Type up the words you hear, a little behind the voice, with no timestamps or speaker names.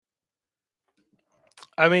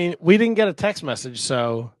I mean, we didn't get a text message,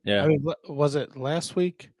 so Yeah. I mean, was it last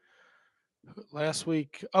week? Last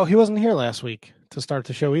week? Oh, he wasn't here last week to start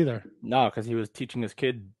the show either. No, because he was teaching his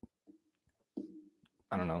kid.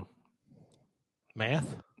 I don't know.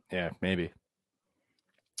 Math? Yeah, maybe.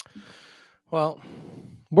 Well,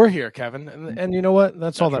 we're here, Kevin, and you know what?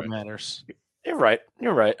 That's all that right. matters. You're right.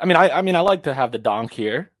 You're right. I mean, I like to have the donk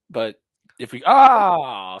here, but if we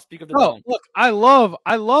speak of the donk. Look, I love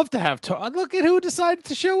to have look at who decided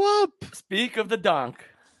to show up. Speak of the donk.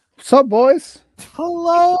 What's up, boys?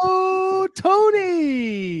 Hello,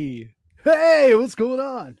 Tony. Hey, what's going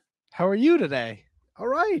on? How are you today? All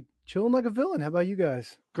right, chilling like a villain. How about you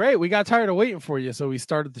guys? Great. We got tired of waiting for you, so we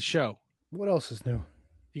started the show. What else is new?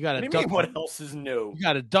 You got What a do you duck. mean, what else is new? You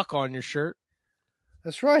got a duck on your shirt.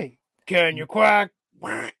 That's right. Can you quack?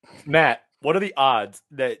 Matt, what are the odds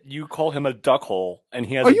that you call him a duck hole and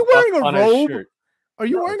he has Are you wearing a duck on his robe? shirt? Are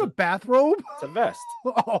you No, wearing a bathrobe? It's a vest.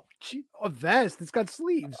 Oh, gee, a vest. It's got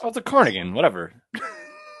sleeves. Oh, it's a cardigan, whatever.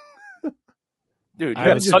 Dude,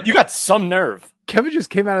 I you got some nerve. Kevin just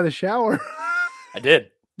came out of the shower. I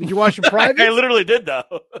did. Did you wash your private? I literally did, though.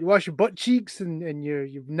 You wash your butt cheeks and your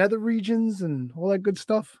nether regions and all that good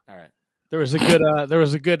stuff. All right. There was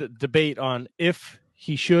a good debate on if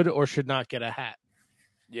he should or should not get a hat.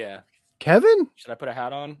 Yeah. Kevin? Should I put a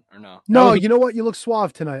hat on or no? No, you know what? You look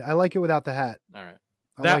suave tonight. I like it without the hat. All right.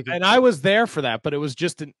 And I was there for that, but it was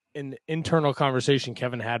just an internal conversation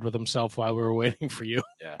Kevin had with himself while we were waiting for you.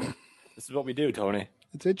 Yeah. This is what we do, Tony.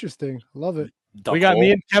 It's interesting. I love it.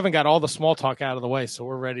 Me and Kevin got all the small talk out of the way, so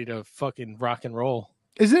we're ready to fucking rock and roll.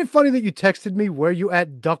 Isn't it funny that you texted me where you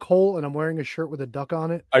at duck hole and I'm wearing a shirt with a duck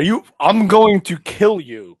on it? I'm going to kill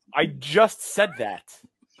you. I just said that.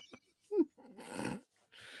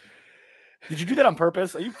 Did you do that on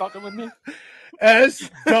purpose? Are you fucking with me?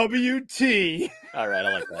 SWT. All right,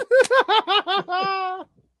 I like that.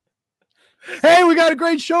 Hey, we got a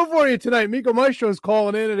great show for you tonight. Miko Maestro is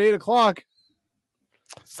calling in at 8:00.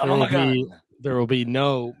 There will be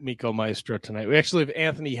no Miko Maestro tonight. We actually have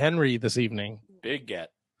Anthony Henry this evening. Big get.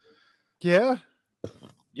 Yeah?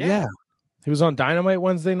 Yeah. He was on Dynamite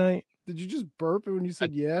Wednesday night. Did you just burp when you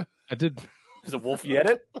said yeah? I did. Is it Wolf Yet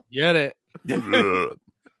It? Get it.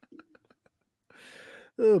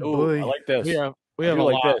 Oh, boy. I like this. We have a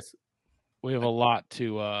like lot. This. We have a lot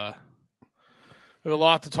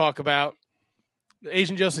to talk about.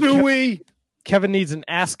 Asian Joe said, Do we? Kevin needs an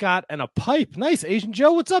ascot and a pipe. Nice, Asian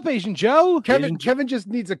Joe. What's up, Asian Joe? Kevin just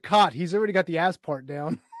needs a cot. He's already got the ass part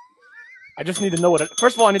down. I just need to know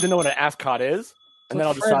first of all, I need to know what an ascot is, and then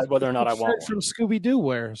I'll decide whether or not I want one. From Scooby-Doo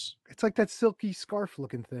wears. It's like that silky scarf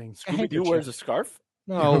looking thing. Scooby-Doo wears a scarf?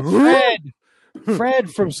 No,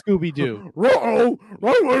 Fred from Scooby-Doo. I'm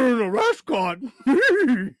wearing a ascot.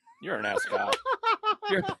 You're an ascot.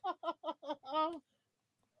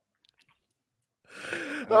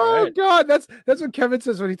 Oh right. God, that's what Kevin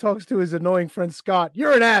says when he talks to his annoying friend Scott.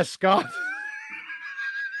 You're an ass, Scott.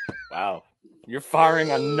 Wow, you're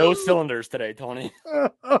firing on no cylinders today, Tony.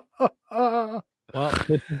 Well,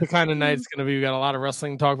 this is the kind of night it's going to be. We got a lot of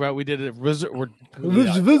wrestling to talk about. We did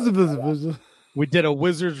we did a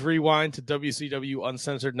Wizards rewind to WCW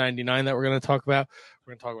Uncensored 99 that we're going to talk about.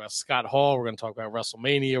 We're going to talk about Scott Hall. We're going to talk about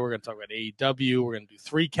WrestleMania. We're going to talk about AEW. We're going to do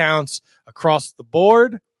 3 counts across the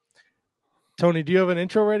board. Tony, do you have an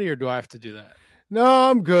intro ready, or do I have to do that? No,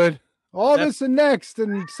 I'm good. This and next,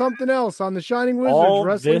 and something else on the Shining Wizards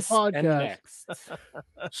Wrestling Podcast. And next.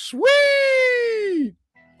 Sweet!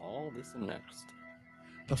 All this and next.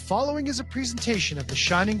 The following is a presentation of the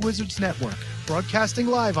Shining Wizards Network, broadcasting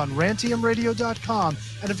live on rantiumradio.com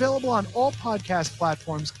and available on all podcast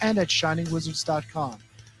platforms and at shiningwizards.com.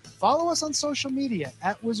 Follow us on social media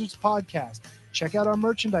at Wizards Podcast. Check out our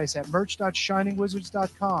merchandise at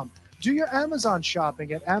merch.shiningwizards.com. Do your Amazon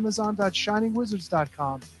shopping at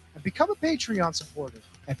amazon.shiningwizards.com and become a Patreon supporter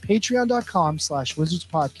at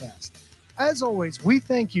patreon.com/wizardspodcast. As always, we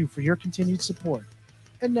thank you for your continued support.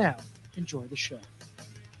 And now, enjoy the show.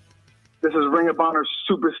 This is Ring of Honor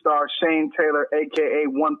superstar Shane Taylor, a.k.a.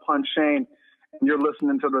 One Punch Shane, and you're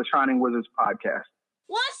listening to the Shining Wizards Podcast.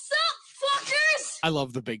 What's up, fuckers? I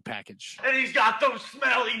love the big package. And he's got those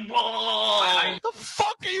smelly balls. What the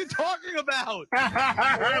fuck are you talking about?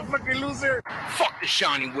 Fucking loser. Fuck the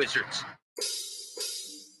Shining Wizards.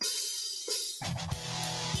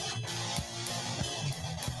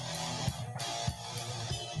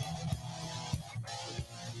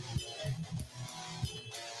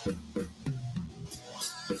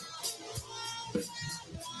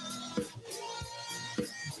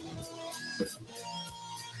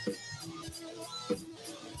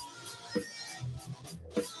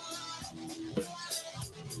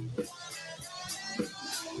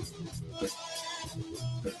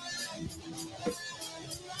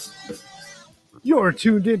 You're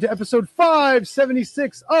tuned in to episode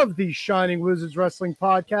 576 of the Shining Wizards Wrestling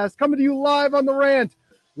Podcast, coming to you live on the Rant,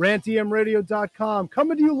 rantemradio.com,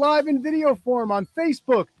 coming to you live in video form on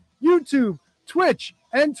Facebook, YouTube, Twitch,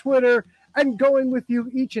 and Twitter, and going with you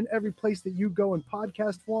each and every place that you go in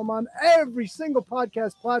podcast form on every single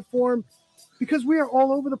podcast platform, because we are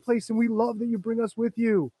all over the place and we love that you bring us with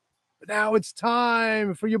you. But now it's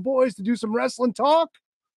time for you boys to do some wrestling talk.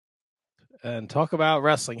 And talk about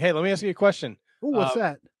wrestling. Hey, let me ask you a question. Ooh, what's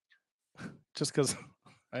that? Just because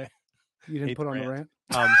you didn't put on the rant.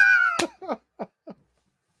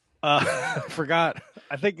 Forgot.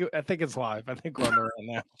 I think it's live. I think we're on the rant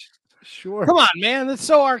now. Sure. Come on, man. That's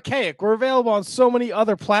so archaic. We're available on so many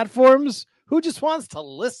other platforms. Who just wants to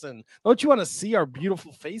listen? Don't you want to see our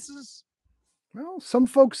beautiful faces? Well, some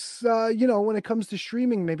folks, when it comes to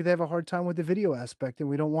streaming, maybe they have a hard time with the video aspect, and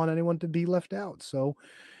we don't want anyone to be left out. So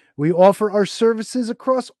we offer our services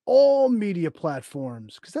across all media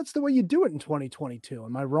platforms because that's the way you do it in 2022.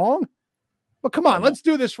 Am I wrong? But come on, let's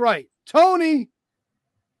do this right. Tony.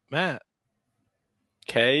 Matt.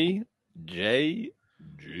 KJG.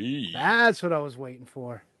 That's what I was waiting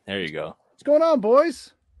for. There you go. What's going on,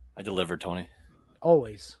 boys? I delivered, Tony.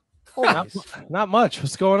 Always. Not much.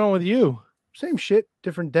 What's going on with you? Same shit,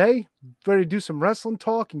 different day. Ready to do some wrestling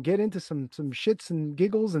talk and get into some shits and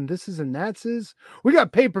giggles and thises and thatses. We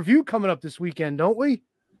got pay-per-view coming up this weekend, don't we?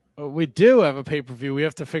 We do have a pay-per-view. We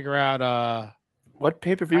have to figure out what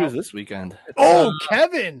pay-per-view is this weekend. Oh,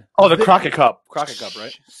 Kevin. Oh, the Crockett Cup. Crockett Cup,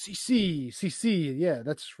 right? CC. Yeah,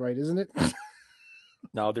 that's right, isn't it?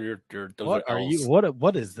 No, those what are you? What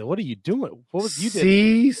are you doing? What was you did?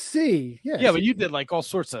 CC. Yeah, but you did like all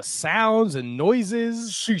sorts of sounds and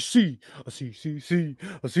noises. CC.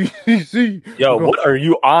 Yo, what are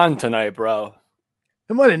you on tonight, bro?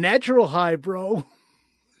 I'm on a natural high, bro.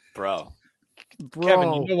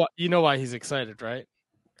 Kevin, you know why he's excited, right?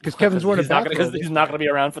 Because Kevin's wearing a bathrobe. He's not going to be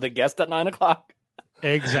around for the guest at 9:00.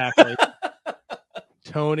 Exactly.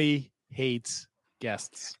 Tony hates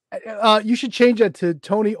guests. You should change that to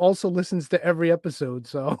Tony also listens to every episode.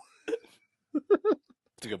 So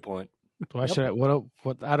that's a good point. Why should I?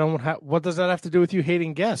 What does that have to do with you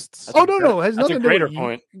hating guests? No, it has nothing a to do greater with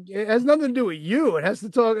point. It has nothing to do with you. It has to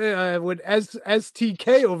talk with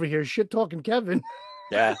STK over here, shit talking Kevin.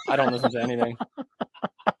 Yeah, I don't listen to anything.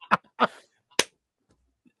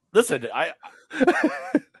 Listen, I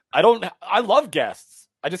love guests.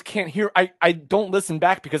 I just can't hear. I don't listen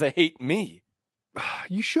back because I hate me.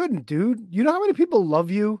 You shouldn't, dude. You know how many people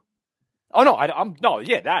love you? Oh no, I'm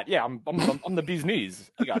the bee's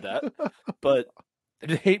knees. I got that, but I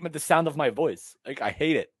just hate the sound of my voice. Like I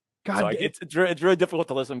hate it. God, so it's really difficult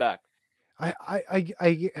to listen back. I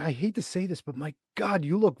hate to say this, but my God,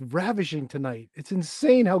 you look ravishing tonight. It's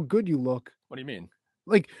insane how good you look. What do you mean?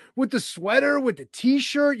 Like with the sweater, with the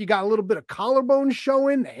t-shirt, you got a little bit of collarbone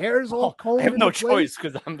showing. The hair's all combed. I have no choice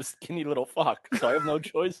because I'm a skinny little fuck, so I have no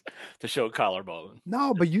choice to show collarbone.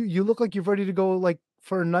 No, but you look like you're ready to go like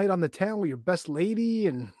for a night on the town with your best lady.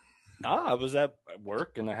 And I was at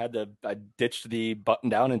work and I ditched the button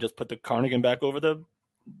down and just put the cardigan back over the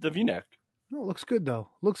V-neck. No, it looks good though.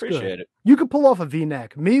 Appreciate good. It. You could pull off a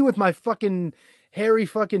V-neck. Me with my fucking hairy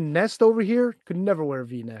fucking nest over here could never wear a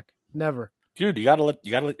V-neck. Never. Dude, you gotta let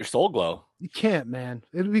your soul glow. You can't, man.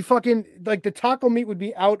 It would be fucking like the taco meat would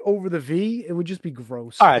be out over the V. It would just be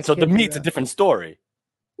gross. All right, so the meat's a different story.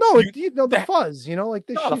 No, the fuzz, like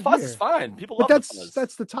this. No, the fuzz is fine. People love that's the fuzz.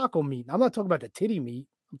 That's the taco meat. I'm not talking about the titty meat.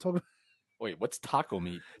 I'm talking. Wait, what's taco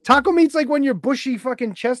meat? Taco meat's like when your bushy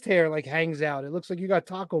fucking chest hair like hangs out. It looks like you got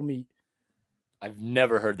taco meat. I've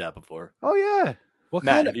never heard that before. Oh yeah. What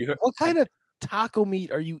kind of taco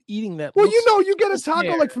meat are you eating that? Well, you get a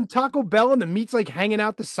taco like from Taco Bell and the meat's like hanging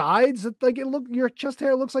out the sides. Like your chest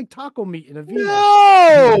hair looks like taco meat in a V.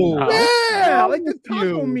 No, yeah, like the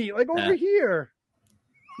taco meat, like over here.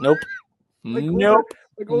 Nope. Nope.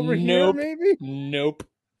 Like over here, maybe. Nope.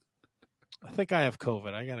 I think I have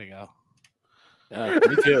COVID. I gotta go.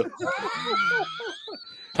 Me too.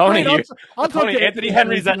 Tony, Tony, Anthony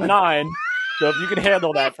Henry's at 9. So if you can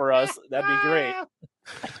handle that for us, that'd be great.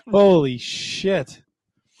 Holy shit.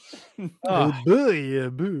 Oh,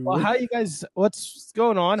 boo. Well, how you guys, what's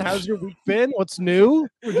going on? How's your week been? What's new?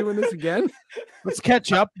 We're doing this again? Let's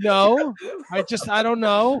catch up. No, I don't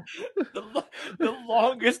know. The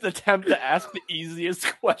longest attempt to ask the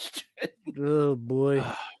easiest question. Oh, boy.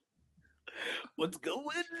 What's going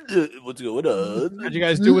on? How'd you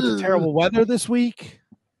guys do with the terrible weather this week?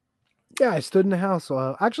 Yeah, I stood in the house.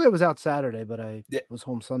 Actually, I was out Saturday, but I was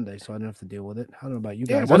home Sunday, so I didn't have to deal with it. I don't know about you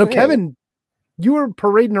guys. I know, Kevin, you were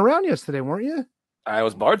parading around yesterday, weren't you? I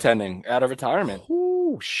was bartending out of retirement.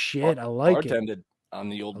 Oh, shit. I like it. on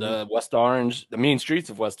the old West Orange, the mean streets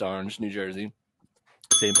of West Orange, New Jersey.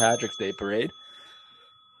 St. Patrick's Day parade.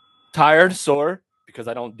 Tired, sore, because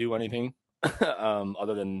I don't do anything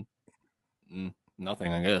other than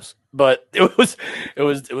nothing, I guess. But it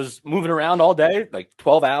was moving around all day, like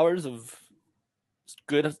 12 hours of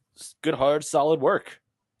good, hard, solid work.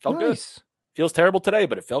 Felt good. Feels terrible today,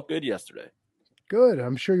 but it felt good yesterday. Good.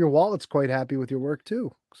 I'm sure your wallet's quite happy with your work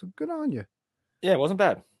too. So good on you. Yeah, it wasn't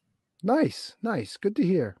bad. Nice. Good to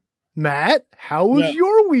hear. Matt, how was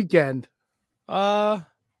your weekend? It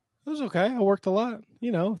was okay. I worked a lot.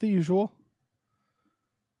 You know, the usual.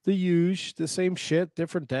 The same shit,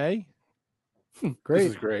 different day. Great.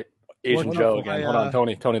 This is great. Asian Joe again. Hold on,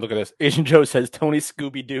 Tony. Tony, look at this. Asian Joe says Tony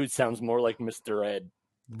Scooby-Doo sounds more like Mr. Ed.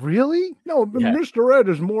 Really? No, Yeah. Mr. Ed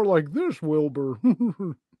is more like this, Wilbur.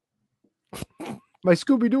 My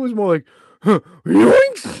Scooby-Doo is more like,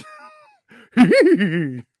 yoinks!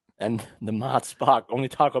 And the Mott Spock, only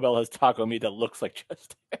Taco Bell has taco meat that looks like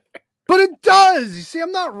chest hair. But it does. You see,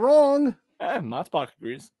 I'm not wrong. Mott Spock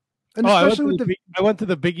agrees. And I especially went to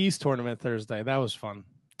the Big East tournament Thursday. That was fun.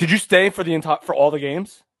 Did you stay for for all the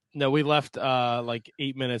games? No, we left like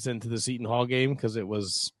 8 minutes into the Seton Hall game because it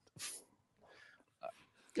was.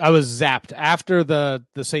 I was zapped after the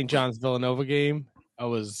St. John's Villanova game. I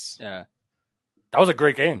was. Yeah, that was a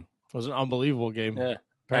great game. It was an unbelievable game. Yeah,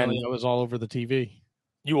 apparently and I was all over the TV.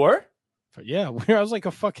 You were? But yeah, I was like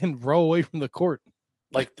a fucking row away from the court.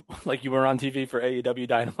 Like you were on TV for AEW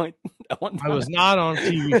Dynamite at one time? I was not on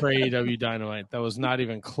TV for AEW Dynamite. That was not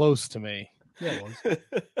even close to me. Yeah, it was.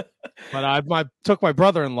 But I took my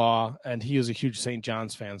brother-in-law, and he was a huge St.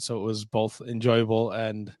 John's fan, so it was both enjoyable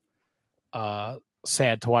and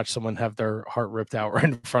sad to watch someone have their heart ripped out right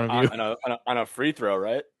in front of you. On a free throw,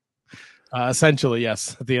 right? Essentially,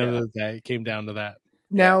 yes. At the end of the day, it came down to that.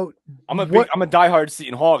 Now, I'm a diehard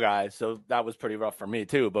Seton Hall guy, so that was pretty rough for me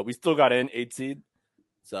too. But we still got in 8 seed,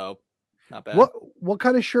 so not bad. What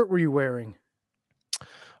kind of shirt were you wearing?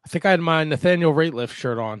 I think I had my Nathaniel Rateliff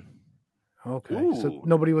shirt on. Okay, Ooh. so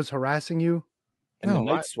nobody was harassing you. And the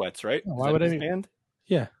night sweats, right? No, why would I?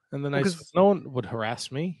 Yeah, and the night sweats. No one would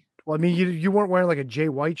harass me. Well, I mean, you weren't wearing like a Jay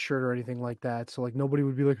White shirt or anything like that, so like nobody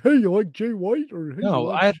would be like, "Hey, you like Jay White?" Or hey, no,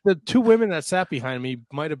 I had the two women that sat behind me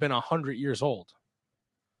might have been 100 years old.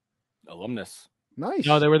 Alumnus. Nice.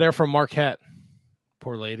 No, they were there from Marquette.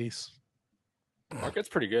 Poor ladies. Marquette's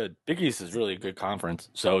pretty good. Big East is really a good conference.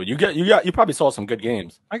 So you probably saw some good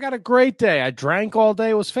games. I got a great day. I drank all day.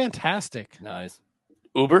 It was fantastic. Nice.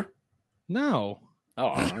 Uber? No.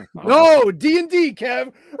 Oh, no, D&D,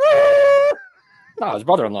 Kev. No, his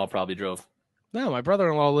brother-in-law probably drove. No, my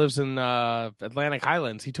brother-in-law lives in Atlantic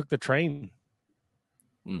Highlands. He took the train.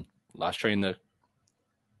 Last train to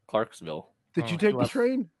Clarksville. Did you take the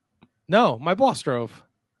train? No, my boss drove.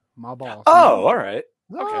 My boss. Oh, all right.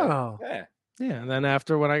 Okay. Oh. Yeah. Yeah, and then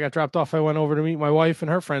after when I got dropped off, I went over to meet my wife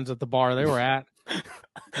and her friends at the bar they were at. And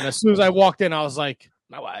as soon as I walked in, I was like,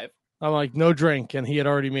 my wife. I'm like, no drink. And he had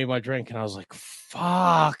already made my drink. And I was like,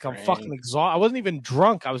 fuck, I'm fucking exhausted. I wasn't even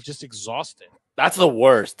drunk. I was just exhausted. That's the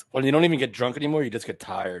worst. When you don't even get drunk anymore, you just get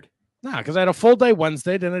tired. Nah, because I had a full day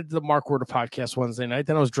Wednesday. Then I did the Mark Werder podcast Wednesday night.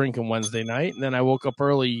 Then I was drinking Wednesday night. And then I woke up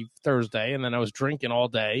early Thursday. And then I was drinking all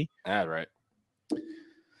day. Ah, right.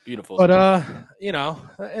 Beautiful. But, you know,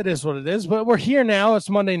 it is what it is. But we're here now. It's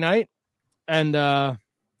Monday night. And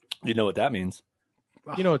you know what that means.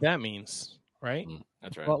 You know what that means, right?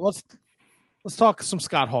 That's right. Well, let's talk some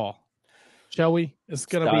Scott Hall, shall we? It's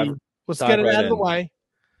going to be – let's dive get it right out of the in. way.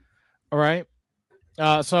 All right.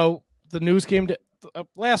 So the news came to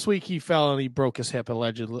last week. He fell and he broke his hip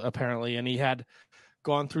apparently, and he had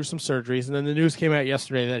gone through some surgeries. And then the news came out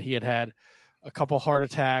yesterday that he had a couple heart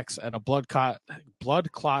attacks and a blood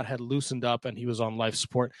clot had loosened up, and he was on life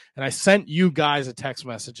support. And I sent you guys a text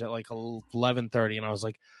message at like 11:30, and I was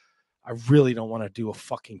like, I really don't want to do a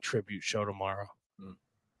fucking tribute show tomorrow.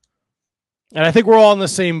 And I think we're all in the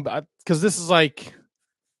same, because this is like,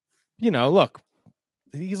 you know, look.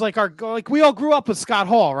 He's like we all grew up with Scott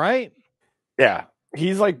Hall, right? Yeah.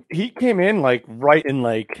 He's like, he came in like right in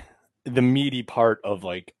like the meaty part of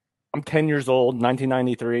like, I'm 10 years old,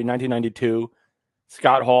 1993, 1992.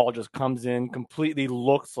 Scott Hall just comes in, completely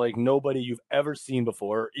looks like nobody you've ever seen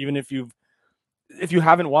before. Even if you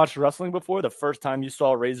haven't watched wrestling before, the first time you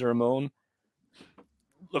saw Razor Ramon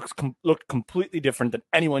looked completely different than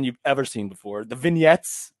anyone you've ever seen before. The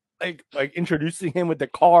vignettes, like introducing him with the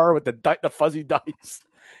car with the fuzzy dice.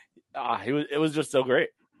 It was just so great.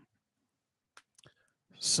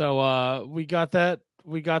 So we got that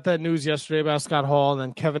news yesterday about Scott Hall, and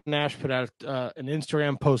then Kevin Nash put out an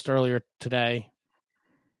Instagram post earlier today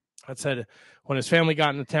that said when his family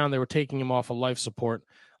got into town, they were taking him off of life support.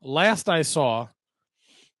 Last I saw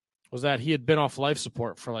was that he had been off life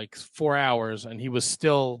support for like 4 hours and he was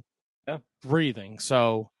still breathing.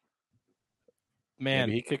 So, man,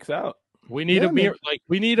 maybe he kicks out. We need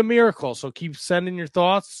we need a miracle. So keep sending your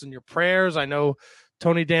thoughts and your prayers. I know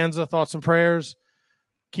Tony Danza, thoughts and prayers.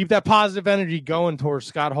 Keep that positive energy going towards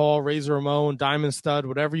Scott Hall, Razor Ramon, Diamond Stud,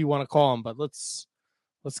 whatever you want to call him. But let's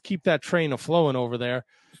keep that train flowing over there.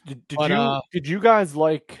 Did you guys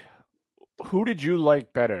like? Who did you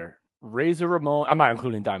like better, Razor Ramon? I'm not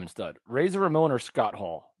including Diamond Stud. Razor Ramon or Scott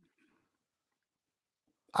Hall?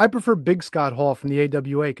 I prefer Big Scott Hall from the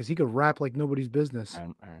AWA because he could rap like nobody's business.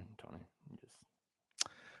 Tony.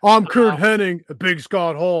 I'm Kurt Hennig at Big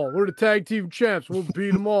Scott Hall. We're the tag team champs. We'll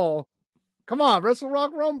beat them all. Come on, Wrestle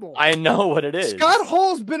Rock Rumble. I know what it is. Scott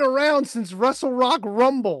Hall's been around since Wrestle Rock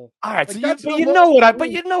Rumble. All right, like, so you know what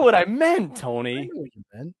I meant, Tony. I know what you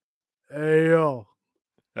meant.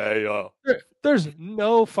 Hey yo. There's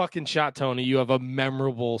no fucking shot, Tony. You have a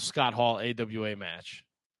memorable Scott Hall AWA match.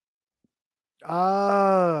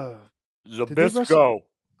 Zabisco.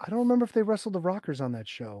 I don't remember if they wrestled the Rockers on that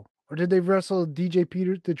show. Or did they wrestle DJ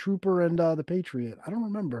Peter, the Trooper, and the Patriot? I don't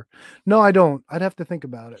remember. No, I don't. I'd have to think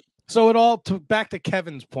about it. So back to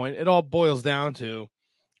Kevin's point, it all boils down to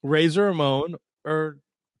Razor Ramon or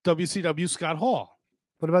WCW Scott Hall.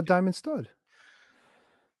 What about Diamond Stud?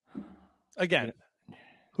 Again,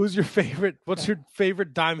 who's your favorite? What's your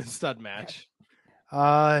favorite Diamond Stud match?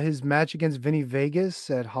 His match against Vinny Vegas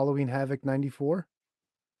at Halloween Havoc 94.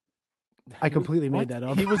 I completely made that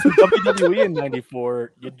up. He was in WWE in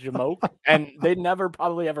 94, you jamoke. And they never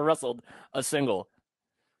probably ever wrestled a single.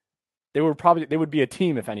 They would be a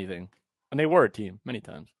team, if anything. And they were a team many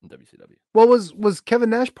times in WCW. Well, was Kevin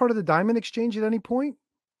Nash part of the Diamond Exchange at any point?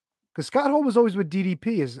 Because Scott Hall was always with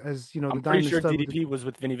DDP as you know. I'm pretty sure DDP was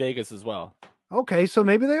with Vinny Vegas as well. Okay, so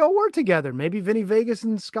maybe they all were together. Maybe Vinny Vegas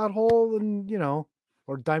and Scott Hall and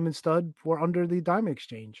or Diamond Stud were under the Diamond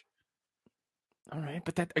Exchange. All right,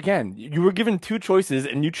 but that again, you were given two choices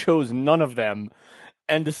and you chose none of them,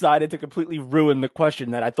 and decided to completely ruin the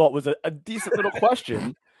question that I thought was a decent little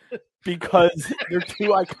question. Because they're two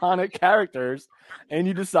iconic characters, and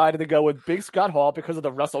you decided to go with Big Scott Hall because of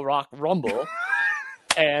the Wrestle Rock Rumble,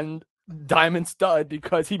 and Diamond Stud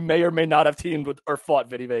because he may or may not have teamed with or fought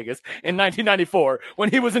Vinny Vegas in 1994 when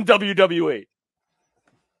he was in WWE.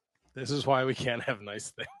 This is why we can't have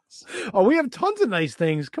nice things. Oh, we have tons of nice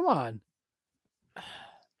things. Come on.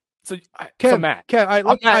 So, Matt,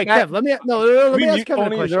 Kev, let me ask Kevin a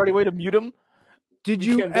question. Is there any way to mute him? Did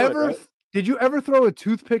you ever throw a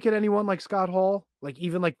toothpick at anyone like Scott Hall? Like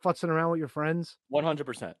even like futzing around with your friends?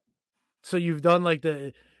 100%. So you've done like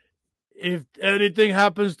if anything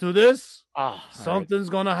happens to this, something's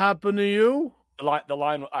gonna happen to you. The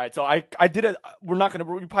line. All right. So I did it. We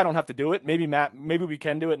probably don't have to do it. Maybe we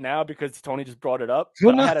can do it now because Tony just brought it up.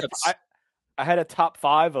 But I had a top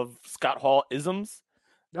 5 of Scott Hall isms.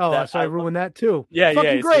 Oh, so I ruined that too. Yeah,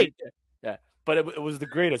 fucking great. Yeah. But it was the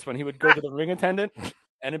greatest when he would go to the ring attendant and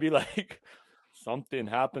it'd be like, something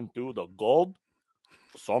happened to the gold,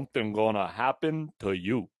 something gonna happen to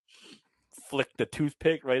you. Flick the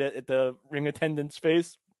toothpick right at the ring attendant's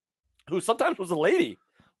face, who sometimes was a lady,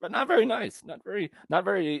 but not very nice, not very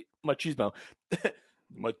machismo.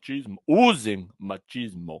 Machismo, oozing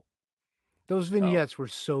machismo. Those vignettes were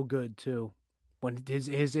so good too. When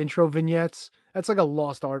his intro vignettes, that's like a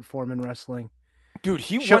lost art form in wrestling. Dude,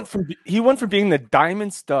 he went from being the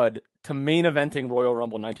Diamond Stud to main eventing Royal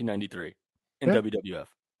Rumble 1993 in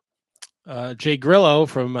WWF. Jay Grillo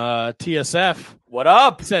from TSF. What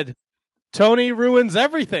up? Said Tony ruins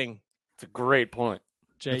everything. It's a great point.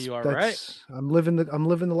 Jay, you are right. I'm living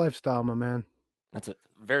the lifestyle, my man. That's a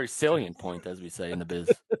very salient point, as we say in the biz.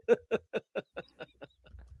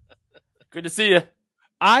 Good to see you.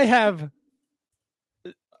 I have.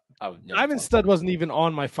 Diamond Stud wasn't even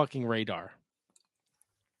on my fucking radar.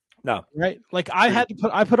 No. Right? Like I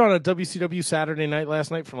put on a WCW Saturday Night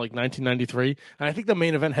last night from like 1993, and I think the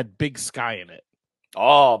main event had Big Sky in it.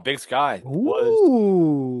 Oh, Big Sky.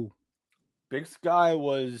 Big Sky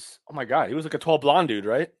was, oh my God, he was like a tall blonde dude,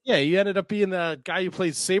 right? Yeah, he ended up being the guy who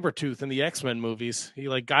plays Sabretooth in the X-Men movies. He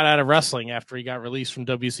like got out of wrestling after he got released from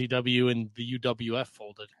WCW and the UWF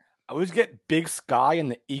folded. I always get Big Sky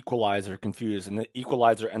and the Equalizer confused, and the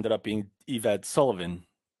Equalizer ended up being Yvette Sullivan.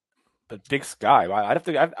 But Big Sky,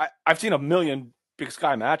 I've seen a million Big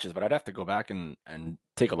Sky matches, but I'd have to go back and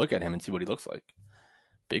take a look at him and see what he looks like.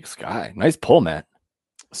 Big Sky, nice pull, Matt.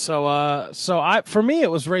 So for me,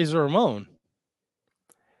 it was Razor Ramon.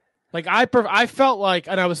 Like I felt like,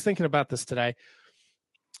 and I was thinking about this today.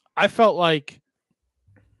 I felt like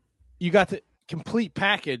you got the complete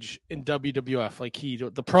package in WWF. Like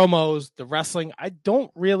the promos, the wrestling. I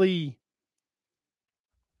don't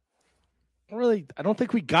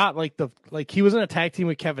think we got he was in a tag team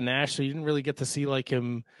with Kevin Nash, so you didn't really get to see like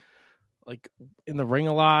him like in the ring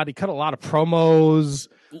a lot. He cut a lot of promos,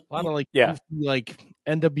 a lot of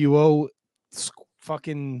NWO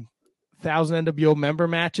fucking 1,000 NWO member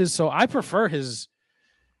matches. So I prefer his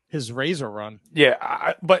Razor run.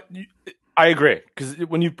 Yeah, but I agree, because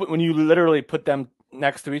when you literally put them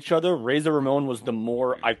next to each other, Razor Ramon was the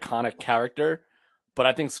more iconic character, but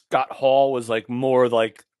I think Scott Hall was like more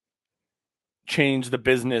like change the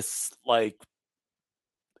business, like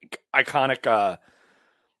iconic.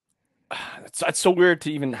 It's so weird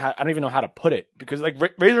to even I don't even know how to put it, because like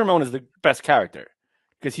Razor Ramon is the best character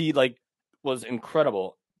because he like was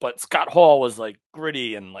incredible, but Scott Hall was like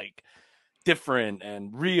gritty and like different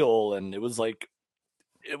and real, and it was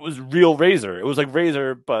real Razor. It was like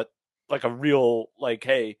Razor, but like a real, like,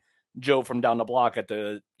 hey, Joe from down the block at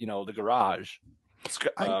the the garage.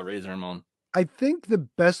 Razor Ramon. I think the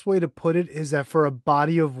best way to put it is that for a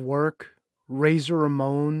body of work, Razor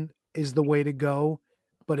Ramon is the way to go.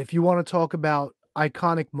 But if you want to talk about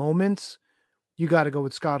iconic moments, you got to go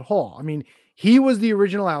with Scott Hall. I mean, he was the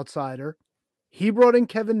original outsider. He brought in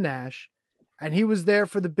Kevin Nash, and he was there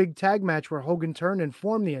for the big tag match where Hogan turned and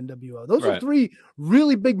formed the NWO. Those are three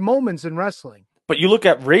really big moments in wrestling. But you look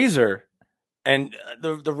at Razor and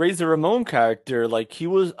the Razor Ramon character, like he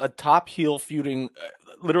was a top heel feuding,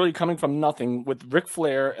 literally coming from nothing with Ric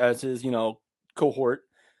Flair as his, cohort,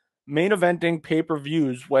 main eventing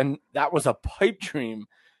pay-per-views when that was a pipe dream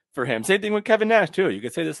for him. Same thing with Kevin Nash too. You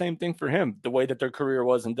could say the same thing for him, the way that their career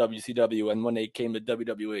was in WCW and when they came to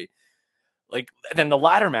WWE. Like, then the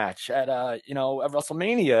ladder match at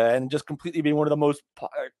WrestleMania, and just completely being one of the most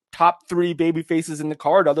top three baby faces in the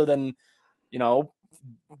card, other than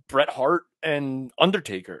Bret Hart and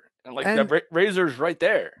Undertaker. And Razor's right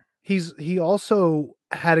there. He also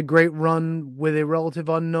had a great run with a relative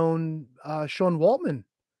unknown, Sean Waltman.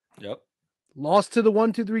 Yep. Lost to the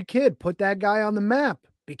 1-2-3 Kid, put that guy on the map,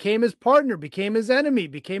 became his partner, became his enemy,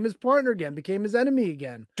 became his partner again, became his enemy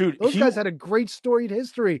again. Dude, those guys had a great storied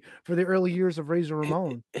history for the early years of Razor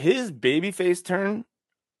Ramon. His babyface turn,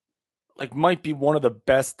 like, might be one of the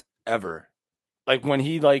best ever. Like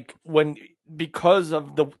because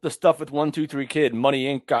of the stuff with 1-2-3 Kid, Money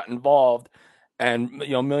Inc. got involved, and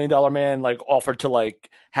 $1 Million Man like offered to like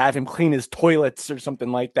have him clean his toilets or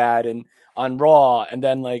something like that, and on Raw, and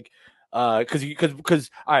then like because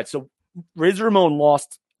all right, so Razor Ramon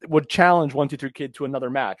would challenge 1-2-3 Kid to another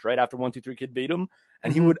match right after 1-2-3 Kid beat him,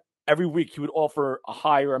 and he would every week he would offer a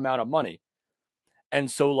higher amount of money, and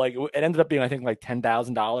so like it ended up being I think like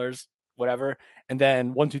 $10,000, whatever, and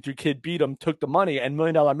then 1-2-3 Kid beat him, took the money, and $1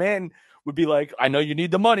 Million Man would be like, I know you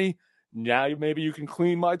need the money, now maybe you can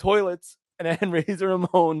clean my toilets, and then Razor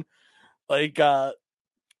Ramon like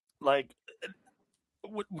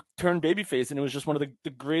turned babyface, and it was just one of the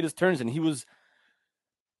greatest turns, and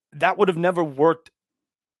that would have never worked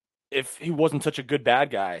if he wasn't such a good bad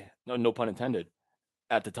guy, no pun intended,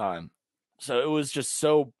 at the time. So it was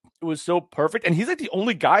so perfect, and he's like the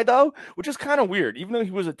only guy though, which is kind of weird. Even though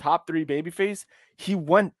he was a top 3 babyface, he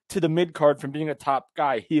went to the mid card from being a top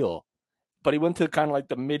guy heel, but he went to kind of like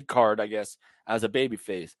the mid card, I guess, as a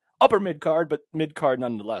babyface. Upper mid card, but mid card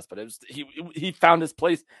nonetheless. But he found his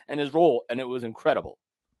place and his role, and it was incredible.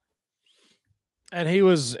 And he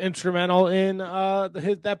was instrumental in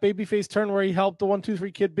that babyface turn where he helped the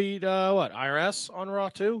 1-2-3 Kid beat IRS on Raw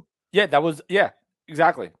too. Yeah,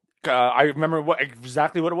 exactly. I remember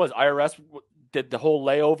exactly what it was. IRS did the whole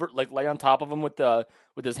layover, like lay on top of him with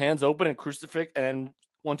his hands open and crucifix, and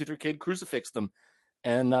 1-2-3 Kid crucifixed them,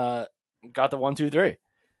 and got the 1-2-3.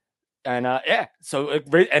 And so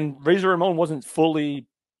and Razor Ramon wasn't fully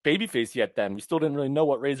babyface yet then. We still didn't really know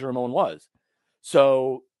what Razor Ramon was.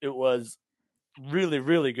 So it was really,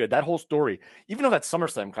 really good. That whole story, even though that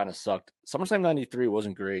SummerSlam kind of sucked. SummerSlam 93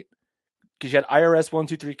 wasn't great because you had IRS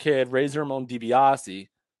 1-2-3 Kid, Razor Ramon, DiBiase.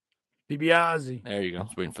 There you go. I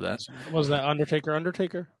was waiting for that. Was that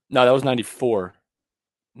Undertaker? No, that was 94.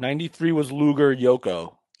 93 was Luger,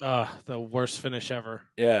 Yoko. The worst finish ever.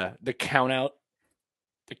 Yeah, the count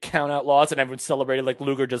out loss, and everyone celebrated like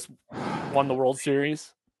Luger just won the World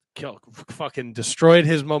Series. Fucking destroyed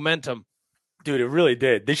his momentum. Dude, it really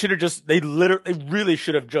did. They really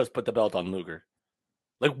should have just put the belt on Luger.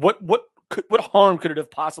 Like what harm could it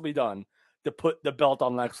have possibly done to put the belt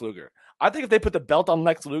on Lex Luger? I think if they put the belt on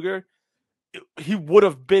Lex Luger, he would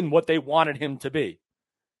have been what they wanted him to be,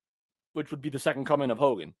 which would be the second coming of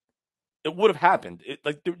Hogan. It would have happened.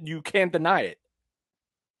 You can't deny it.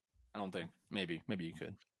 I don't think. Maybe you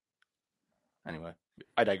could. anyway,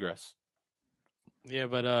 I digress. Yeah,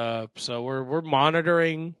 but so we're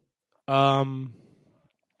monitoring. You're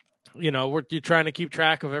trying to keep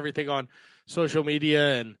track of everything on social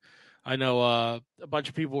media, and I know a bunch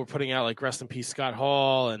of people were putting out like "Rest in Peace, Scott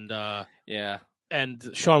Hall," and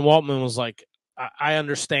and Sean Waltman was like, I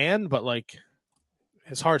understand, but like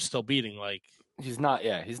his heart's still beating. Like he's not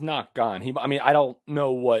gone. I don't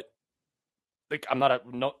know what. Like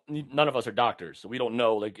none of us are doctors, so we don't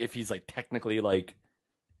know like if he's like technically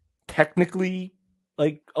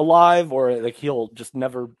alive, or like he'll just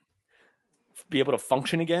never be able to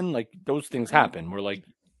function again. Like those things happen. Where like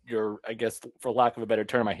you're, I guess, for lack of a better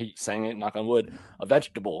term, I hate saying it, knock on wood, a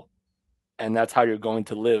vegetable, and that's how you're going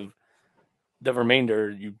to live the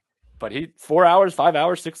remainder. But he 4 hours, 5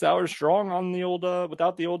 hours, 6 hours strong on the old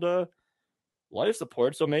without the old life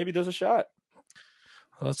support. So maybe there's a shot.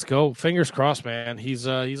 Let's go. Fingers crossed, man. He's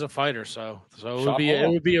a fighter, so it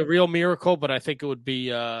would be a real miracle, but I think it would be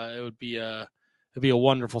a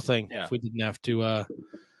wonderful thing if we didn't have to.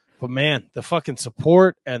 But man, the fucking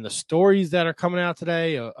support and the stories that are coming out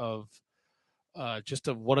today of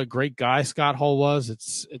what a great guy Scott Hall was.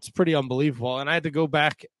 It's pretty unbelievable. And I had to go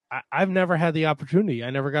back. I've never had the opportunity.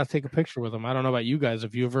 I never got to take a picture with him. I don't know about you guys.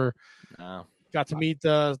 Have you ever got to meet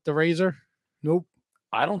the Razor? Nope.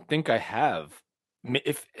 I don't think I have.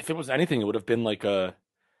 If it was anything, it would have been like a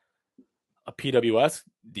PWS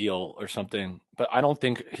deal or something. But I don't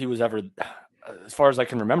think he was ever, as far as I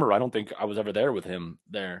can remember, I don't think I was ever there with him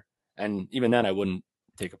there. And even then, I wouldn't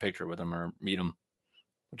take a picture with him or meet him,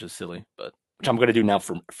 which is silly. But which I'm going to do now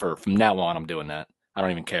from now on. I'm doing that. I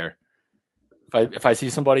don't even care. If I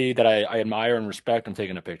see somebody that I admire and respect, I'm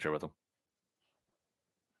taking a picture with them.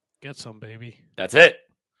 Get some, baby. That's it.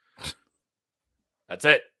 That's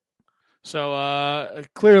it. So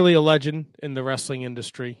clearly a legend in the wrestling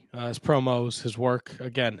industry. His promos, his work,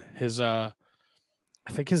 again, his I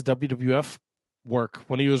think his WWF work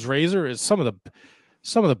when he was Razor is some of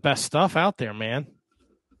the best stuff out there, man.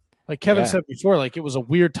 Like Kevin said before, like it was a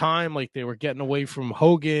weird time. Like they were getting away from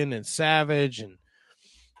Hogan and Savage and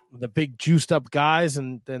the big juiced up guys,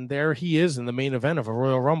 and then there he is in the main event of a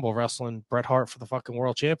Royal Rumble wrestling Bret Hart for the fucking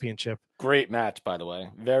World Championship. Great match, by the way.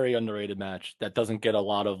 Very underrated match that doesn't get a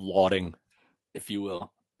lot of lauding, if you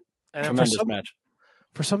will. And tremendous match.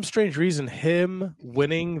 For some strange reason, him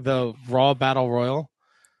winning the Raw Battle Royal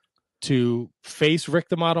to face Rick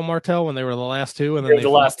the Model Martel when they were the last two, and then the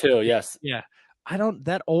last two, yes, yeah.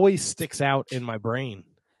 That always sticks out in my brain.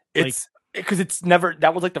 It's because it's never.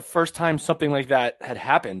 That was like the first time something like that had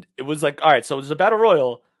happened. It was like, all right, so there's a Battle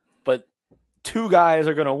Royal, but two guys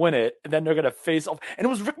are going to win it, and then they're going to face off. And it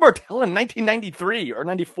was Rick Martel in 1993 or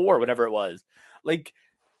 94, whatever it was. Like,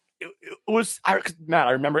 it was, Matt,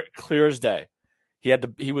 I remember it clear as day.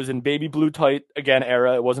 He was in baby blue tight again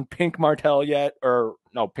era. It wasn't Pink Martel yet, or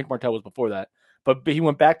no, Pink Martel was before that. But he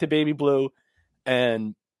went back to baby blue,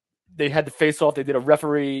 and they had to face off. They did a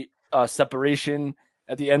referee separation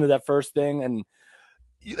at the end of that first thing, and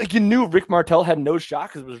you knew Rick Martel had no shot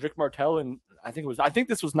because it was Rick Martel, and I think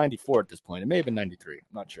this was 94 at this point. It may have been 93. I'm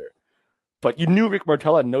not sure. But you knew Rick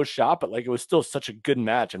Martel had no shot, but like it was still such a good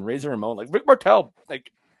match. And Razor Ramon, like Rick Martel,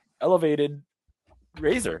 like elevated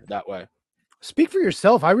Razor that way. Speak for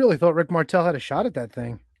yourself. I really thought Rick Martel had a shot at that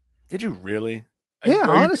thing. Did you really? Yeah,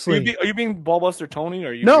 honestly. Are you being Ballbuster Tony? Or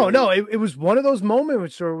are you No. It was one of those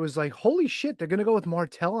moments where it was like, holy shit, they're gonna go with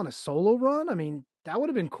Martel on a solo run. I mean, that would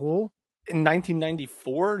have been cool. In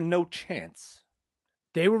 1994, no chance.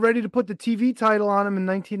 They were ready to put the TV title on him in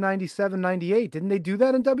 1997, 98. Didn't they do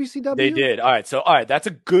that in WCW? They did. All right, that's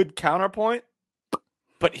a good counterpoint.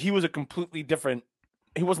 But he was a completely different.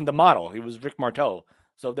 He wasn't the model. He was Rick Martel.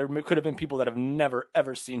 So there could have been people that have never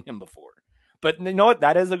ever seen him before. But you know what?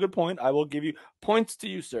 That is a good point. I will give you points to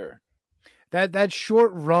you, sir. That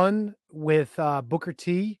short run with Booker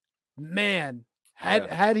T, man,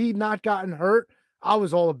 had he not gotten hurt, I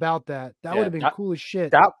was all about that. That would have been cool as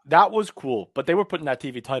shit. That was cool. But they were putting that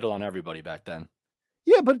TV title on everybody back then.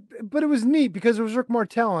 Yeah, but it was neat because it was Rick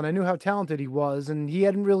Martel, and I knew how talented he was, and he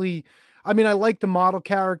hadn't really. I mean, I liked the model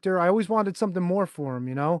character. I always wanted something more for him,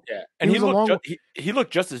 you know? Yeah. And he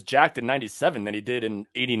looked just as jacked in 97 than he did in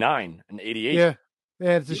 89 and 88. Yeah.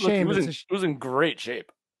 Yeah, it's a shame. He was in great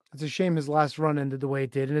shape. It's a shame his last run ended the way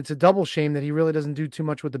it did. And it's a double shame that he really doesn't do too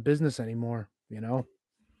much with the business anymore, you know?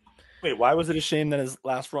 Wait, why was it a shame that his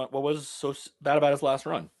last run? What was so bad about his last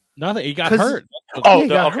run? Nothing. He got hurt. He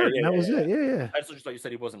got hurt. That was it. Yeah. I just thought you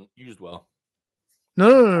said he wasn't used well.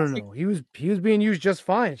 No. He was being used just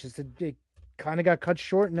fine. It's just it kind of got cut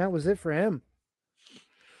short, and that was it for him.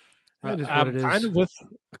 I'm kind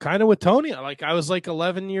of with Tony. Like I was like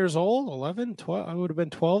 11 years old, 11, 12. I would have been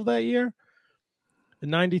 12 that year. in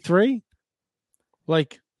 '93.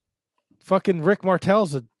 Like, fucking Rick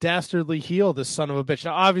Martel's a dastardly heel, this son of a bitch.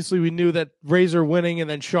 Now, obviously, we knew that Razor winning and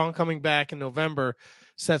then Shawn coming back in November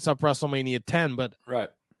sets up WrestleMania 10, but Right.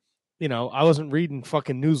 you know, I wasn't reading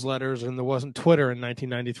fucking newsletters and there wasn't Twitter in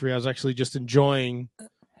 1993. I was actually just enjoying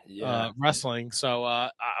wrestling. So I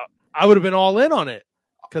would have been all in on it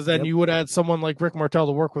because then you would have had someone like Rick Martel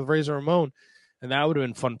to work with Razor Ramon, and that would have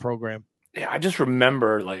been a fun program. Yeah, I just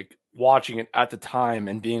remember like watching it at the time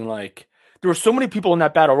and being like, there were so many people in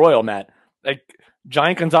that battle royal, Matt. Like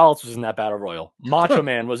Giant Gonzalez was in that battle royal. Macho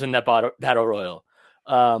Man was in that battle royal.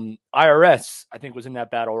 IRS, I think, was in that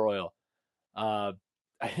battle royal.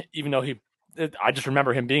 Even though I just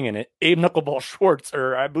remember him being in it. Abe Knuckleball Schwartz,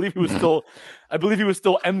 or I believe he was still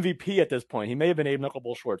MVP at this point. He may have been Abe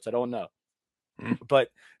Knuckleball Schwartz. I don't know. But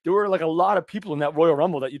there were like a lot of people in that Royal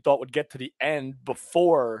Rumble that you thought would get to the end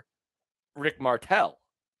before Rick Martel.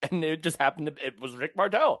 And it just happened it was Rick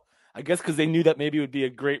Martel. I guess because they knew that maybe it would be a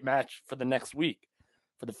great match for the next week,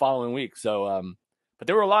 for the following week. So, but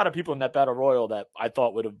there were a lot of people in that Battle Royal that I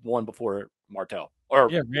thought would have won before Martel. Or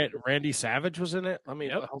yeah, Randy Savage was in it.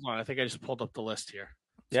 Hold on. I think I just pulled up the list here.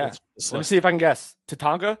 So let me see if I can guess.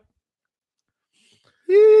 Tatanka?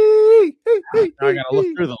 Now I got to look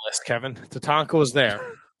through the list, Kevin. Tatanka was there.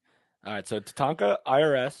 All right, so Tatanka,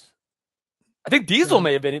 IRS. I think Diesel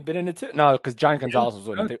may have been in it too. No, because Giant Gonzalez was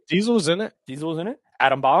in it. Diesel was in it. Diesel was in it.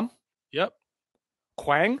 Adam Bomb? Yep.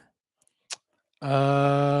 Quang?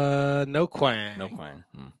 No Quang. No Quang.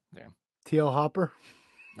 Damn. T.L. Hopper?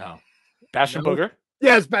 No. Bastion Booger?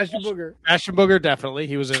 Yes, Bastion Booger. Bastion Booger, definitely.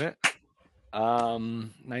 He was in it.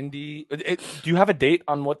 90. Do you have a date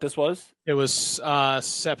on what this was? It was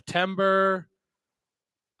September.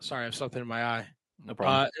 Sorry, I have something in my eye. No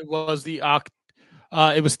problem. It was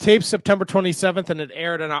it was taped September 27th and it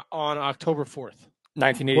aired on October 4th.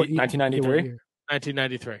 1993?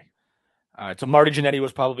 1993. All right, so Marty Jannetty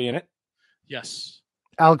was probably in it. Yes.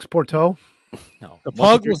 Alex Porto? No. The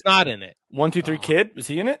Pug was not in it. 1, 2, 3 Kid, was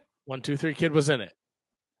he in it? 1, 2, 3 Kid was in it.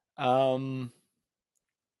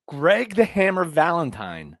 Greg the Hammer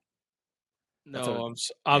Valentine. No,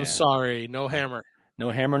 I'm sorry. No Hammer. No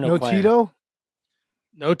Hammer, no Quang. Tito?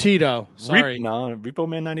 No Tito. Sorry. No. Repo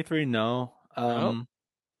Man 93, no. No.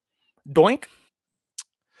 Doink?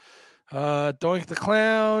 Doink the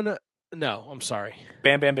Clown. No, I'm sorry.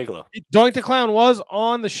 Bam Bam Bigelow. Doink the Clown was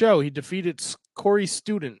on the show. He defeated Corey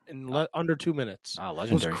Student in under 2 minutes. Oh,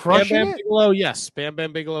 legendary. Was Crush Bam in Bam it? Bigelow, yes. Bam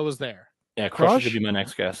Bam Bigelow was there. Yeah, Crush should be my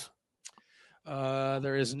next guess.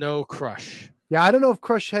 There is no Crush. Yeah, I don't know if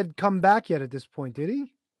Crush had come back yet at this point, did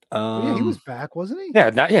he? Yeah, he was back, wasn't he? Yeah,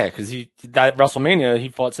 because that WrestleMania he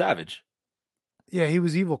fought Savage. Yeah, he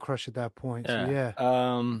was Evil Crush at that point. So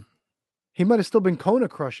yeah. He might have still been Kona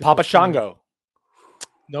Crush. Papa Shango.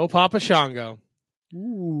 No Papa Shango.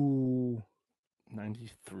 Ooh.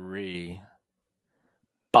 93.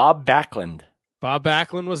 Bob Backlund. Bob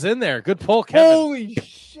Backlund was in there. Good pull, Kevin. Holy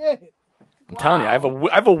shit. I'm telling you, I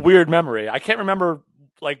have a weird memory. I can't remember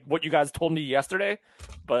like what you guys told me yesterday,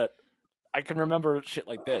 but I can remember shit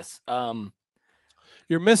like this.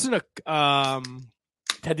 You're missing a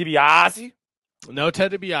Ted DiBiase? No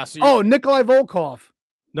Ted DiBiase. Oh, Nikolai Volkov.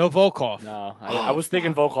 No Volkov. No, I was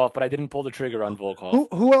thinking Volkov, but I didn't pull the trigger on Volkov.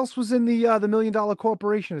 Who else was in the $1 Million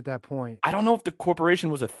Corporation at that point? I don't know if the corporation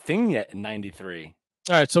was a thing yet in 93.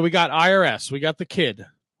 All right, so we got IRS. We got the Kid.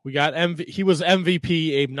 We got he was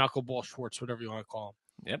MVP, Abe Knuckleball Schwartz, whatever you want to call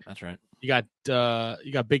him. Yep, that's right. You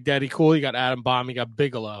got Big Daddy Cool. You got Adam Bomb. You got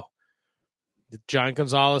Bigelow. Giant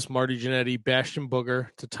Gonzalez, Marty Jannetty, Bastion Booger,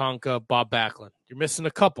 Tatanka, Bob Backlund. You're missing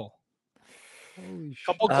a couple.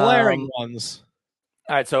 Couple glaring ones.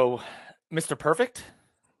 All right, so Mr. Perfect.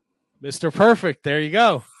 Mr. Perfect. There you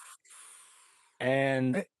go.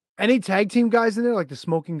 And any tag team guys in there, like the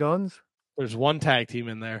Smoking Guns? There's one tag team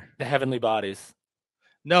in there. The Heavenly Bodies.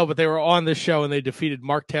 No, but they were on this show and they defeated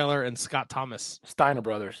Mark Taylor and Scott Thomas. Steiner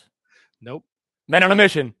Brothers. Nope. Men on a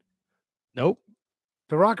Mission. Nope.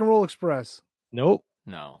 The Rock and Roll Express. Nope.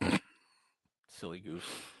 No. Silly goose.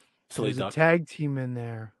 Silly There's duck. a tag team in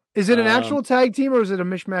there. Is it an actual tag team or is it a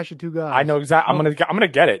mishmash of two guys? I know exactly. I'm gonna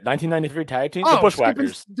get it. 1993 tag team. The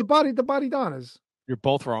Bushwhackers. The Body Donnas. You're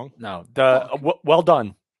both wrong. No. Well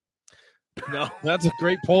done. No, that's a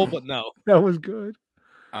great poll, but no. That was good.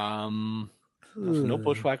 No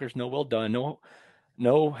Bushwhackers. No Well Done.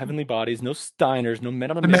 No Heavenly Bodies. No Steiners. No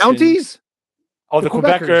Men on a The Mission. Mounties? Oh, the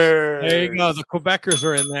Quebecers. There you go. The Quebecers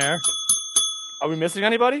are in there. Are we missing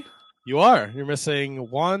anybody? You are. You're missing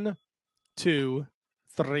 1, 2,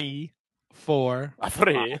 3, 4.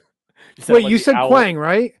 3. Wait, you said Quang,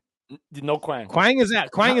 right? No Quang. Quang is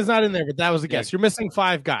not in there, but that was a guess. You're missing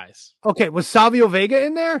 5 guys. Okay, was Savio Vega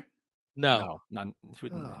in there? No. Not 93.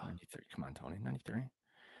 Come on, Tony. 93.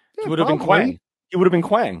 Yeah, He would have been probably. Quang. He would have been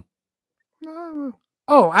Quang.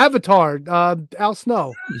 Avatar, Al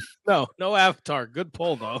Snow. No Avatar. Good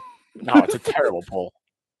pull though. No, it's a terrible pull.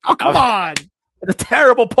 Oh, come on. It's a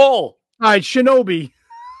terrible pull. All right, Shinobi.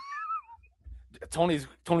 Tony's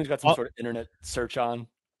got some sort of internet search on.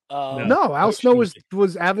 No, Al Snow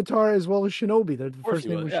was Avatar as well as Shinobi. The first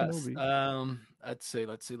name was yes.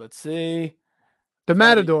 Shinobi. Let's see. The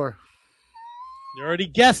Matador. You already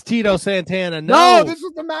guessed Tito Santana. No, this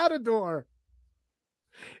was the Matador.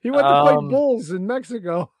 He went to play Bulls in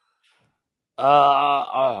Mexico.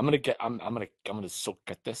 I'm gonna soak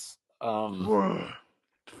at this.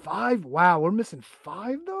 5? Wow, we're missing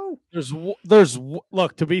 5 though.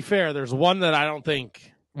 Look, to be fair, there's one that I don't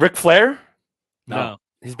think. Ric Flair? No.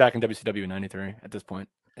 He's back in WCW in 93 at this point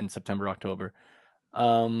in September, October.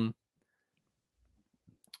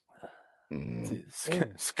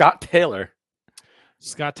 Scott Taylor.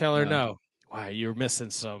 Scott Taylor, no. Wow, you're missing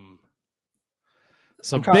some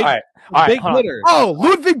big, big hitters. Oh,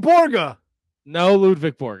 Ludwig Borga. No,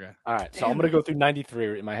 Ludwig Borga. All right, so I'm going to go through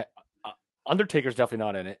 93 in my head. Undertaker's definitely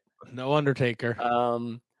not in it. No Undertaker.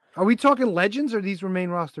 Are we talking legends or these remain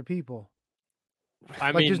roster people? I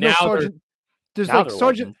like, mean, there's now no Sergeant. There's now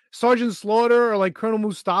like Sergeant Slaughter or like Colonel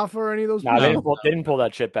Mustafa or any of those. No, they didn't pull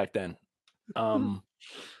that shit back then.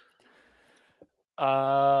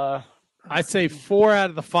 I'd say 4 out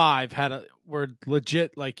of the 5 were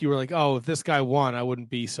legit. Like you were like, oh, if this guy won, I wouldn't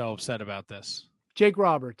be so upset about this. Jake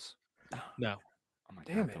Roberts. No. Oh my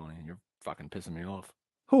Damn God, it. Tony, you're fucking pissing me off.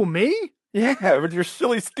 Who, me? Yeah, with your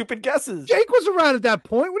silly, stupid guesses. Jake was around at that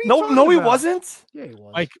point. What are you talking No, about? he wasn't. Yeah, he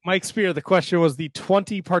was. Mike Spear, the question was the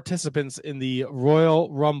 20 participants in the Royal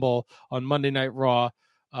Rumble on Monday Night Raw,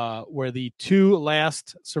 where the 2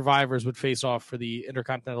 last survivors would face off for the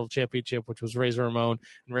Intercontinental Championship, which was Razor Ramon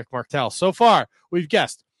and Rick Martel. So far, we've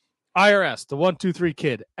guessed IRS, the 1-2-3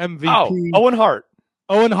 Kid, MVP. Oh, Owen Hart.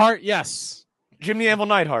 Owen Hart, yes. Jim the Anvil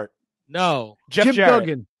Neidhart. No. Jeff Jim Jarrett.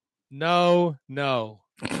 Duggan. No.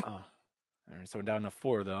 All right, so we're down to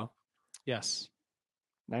 4, though. Yes.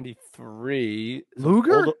 93.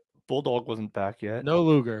 Luger? Bulldog wasn't back yet. No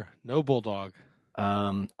Luger. No Bulldog.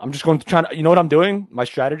 I'm just going to try to, you know what I'm doing? My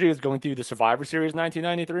strategy is going through the Survivor Series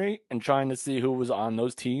 1993 and trying to see who was on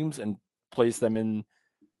those teams and place them in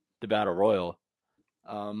the Battle Royal.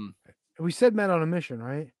 We said Men on a Mission,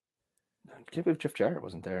 right? I can't believe Jeff Jarrett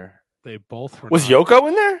wasn't there. They both were. Was not. Yoko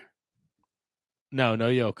in there? No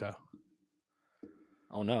Yoko.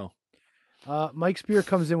 Oh, no. Mike Spear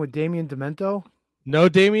comes in with Damian Demento. No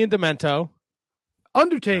Damian Demento.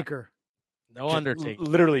 Undertaker. No Undertaker.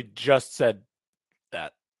 Literally just said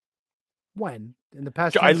that. When? In the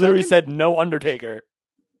past 10 I literally seconds? said no Undertaker.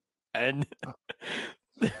 And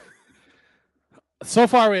So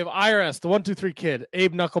far, we have IRS, the 1-2-3 Kid,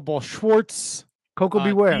 Abe Knuckleball Schwartz, Coco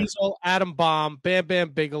Beware. Diesel, Adam Bomb, Bam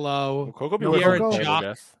Bam Bigelow, Coco Aaron Coco.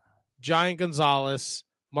 Jock, Giant Gonzalez,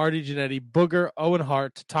 Marty Jannetty, Booger, Owen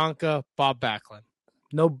Hart, Tatanka, Bob Backlund.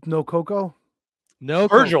 No Coco. No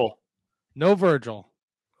Virgil. No Virgil.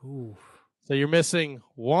 Ooh. So you're missing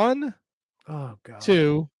 1, Oh God.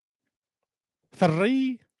 2,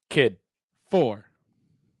 3, Kid. 4.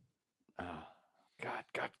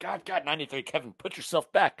 God, 93. Kevin, put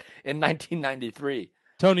yourself back in 1993.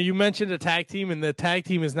 Tony, you mentioned a tag team, and the tag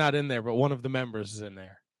team is not in there, but one of the members is in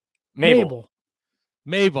there. Mabel.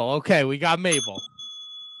 Okay, we got Mabel.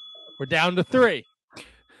 We're down to 3.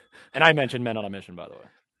 And I mentioned Men on a Mission, by the way.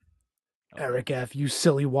 Eric F., you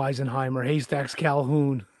silly Weisenheimer, Haystacks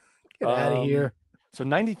Calhoun. Get out of here. So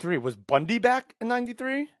 93. Was Bundy back in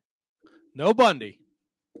 93? No Bundy.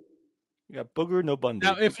 You got Booger, no Bundy.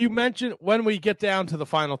 Now, if you mention when we get down to the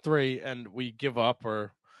final 3 and we give up,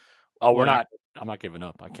 or we're not. I'm not giving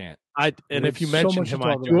up. I can't. And if you so mention much to him,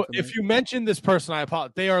 I talk do. about If you mention this person, I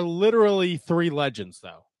apologize. They are literally 3 legends,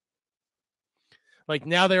 though. Like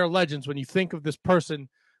now, they are legends. When you think of this person,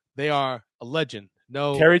 they are a legend.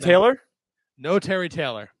 No Terry Taylor. No Terry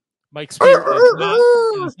Taylor. Mike Spear.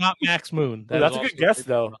 It's not Max Moon. That That's is a good also guess,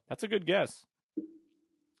 though. That's a good guess.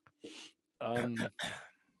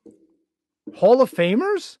 Hall of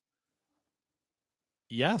Famers?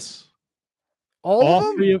 Yes.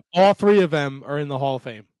 All of them? All 3 of them are in the Hall of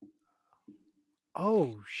Fame.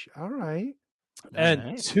 Oh, all right.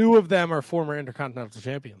 And 2 of them are former Intercontinental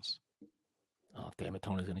Champions. Oh, damn it.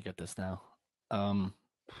 Tony's going to get this now.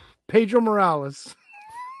 Pedro Morales.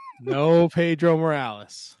 No Pedro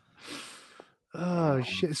Morales. Oh,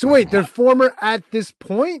 shit. So wait, they're former at this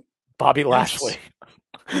point? Bobby Lashley.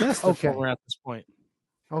 Yes, Okay. former at this point.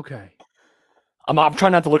 Okay. I'm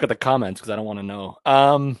trying not to look at the comments because I don't want to know.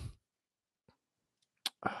 Wow.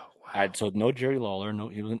 So no Jerry Lawler. No,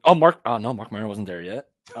 he wasn't. Oh, Mark. Oh no, Mark Maron wasn't there yet.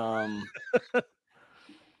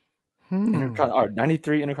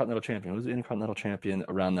 93 Intercontinental Champion. Who was the Intercontinental Champion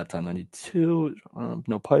around that time? 92.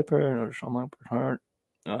 No Piper. No Shawn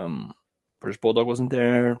Michaels. British Bulldog wasn't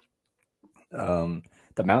there.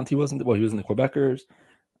 The Mountie wasn't. Well, he was in the Quebecers.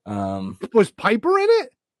 Was Piper in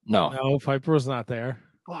it? No, Piper was not there.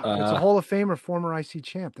 Fuck, it's a Hall of Famer, former IC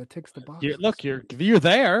champ. That ticks the box. Look, you're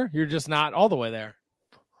there. You're just not all the way there.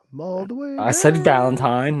 I'm all the way. I said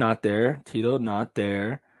Valentine, not there. Tito, not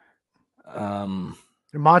there.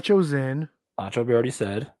 Macho's in. Macho, we already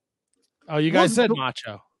said. Oh, you guys said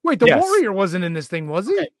Macho. Wait, the Warrior wasn't in this thing, was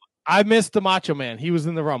he? Okay. I missed the Macho Man. He was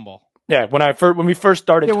in the Rumble. Yeah, when we first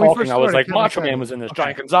started talking, I was like, Macho Man was in this.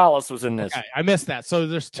 Johnny Gonzalez was in this. Okay, I missed that. So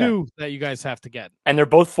there's two that you guys have to get. And they're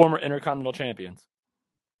both former Intercontinental Champions.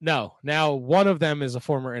 No, now one of them is a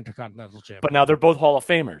former Intercontinental Champion. But now they're both Hall of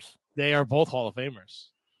Famers. They are both Hall of Famers.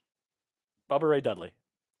 Bubba Ray Dudley.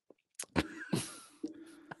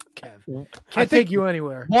 Kev, can't take you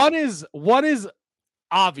anywhere. One is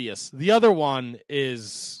obvious. The other one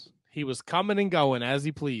is he was coming and going as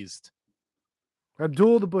he pleased.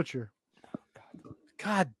 Abdul the Butcher.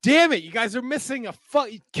 God damn it! You guys are missing a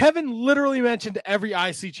Kevin literally mentioned every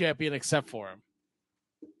IC champion except for him.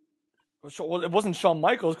 Well, it wasn't Shawn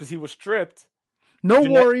Michaels because he was stripped. No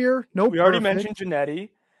Warrior. No. We already mentioned Jannetty.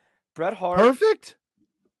 Bret Hart. Perfect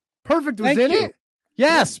was in it.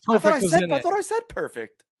 Yes, Perfect was in it. I thought I said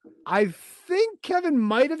Perfect. I think Kevin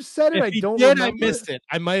might have said it. If I don't did, remember. I missed it.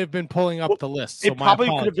 I might have been pulling up the list. So it probably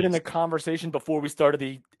could have been in the conversation before we started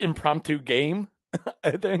the impromptu game,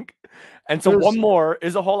 I think. And so one more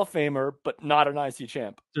is a Hall of Famer, but not an IC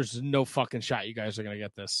champ. There's no fucking shot you guys are going to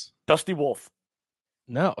get this. Dusty Wolf.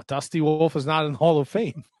 No, Dusty Wolf is not in Hall of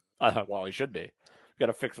Fame. Well, he should be. We got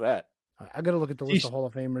to fix that. I got to look at the list of Hall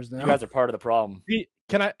of Famers now. You guys are part of the problem.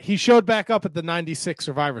 He showed back up at the 96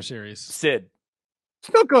 Survivor Series. Sid.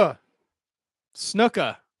 Snuka.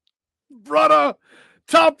 Brother.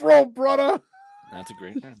 Top rope, brother. That's a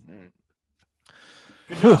great name.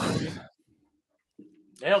 Good job.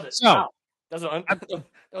 Nailed it. So, wow. That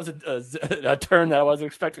was a turn that I wasn't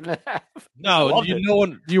expecting to have. No,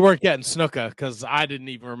 you weren't getting Snuka because I didn't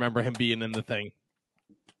even remember him being in the thing.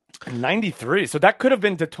 93. So that could have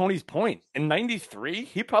been, to Tony's point, in 93,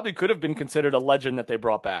 he probably could have been considered a legend that they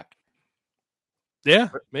brought back. Yeah,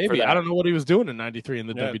 maybe. I don't know what he was doing in 93 in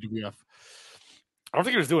the WWF. I don't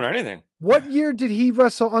think he was doing anything. What year did he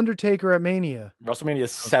wrestle Undertaker at Mania? WrestleMania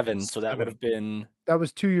 7, so that would have been... That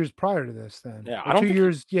was 2 years prior to this, then. Yeah, I don't 2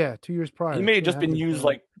 years. Yeah, 2 years prior. He may have just been used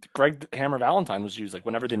like Greg Hammer Valentine was used, like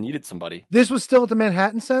whenever they needed somebody. This was still at the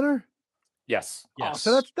Manhattan Center. Yes. Oh,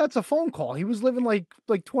 so that's a phone call. He was living like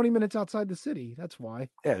 20 minutes outside the city. That's why.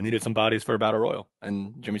 Yeah, needed some bodies for a battle royal,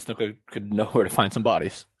 and Jimmy Snuka could know where to find some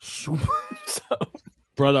bodies. So,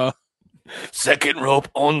 brother, second rope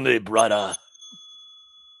only, brother.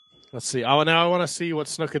 Let's see. Oh, now I want to see what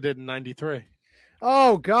Snuka did in 93.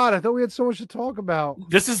 Oh God, I thought we had so much to talk about.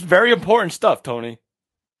 This is very important stuff, Tony.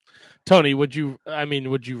 Tony, would you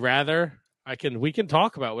rather? We can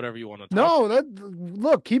talk about whatever you want to talk. No,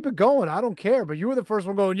 look, keep it going. I don't care. But you were the first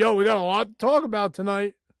one going, yo, we got a lot to talk about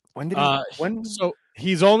tonight. When did he so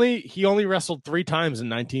he only wrestled 3 times in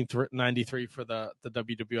 1993 for the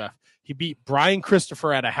WWF. He beat Brian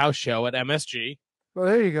Christopher at a house show at MSG. Well,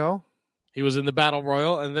 there you go. He was in the Battle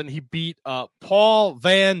Royal, and then he beat Paul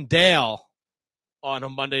Van Dale on a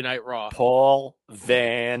Monday Night Raw. Paul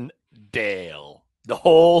Van Dale. The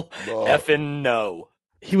whole effing no.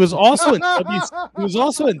 He was also in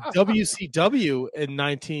WCW in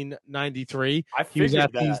 1993. He was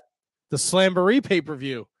at the Slamboree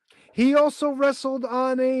pay-per-view. He also wrestled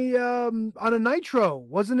on a Nitro.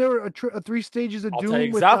 Wasn't there a 3 Stages of Doom?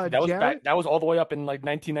 Exactly. That was all the way up in like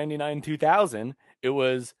 1999, 2000. It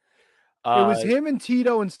was him and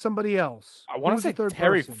Tito and somebody else. I want to say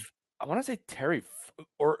Terry. I want to say Terry,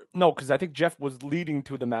 or no, because I think Jeff was leading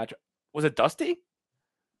to the match. Was it Dusty?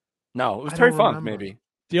 No, it was Terry Funk, maybe.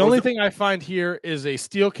 The only thing I find here is a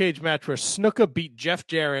steel cage match where Snuka beat Jeff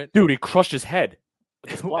Jarrett. Dude, he crushed his head.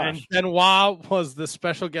 And Benoit was the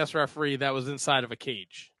special guest referee that was inside of a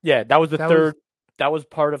cage. Yeah, that was the third. That was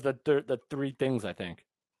part of the 3 things, I think.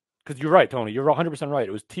 Because you're right, Tony. You're 100% right.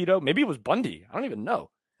 It was Tito. Maybe it was Bundy. I don't even know.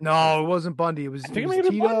 No, it wasn't Bundy. It was Tito.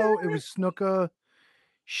 It was Snuka.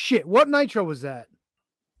 Shit, what Nitro was that?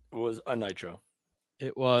 It was a Nitro.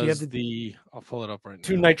 It was I'll pull it up right now.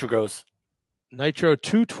 2 Nitro goes. Nitro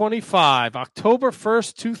 225, October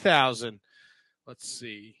 1st, 2000. Let's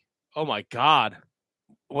see. Oh, my God.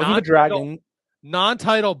 Wasn't the Dragon?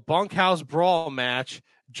 non-title bunkhouse brawl match.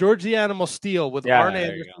 George the Animal Steel with Yeah, Arn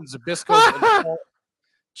there you Anderson, Zbyszko. and Paul-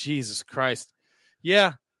 Jesus Christ.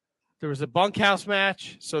 Yeah. There was a bunkhouse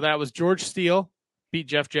match. So that was George Steele beat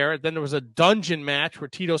Jeff Jarrett. Then there was a dungeon match where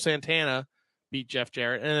Tito Santana beat Jeff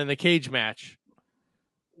Jarrett. And then the cage match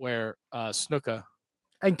where Snuka.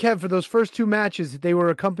 And Kev, for those first two matches, they were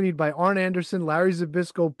accompanied by Arn Anderson, Larry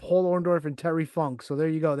Zbyszko, Paul Orndorff, and Terry Funk. So there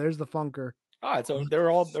you go. There's the Funker. All right, so they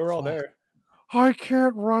were all there. I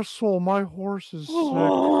can't wrestle. My horse is sick.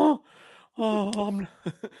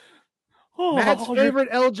 Matt's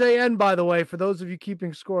favorite LJN, by the way, for those of you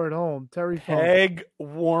keeping score at home, Terry Funk. Peg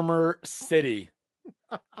Warmer City.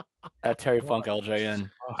 At Terry Funk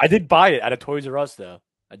LJN. I did buy it at a Toys R Us, though.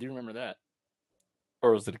 I do remember that.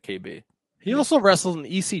 Or was it a KB? He also wrestled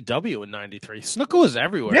in ECW in '93. Snuka was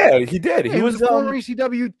everywhere. Yeah, he did. He was a former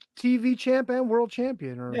ECW TV champ and world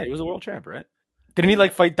champion. Yeah, he was a world champ, right? Didn't he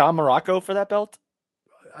fight Don Morocco for that belt?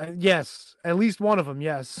 Yes, at least one of them.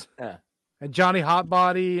 Yes. Yeah. And Johnny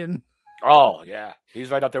Hotbody and. Oh yeah, he's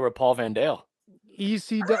right up there with Paul Van Dale.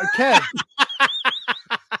 ECW.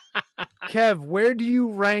 Kev, where do you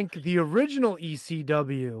rank the original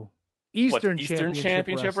ECW? Eastern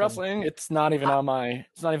Championship Wrestling? It's not even on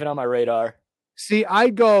my radar. See,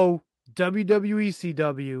 I'd go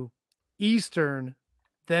WWECW, Eastern,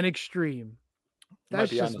 then Extreme.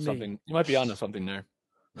 That's just me. You might be onto something there.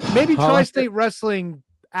 Maybe Tri-State Wrestling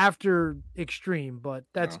after Extreme, but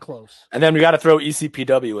that's close. And then we got to throw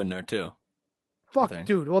ECPW in there too. Fuck,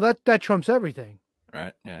 dude. Well, that trumps everything.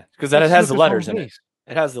 Right? Yeah, because it has the letters in it.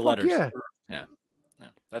 It has the letters. Yeah. Yeah.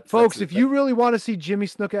 Folks, if you really want to see Jimmy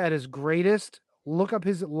Snuka at his greatest, look up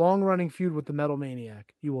his long-running feud with the Metal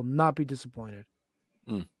Maniac. You will not be disappointed.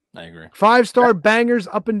 I agree. 5-star bangers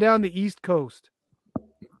up and down the East Coast.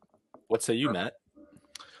 What say you, Matt?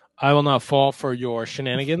 I will not fall for your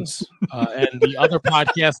shenanigans. And the other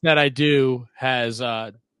podcast that I do has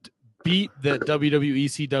beat the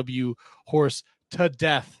WWECW horse to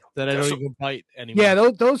death that I don't even bite anymore.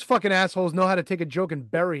 Yeah, those fucking assholes know how to take a joke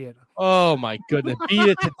and bury it. Oh my goodness, beat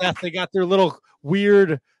it to death. They got their little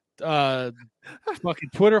weird fucking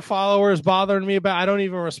Twitter followers bothering me about. I don't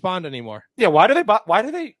even respond anymore. Yeah, why do they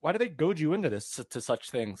goad you into this to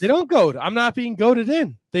such things? They don't goad. I'm not being goaded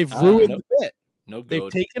in. They've ruined the bit. No, goad. They've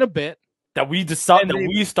taken a bit that we decided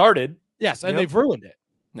we started. Yes, and they've ruined it.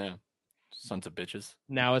 Yeah, sons of bitches.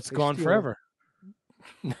 Now it's gone forever.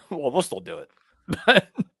 Well, we'll still do it.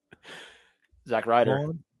 Zack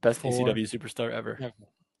Ryder, best ECW superstar ever.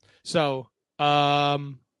 So,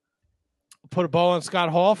 put a bow on Scott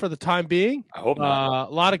Hall for the time being. I hope not.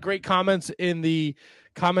 A lot of great comments in the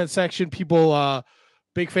comment section. People,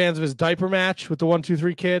 big fans of his diaper match with the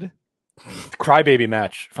 1-2-3 kid. Crybaby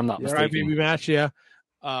match, if I'm not mistaken. Crybaby match, yeah.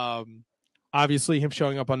 Obviously, him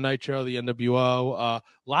showing up on Nitro, the NWO. A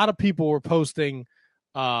lot of people were posting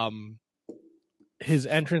his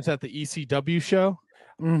entrance at the ECW show.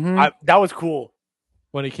 Mm-hmm. That was cool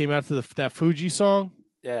when he came out to that Fuji song.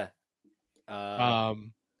 Yeah.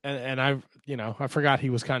 And I forgot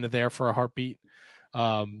he was kind of there for a heartbeat.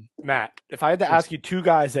 Matt, if I had to ask you two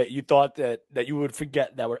guys that you thought that you would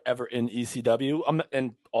forget that were ever in ECW,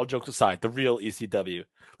 and all jokes aside, the real ECW,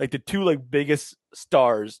 like the two biggest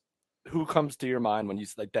stars, who comes to your mind when you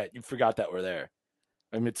that you forgot that were there?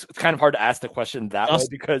 I mean, it's kind of hard to ask the question that way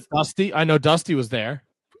because Dusty. I know Dusty was there.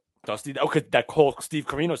 Dusty. Okay, that whole Steve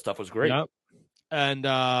Corino stuff was great. Yep. And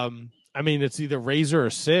I mean, it's either Razor or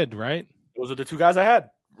Sid, right? Those are the two guys I had.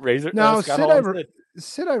 Razor. No,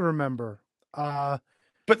 Sid. I remember. But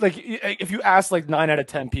if you ask 9 out of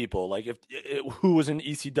 10 people, if who was in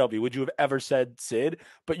ECW, would you have ever said Sid?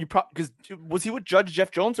 But you probably because was he with Judge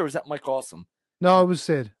Jeff Jones or was that Mike Awesome? No, it was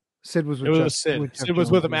Sid. Sid was with Sid. Sid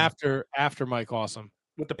was with him after Mike Awesome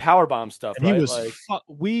with the Powerbomb stuff. And right? he was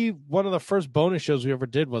one of the first bonus shows we ever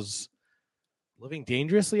did was Living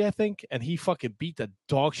Dangerously, I think, and he fucking beat the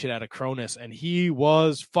dog shit out of Cronus, and he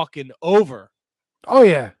was fucking over. Oh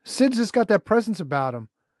yeah, Sid's just got that presence about him.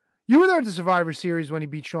 You were there at the Survivor Series when he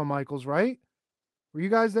beat Shawn Michaels, right? Were you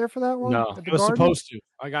guys there for that one? No, I was supposed to.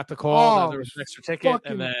 I got the call. There was an extra ticket,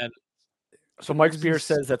 and then. So Mike Spears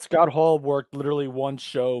says that Scott Hall worked literally one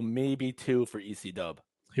show, maybe two for ECW.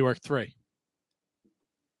 He worked 3.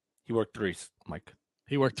 He worked 3, Mike.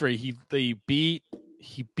 He worked 3. He beat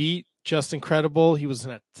Just Incredible. He was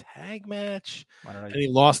in a tag match, and he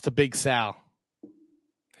lost to Big Sal.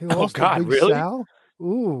 He lost to Big really? Sal?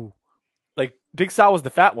 Ooh. Big Sal was the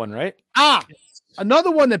fat one, right?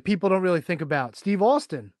 Another one that people don't really think about, Steve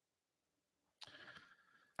Austin.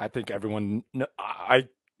 I think everyone. I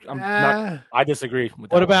disagree with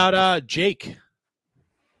that. What about Jake?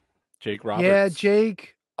 Jake Roberts. Yeah,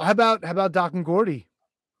 Jake. How about Doc and Gordy?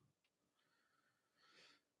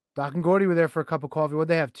 Doc and Gordy were there for a cup of coffee. What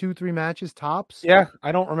they have 2-3 matches tops? Yeah,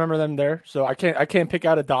 I don't remember them there, so I can't pick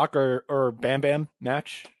out a Doc or Bam Bam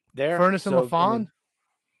match there. Furnace and so, LaFon?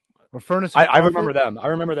 Or Furnace? I remember them. I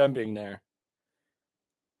remember them being there.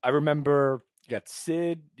 I remember you had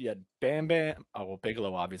Sid, you had Bam Bam. Oh well,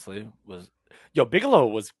 Bigelow obviously was. Bigelow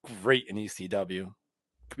was great in ECW.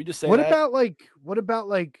 Could we just say what that? What about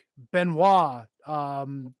Benoit?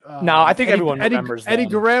 No, I think everyone remembers Eddie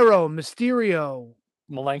them. Guerrero, Mysterio,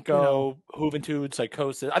 Malenko, Juventud,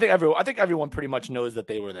 Psychosis. I think everyone pretty much knows that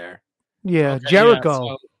they were there. Yeah, Okay, Jericho.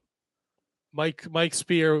 yeah, so Mike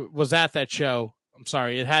Spear was at that show. I'm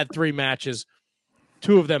sorry, it had 3 matches.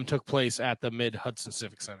 2 of them took place at the Mid Hudson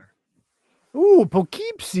Civic Center. Ooh,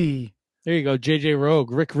 Poughkeepsie. There you go, JJ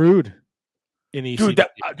Rogue, Rick Rude in ECW.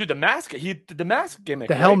 Dude, the mask. The mask gimmick.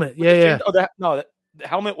 The right? helmet. With Yeah. the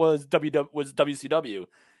helmet was WCW.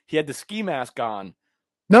 He had the ski mask on.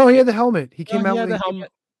 No, he had the helmet. He came out with with the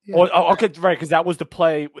helmet Yeah. Oh, okay, right, because that was the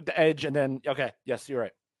play with the Edge, and then yes, you're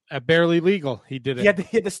right. at Barely Legal. He did it. He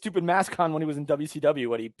had the stupid mask on when he was in WCW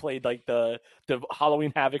when he played like the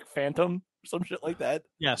Halloween Havoc Phantom or some shit like that,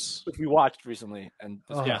 Yes. which we watched recently, and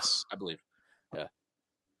Yes. I believe, yeah.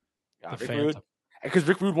 The Rick Phantom. Rude, because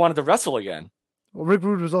Rick Rude wanted to wrestle again. Well, Rick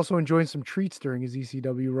Rude was also enjoying some treats during his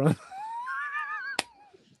ECW run.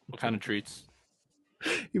 What kind of treats?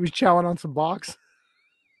 He was chowing on some box.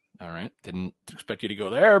 All right, didn't expect you to go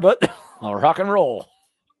there, but I'll rock and roll.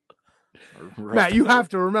 Matt, you have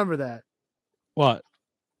to remember that. What?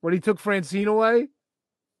 When he took Francine away?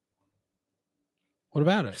 What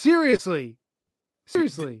about it? Seriously.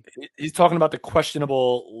 He's talking about the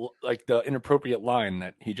questionable, like the inappropriate line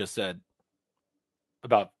that he just said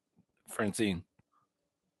about Francine.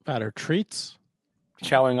 About her treats?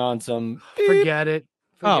 Chowing on some. Forget it.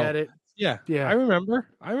 Yeah. Yeah. I remember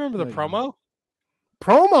the promo.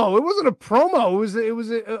 Promo. It wasn't a promo. It was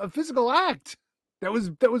a physical act that was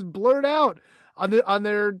blurred out on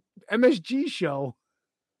their MSG show.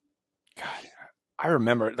 God, I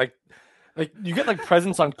remember like you get like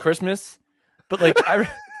presents on Christmas, but I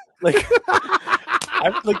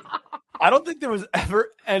don't think there was ever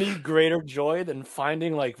any greater joy than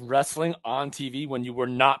finding like wrestling on TV when you were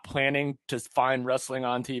not planning to find wrestling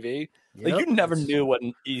on TV. Like you never knew what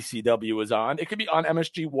an ECW was on. It could be on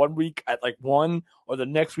MSG one week at like 1 or the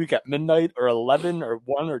next week at midnight or 11 or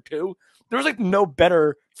 1 or 2. There was like no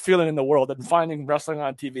better feeling in the world than finding wrestling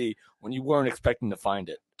on TV when you weren't expecting to find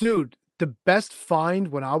it. Dude, the best find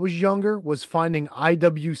when I was younger was finding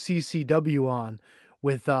IWCCW on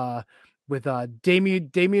with Damien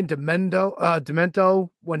Demento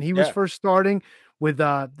when he was first starting. With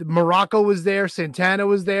Morocco was there, Santana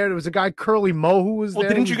was there. There was a guy Curly Mo who was there.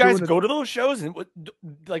 Didn't you guys go to those shows? And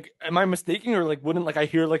like, am I mistaken, or like, wouldn't like I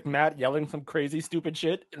hear like Matt yelling some crazy stupid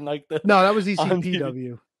shit and like the no, that was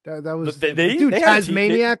ECPW. That was they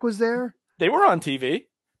Tasmaniac was there. They were on TV.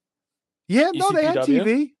 Yeah, no, they had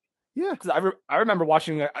TV. Yeah, because I remember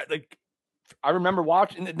watching I remember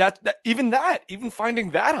watching even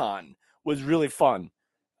finding that on was really fun,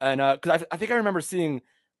 and because I think I remember seeing.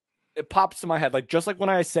 It pops to my head, like just like when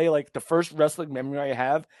I say like the first wrestling memory I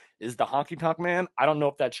have is the Honky Tonk Man. I don't know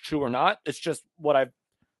if that's true or not. It's just what I've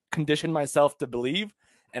conditioned myself to believe.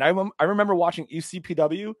 And I remember watching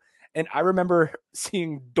ECPW, and I remember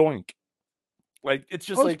seeing Doink. Like it's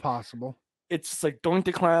just like possible. It's just like Doink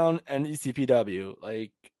the Clown and ECPW,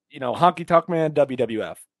 like Honky Tonk Man,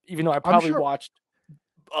 WWF. Even though I probably watched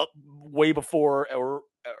way before, or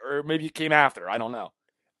maybe it came after. I don't know.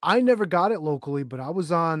 I never got it locally, but I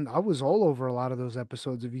was all over a lot of those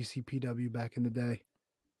episodes of ECPW back in the day.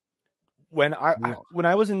 When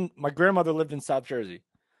I was in, my grandmother lived in South Jersey,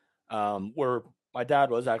 where my dad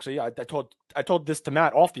was actually. I told this to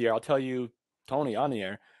Matt off the air. I'll tell you, Tony, on the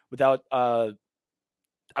air without. I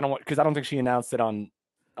don't think she announced it on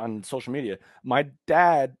social media. My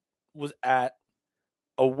dad was at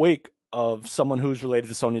a wake of someone who's related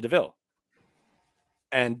to Sonya Deville.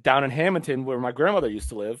 And down in Hamilton, where my grandmother used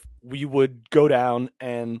to live, we would go down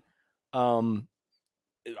and I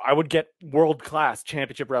would get world-class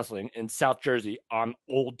championship wrestling in South Jersey on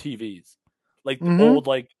old TVs. Like old,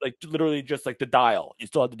 like literally just like the dial. You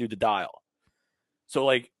still had to do the dial. So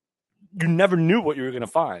like you never knew what you were going to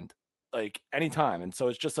find like anytime. And so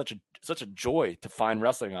it's just such a joy to find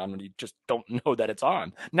wrestling on when you just don't know that it's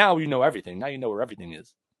on. Now you know everything. Now you know where everything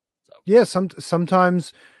is. So. Yeah,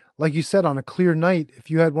 sometimes like you said, on a clear night,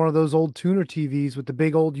 if you had one of those old tuner TVs with the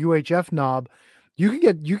big old UHF knob, you can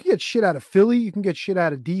get shit out of Philly. You can get shit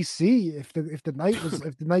out of DC if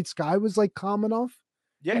the night sky was like calm enough.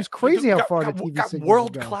 Yeah, It was crazy how got, far got, the TV got signals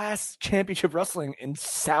world would go. class championship wrestling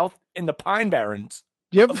in the Pine Barrens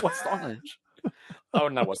Yep. of West Orange. Oh,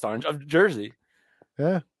 not West Orange, of Jersey.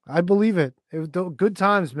 Yeah, I believe it. It was good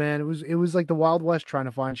times, man. It was like the Wild West trying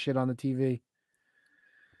to find shit on the TV.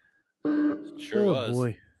 Sure Oh was.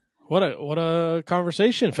 boy. What a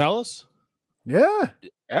conversation, fellas. Yeah.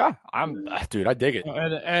 Yeah, dude, I dig it.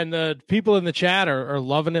 And people in the chat are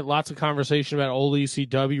loving it. Lots of conversation about old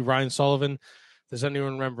ECW. Ryan Sullivan. Does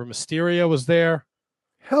anyone remember Mysterio was there?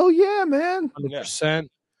 Hell yeah, man. 100%.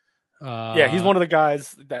 Yeah, he's one of the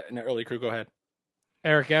guys that in the early crew. Go ahead.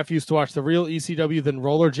 Eric F. used to watch the real ECW, then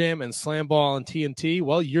Roller Jam and Slam Ball on TNT.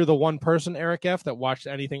 Well, you're the one person, Eric F., that watched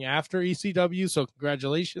anything after ECW, so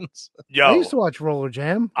congratulations. Yo, I used to watch Roller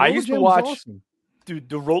Jam. I Roller used to Jam was watch, awesome. dude,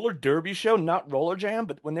 the Roller Derby show, not Roller Jam,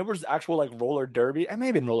 but when there was actual like Roller Derby, and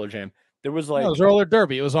maybe in Roller Jam, there was like No, it was Roller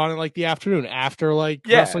Derby. It was on in like the afternoon after like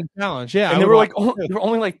Yeah. Wrestling Challenge. Yeah, and I there would were like watch there were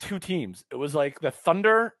only like two teams. It was like the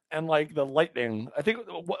Thunder and like the Lightning. I think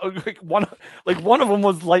one of them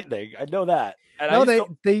was Lightning. I know that. And No,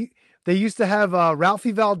 they used to have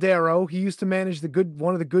Ralphie Valdero. He used to manage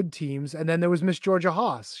one of the good teams, and then there was Miss Georgia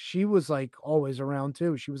Haas. She was like always around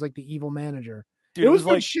too. She was like the evil manager. Dude, it was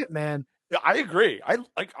like good shit, man. I agree. I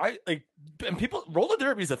like, and people roller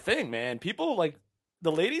derby's a thing, man. People like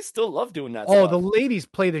the ladies still love doing that. Oh, stuff. the ladies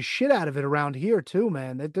play the shit out of it around here too,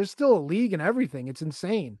 man. There's still a league and everything. It's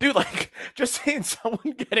insane. Dude, like just seeing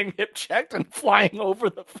someone getting hip checked and flying over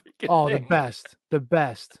the freaking thing. The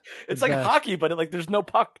best. It's The like best. hockey, but like there's no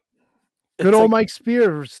puck. Good old like, Mike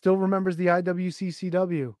Spear still remembers the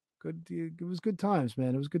IWCCW. Good, it was good times,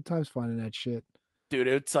 man. It was good times finding that shit. Dude,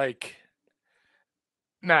 it's like,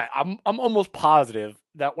 Matt, I'm almost positive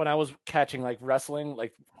that when I was catching like wrestling,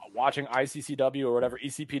 like watching ICCW or whatever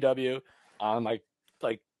ECPW on like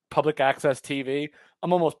public access TV,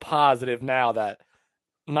 I'm almost positive now that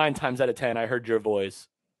 9 times out of 10 I heard your voice.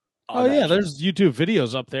 Oh yeah, there's YouTube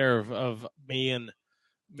videos up there of me and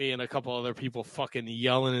a couple other people fucking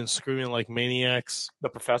yelling and screaming like maniacs. The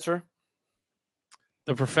Professor,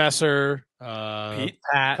 Pete,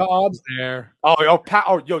 Pat Cobb was there. Oh, Pat.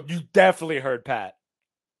 Oh, yo, you definitely heard Pat.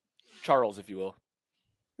 Charles, if you will.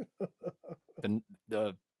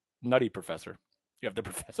 the nutty professor. You have the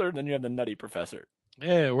professor, and then you have the nutty professor.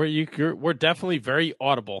 Yeah, we're definitely very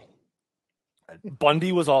audible.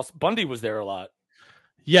 Bundy was there a lot.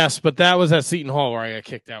 Yes, but that was at Seton Hall where I got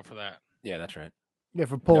kicked out for that. Yeah, that's right. Yeah,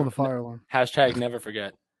 for pulling the fire alarm. Hashtag never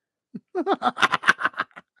forget.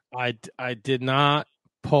 I did not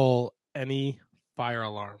pull any fire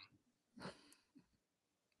alarm.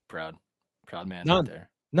 Proud man. None. Out there.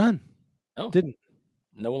 None. No, didn't.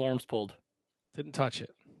 No alarms pulled. Didn't touch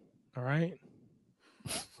it. All right.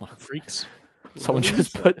 Freaks. Someone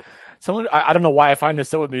just put someone. I don't know why I find this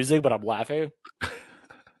so amusing, but I'm laughing.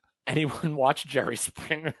 Anyone watch Jerry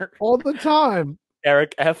Springer all the time?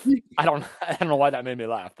 Eric F. I don't know why that made me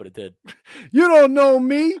laugh, but it did. You don't know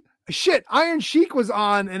me. Shit, Iron Sheik was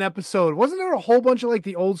on an episode. Wasn't there a whole bunch of like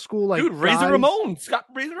the old school like dude? Razor guys? Ramon,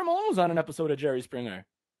 Razor Ramon was on an episode of Jerry Springer.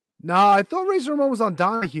 No, I thought Razor Ramon was on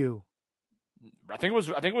Donahue. I think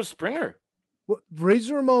it was Springer. Well,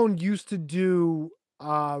 Razor Ramon used to do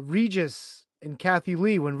Regis and Kathy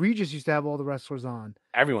Lee when Regis used to have all the wrestlers on.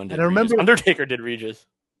 Everyone did. And I remember Undertaker did Regis.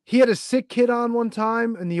 He had a sick kid on one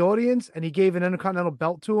time in the audience, and he gave an Intercontinental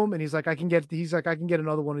belt to him, and he's like, I can get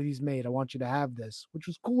another one of these made. I want you to have this, which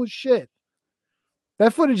was cool as shit.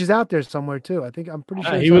 That footage is out there somewhere too. I'm pretty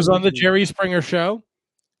sure he was on the Jerry Springer show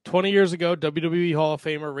 20 years ago. WWE Hall of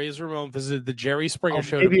Famer Razor Ramon visited the Jerry Springer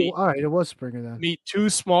show. All right, it was Springer then. Meet 2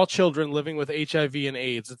 small children living with HIV and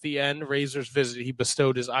AIDS. At the end, Razor's visit, he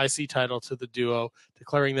bestowed his IC title to the duo,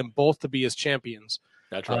 declaring them both to be his champions.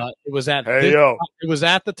 That's right. It was at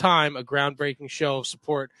the time a groundbreaking show of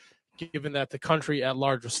support, given that the country at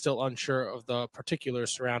large was still unsure of the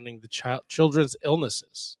particulars surrounding the children's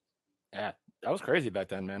illnesses. Yeah, that was crazy back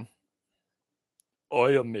then, man.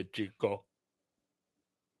 Oye, mi chico.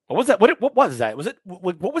 What was that? What was that? Was it?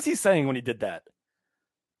 What was he saying when he did that?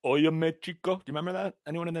 Oye, mi chico. Do you remember that?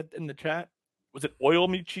 Anyone in the chat? Was it oil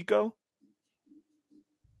mi chico?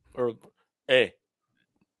 Or hey,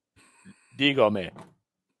 dígame.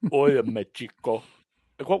 Oye, mi chico.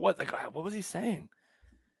 Like, what was he saying?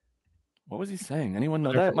 What was he saying? Anyone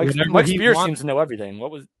know that? Mike Spears seems to know everything. What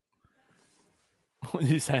was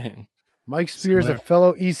he saying? Mike Spears, a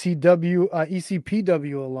fellow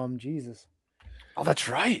ECPW alum. Jesus. Oh, that's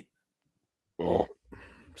right. Oh.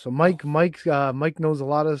 So Mike knows a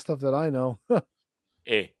lot of the stuff that I know.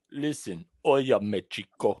 Hey, listen, oye, mi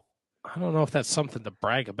chico. I don't know if that's something to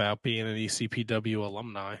brag about, being an ECPW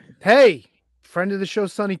alumni. Hey, Friend of the show,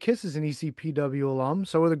 Sonny Kiss, is an ECPW alum.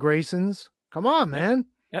 So are the Graysons. Come on, man.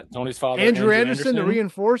 Yeah, Tony's father. Andrew Anderson, the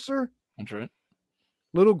reinforcer. That's right.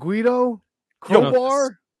 Little Guido.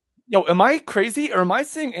 Crowbar. Yo, am I crazy or am I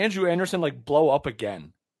seeing Andrew Anderson like blow up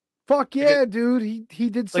again? Fuck yeah, dude. He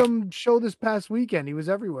did some show this past weekend. He was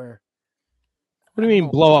everywhere. What do you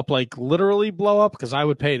mean blow up? Like literally blow up? Because I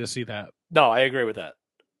would pay to see that. No, I agree with that.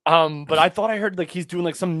 But I thought I heard like he's doing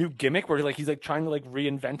like some new gimmick where like he's like trying to like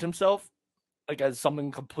reinvent himself, like as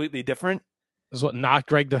something completely different. This is what knocked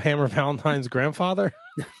Greg the Hammer Valentine's grandfather.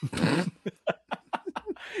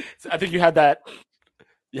 So I think you had that.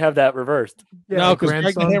 You have that reversed. Yeah, no, because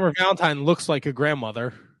Greg the Hammer Valentine looks like a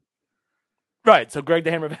grandmother. Right. So Greg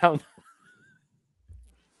the Hammer Valentine.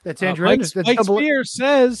 That's Andrew Anderson. Mike Spears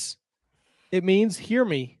says it means "hear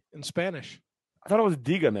me" in Spanish. I thought it was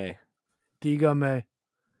 "dígame." Dígame.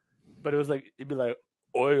 But it was like he'd be like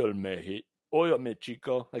 "oil me,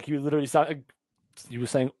 chico." Like he was literally he was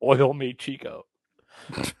saying "oil me, chico."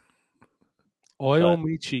 Oil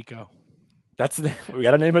me, chico. That's we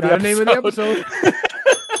got to name of the episode.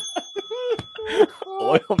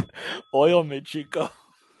 Oil me, chico.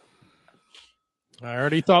 I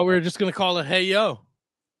already thought we were just gonna call it "Hey Yo."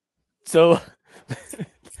 So, all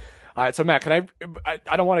right. So Matt, can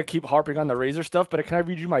I don't want to keep harping on the Razor stuff, but can I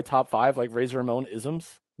read you my top 5 like Razor Ramon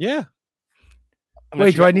isms? Yeah.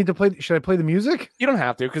 Wait, do I need to play? Should I play the music? You don't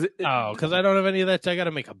have to because because I don't have any of that. So I got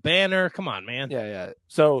to make a banner. Come on, man. Yeah.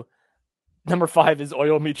 So number 5 is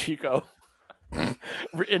Oil Me Chico,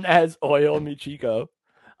 written as Oil Me Chico.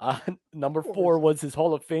 Number 4 was his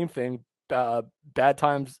Hall of Fame thing. Bad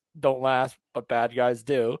times don't last, but bad guys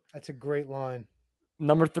do. That's a great line.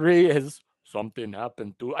 Number 3 is something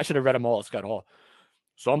happened to. I should have read them all. Scott Hall.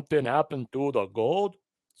 Something happened to the gold.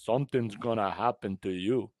 Something's gonna happen to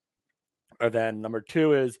you. And then number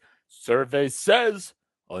 2 is survey says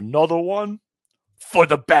another one for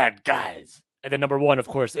the bad guys. And then number 1, of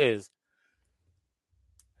course, is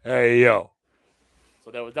hey yo. So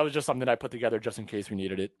that was just something I put together just in case we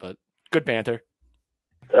needed it. But good banter.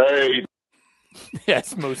 Hey.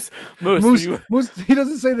 Yes, Moose. Moose, he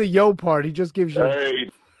doesn't say the yo part. He just gives you hey.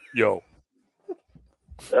 Yo.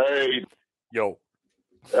 Hey. Yo.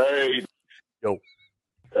 Hey. Yo.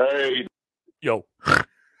 Hey. Yo.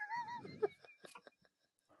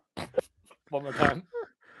 One more time.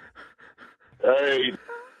 Hey.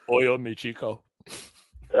 Oil me, Chico.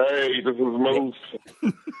 Hey, this is Moose.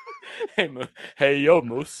 Hey, yo,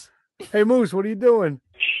 Moose. Hey, Moose, what are you doing?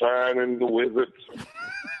 Shining the Wizards.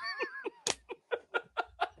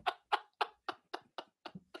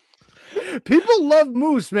 People love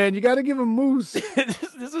Moose, man. You got to give him Moose.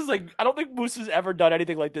 This is like, I don't think Moose has ever done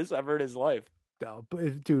anything like this ever in his life. No,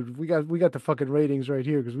 but dude, we got the fucking ratings right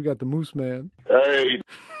here because we got the Moose man. Hey.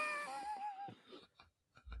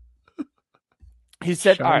 He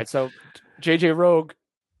said, all right, so JJ Rogue,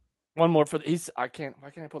 one more for the, why can't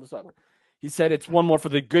I pull this up? He said it's one more for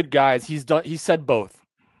the good guys. He said both.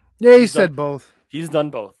 Yeah, he said both. He's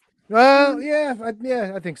done both. Well, yeah,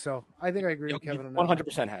 I think so. I think I agree with Kevin on that.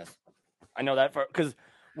 100% has. I know that because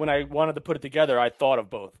when I wanted to put it together, I thought of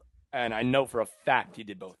both. And I know for a fact he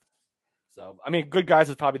did both. So, I mean, good guys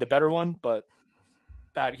is probably the better one, but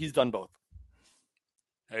he's done both.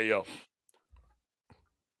 Hey, yo.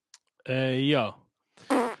 Hey, yo.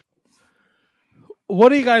 What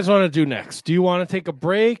do you guys want to do next? Do you want to take a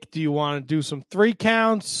break? Do you want to do some 3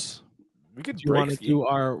 counts? We could. Do you want to do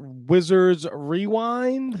our Wizards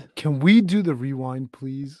rewind? Can we do the rewind,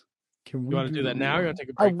 please? Can we? You want to do that now? Or you want to take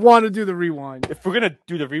a break? I want to do the rewind. If we're gonna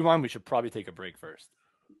do the rewind, we should probably take a break first,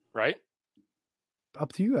 right?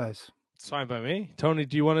 Up to you guys. It's fine by me. Tony,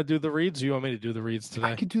 do you want to do the reads? Or you want me to do the reads today?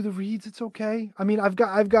 I could do the reads. It's okay. I mean, I've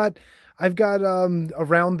got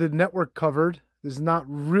around the network covered. There's not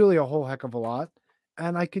really a whole heck of a lot.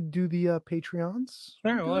 And I could do the Patreons.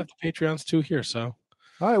 All right, we'll have the Patreons too here. So,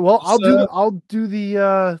 all right. Well, I'll do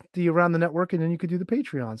the around the network, and then you could do the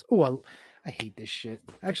Patreons. Oh, I hate this shit.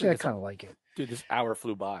 Actually, I kind of like it. Dude, this hour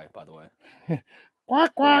flew by. By the way.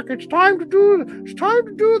 Quack quack! It's time to do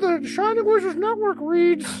the Shining Wizards Network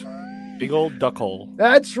reads. Big old duck hole.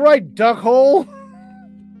 That's right, duck hole.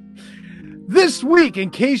 This week, in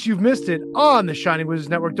case you've missed it on the Shining Wizards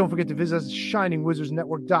Network, don't forget to visit us at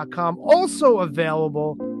shiningwizardsnetwork.com. Also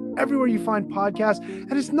available everywhere you find podcasts.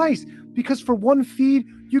 And it's nice because for one feed,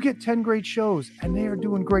 you get 10 great shows, and they are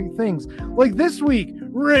doing great things. Like this week,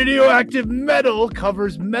 Radioactive Metal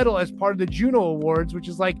covers metal as part of the Juno Awards, which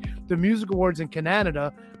is like the music awards in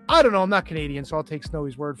Canada. I don't know. I'm not Canadian, so I'll take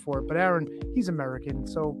Snowy's word for it. But Aaron, he's American,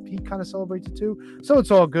 so he kind of celebrates it too. So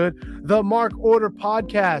it's all good. The Mark Order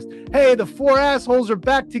Podcast. Hey, the four assholes are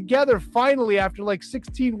back together finally after like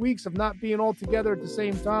 16 weeks of not being all together at the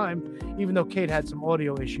same time, even though Kate had some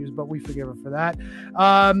audio issues, but we forgive her for that.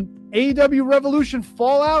 AEW Revolution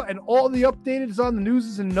Fallout and all the updated is on the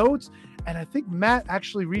news and notes. And I think Matt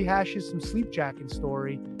actually rehashes some sleepjacking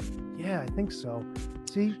story. Yeah, I think so.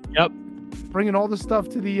 See? Yep. Bringing all the stuff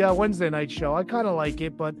to the Wednesday night show. I kind of like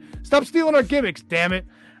it, but stop stealing our gimmicks, damn it.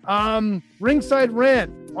 Ringside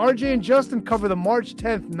Rant. RJ and Justin cover the March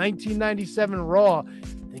 10th, 1997 Raw. I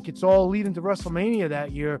think it's all leading to WrestleMania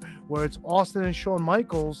that year, where it's Austin and Shawn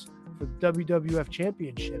Michaels for the WWF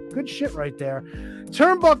Championship. Good shit right there.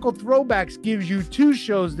 Turnbuckle Throwbacks gives you 2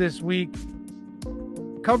 shows this week,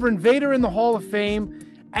 covering Vader in the Hall of Fame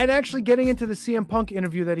and actually getting into the CM Punk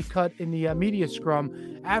interview that he cut in the media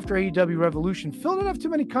scrum after AEW Revolution. Phil didn't have too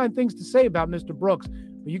many kind things to say about Mr. Brooks,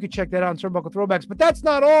 but you can check that out on Turnbuckle Throwbacks. But that's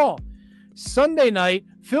not all. Sunday night,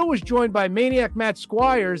 Phil was joined by Maniac Matt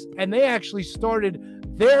Squires, and they actually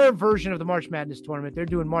started their version of the March Madness tournament. They're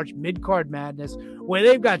doing March Mid-Card Madness, where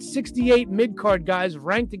they've got 68 mid-card guys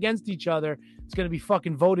ranked against each other. It's going to be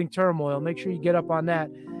fucking voting turmoil. Make sure you get up on that.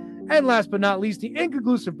 And last but not least, the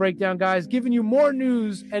Inconclusive Breakdown, guys, giving you more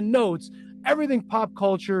news and notes, everything pop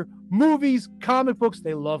culture, movies, comic books.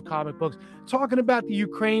 They love comic books. Talking about the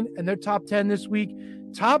Ukraine and their top 10 this week.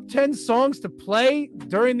 Top 10 songs to play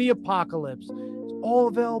during the apocalypse. It's all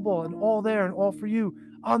available and all there and all for you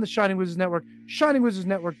on the Shining Wizards Network,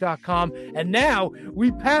 shiningwizardsnetwork.com. And now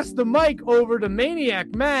we pass the mic over to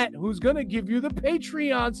Maniac Matt, who's going to give you the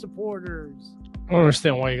Patreon supporters. I don't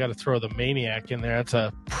understand why you got to throw the Maniac in there. That's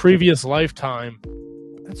a previous lifetime.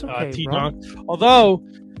 That's okay, T-Donk. Although,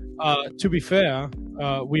 to be fair,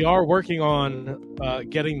 we are working on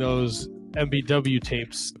getting those MBW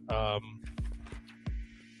tapes. I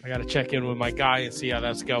got to check in with my guy and see how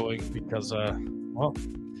that's going because, well,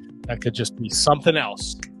 that could just be something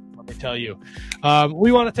else. Let me tell you.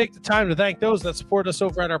 We want to take the time to thank those that support us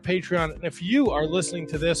over at our Patreon. And if you are listening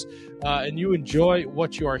to this and you enjoy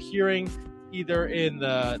what you are hearing, either in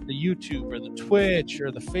the YouTube or the Twitch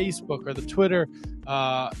or the Facebook or the Twitter,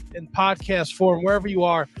 in podcast form, wherever you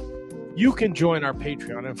are, you can join our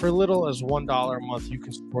Patreon. And for little as $1 a month, you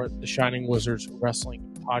can support the Shining Wizards Wrestling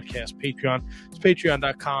Podcast Patreon. It's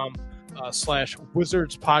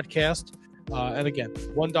patreon.com/Wizards Podcast. And again,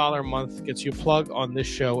 $1 a month gets you a plug on this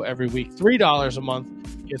show every week. $3 a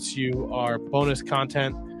month gets you our bonus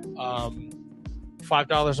content.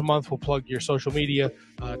 $5 a month will plug your social media.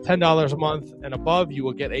 $10 a month and above, you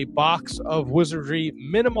will get a box of wizardry,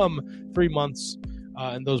 minimum 3 months.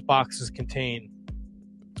 And those boxes contain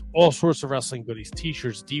all sorts of wrestling goodies,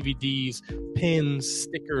 t-shirts, DVDs, pins,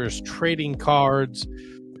 stickers, trading cards,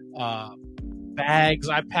 bags.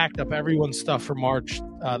 I packed up everyone's stuff for March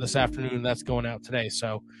this afternoon. That's going out today.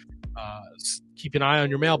 So keep an eye on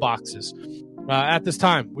your mailboxes. At this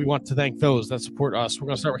time, we want to thank those that support us. We're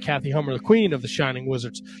going to start with Kathy Hummer, the queen of the Shining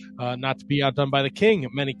Wizards, not to be outdone by the king,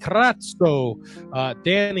 Manny Carazzo,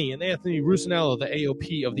 Danny and Anthony Rusinello, the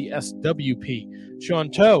AOP of the SWP,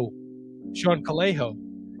 Sean Toe, Sean Calejo,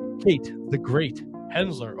 Kate, the Great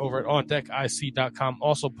Hensler over at OnDeckIC.com,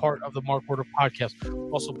 also part of the Mark Order Podcast,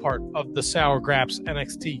 also part of the Sour Graps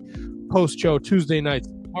NXT post-show Tuesday nights,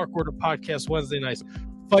 Mark Order Podcast Wednesday nights,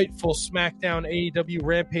 Fightful SmackDown AEW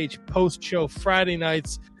Rampage post-show Friday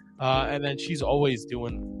nights, and then she's always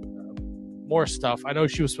doing more stuff. I know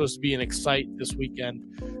she was supposed to be in Excite this weekend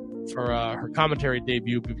for her commentary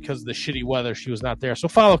debut, but because of the shitty weather, she was not there. So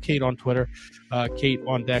follow Kate on Twitter, Kate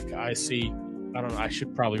on Deck IC. I don't know. I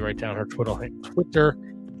should probably write down her Twitter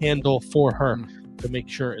handle for her to make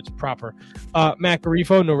sure it's proper. Matt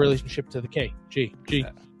Garifo, no relationship to the K. G.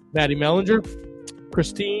 Maddie Mellinger,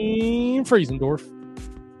 Christine Friesendorf,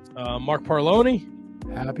 Mark Parloni.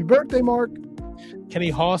 Happy birthday, Mark. Kenny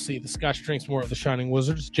Hawsey, the Scotch Drinks More of the Shining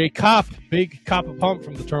Wizards. Jay Kopp, big Cop a Pump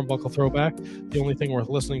from the Turnbuckle Throwback. The only thing worth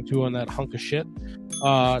listening to on that hunk of shit.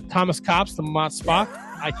 Thomas Copps, the Mott Spock.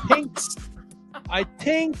 I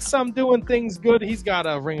think I'm doing things good. He's got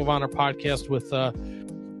a Ring of Honor podcast with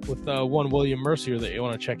one William Mercier that you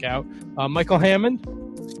want to check out. Michael Hammond,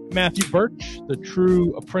 Matthew Birch, the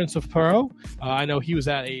true Prince of Pro. I know he was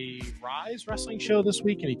at a Rise wrestling show this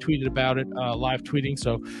week, and he tweeted about it, live tweeting.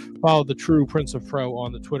 So follow the true Prince of Pro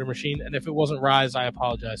on the Twitter machine. And if it wasn't Rise, I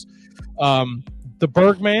apologize. The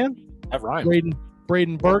Bergman,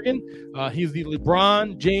 Braden Bergen. He's the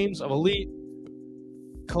LeBron James of Elite.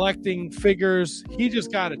 collecting figures. He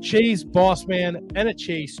just got a Chase Bossman and a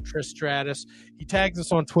Chase Tristratus. He tags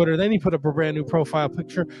us on Twitter. Then he put up a brand new profile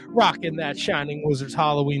picture rocking that Shining Wizards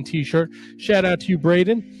Halloween t-shirt. Shout out to you,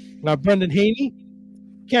 Braden. Brendan Haney,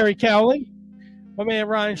 Gary Cowling, my man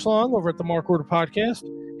Ryan Schlong over at the Mark Order Podcast,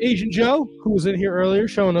 Asian Joe, who was in here earlier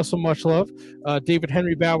showing us some much love, David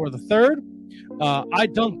Henry Bauer III, I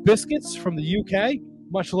Dunk Biscuits from the UK,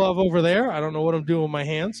 much love over there. I don't know what I'm doing with my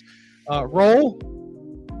hands. Roll,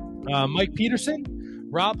 Mike Peterson,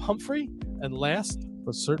 Rob Humphrey, and last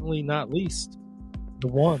but certainly not least, the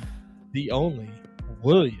one, the only,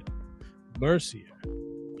 William Mercier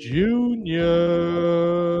Jr.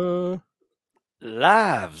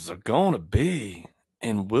 Lives are gonna be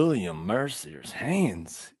in William Mercier's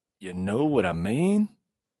hands. You know what I mean?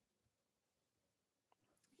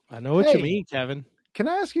 I know what you mean, Kevin. Can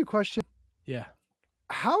I ask you a question? Yeah.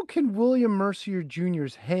 How can William Mercier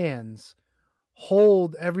Jr.'s hands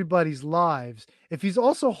hold everybody's lives if he's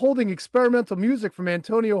also holding experimental music from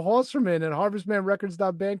Antonio Hosserman at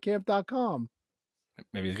harvestmanrecords.bandcamp.com?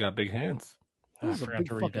 Maybe he's got big hands. I forgot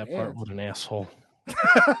to read that part. hands. What an asshole.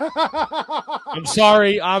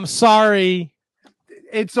 I'm sorry.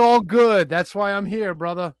 It's all good. That's why I'm here,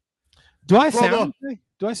 brother. Do I sound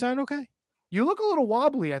okay? You look a little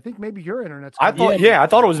wobbly. I think maybe your internet's. I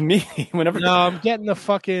thought it was me. Whenever No, I'm getting this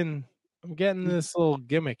little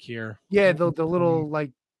gimmick here. Yeah, the little like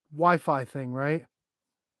Wi-Fi thing, right?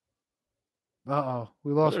 We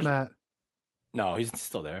lost Matt. No, he's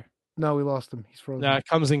still there. No, we lost him. He's frozen. It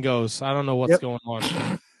comes and goes. I don't know what's going on.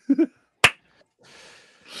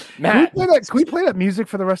 Matt, can we play that music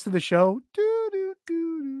for the rest of the show?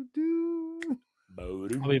 I'll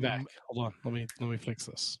be back. Hold on. Let me fix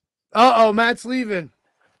this. Matt's leaving.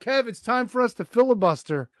 Kev, it's time for us to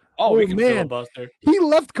filibuster. Oh, we can filibuster. He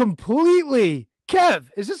left completely. Kev,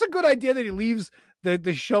 is this a good idea that he leaves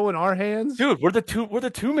the show in our hands? Dude, we're the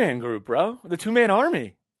two-man group, bro. We're the two-man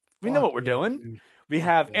army. We know what we're doing. Dude. We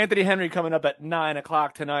have Anthony Henry coming up at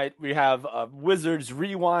 9:00 tonight. We have Wizards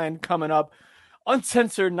Rewind coming up.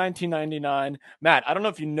 Uncensored 1999. Matt, I don't know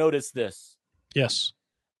if you noticed this. Yes.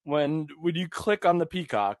 When you click on the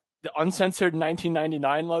Peacock, the Uncensored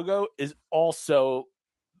 1999 logo is also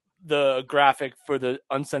the graphic for the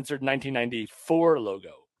Uncensored 1994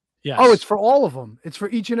 logo. Yes. Oh, it's for all of them. It's for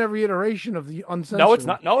each and every iteration of the Uncensored. No, it's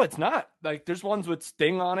not. No, it's not. Like there's ones with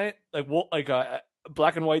Sting on it, like a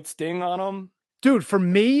black and white Sting on them. Dude, for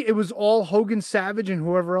me, it was all Hogan Savage and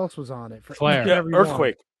whoever else was on it. For Flair. each and every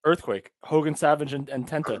one. Earthquake, Hogan Savage and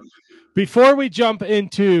Tenta. Before we jump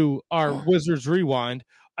into our Wizards Rewind,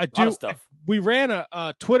 we ran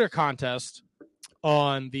a Twitter contest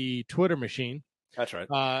on the Twitter machine. That's right.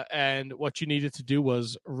 And what you needed to do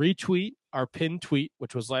was retweet our pinned tweet,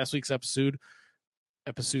 which was last week's episode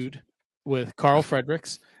with Carl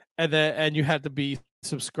Fredericks, and you had to be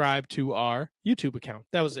subscribed to our YouTube account.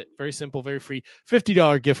 That was it. Very simple, very free.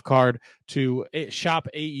 $50 gift card to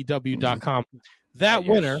shopaew.com. That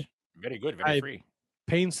winner, very good, very free.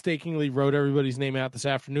 Painstakingly wrote everybody's name out this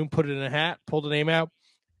afternoon, put it in a hat, pulled the name out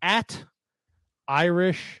at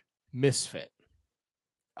Irish Misfit.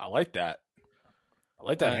 I like that. I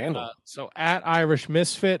like that handle. So at Irish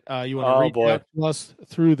Misfit, you want to reach out to us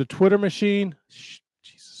through the Twitter machine.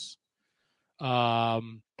 Jesus. There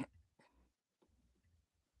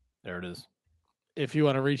it is. If you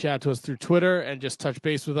want to reach out to us through Twitter and just touch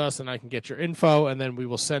base with us, and I can get your info, and then we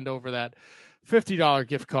will send over that $50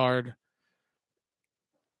 gift card.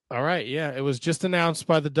 All right. Yeah. It was just announced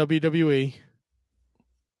by the WWE.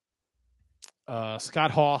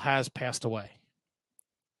 Scott Hall has passed away.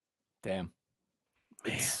 Damn.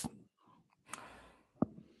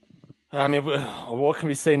 I mean, what can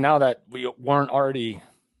we say now that we weren't already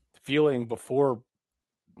feeling before,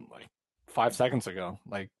 like 5 seconds ago?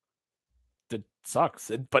 Like, it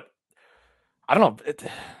sucks. But I don't know.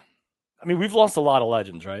 I mean, we've lost a lot of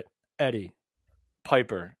legends, right? Eddie,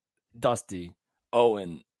 Piper, Dusty,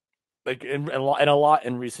 Owen, like and a lot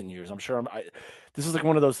in recent years. I'm sure. This is like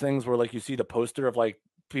one of those things where like you see the poster of like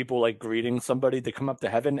people like greeting somebody to come up to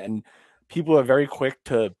heaven, and people are very quick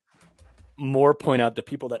to more point out the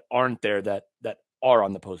people that aren't there that are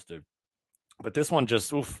on the poster. But this one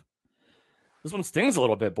just this one stings a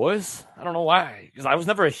little bit, boys. I don't know why, because I was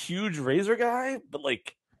never a huge Razor guy, but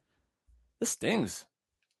like this stings.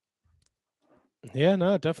 Yeah,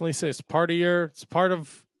 no, definitely. It's part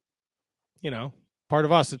of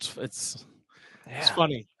us. It's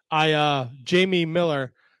funny. Jamie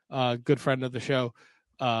Miller, good friend of the show,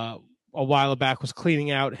 a while back was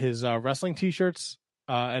cleaning out his wrestling t-shirts,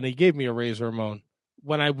 and he gave me a Razor Ramon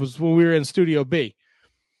when we were in Studio B,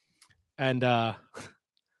 and I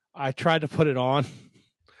tried to put it on,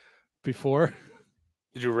 before.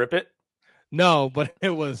 Did you rip it? No, but it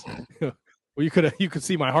was. Well, you could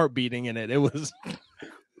see my heart beating in it. It was.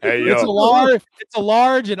 Hey, It's a large. It's a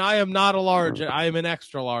large, and I am not a large. I am an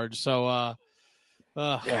extra large. So,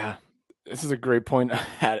 Yeah, this is a great point.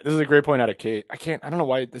 This is a great point out of Kate. I don't know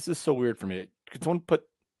why this is so weird for me. Could someone put?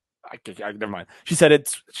 Never mind. She said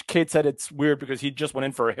it's. Kate said it's weird because he just went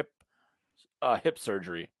in for a hip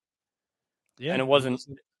surgery. Yeah, and it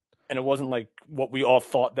wasn't like what we all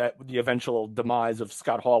thought that the eventual demise of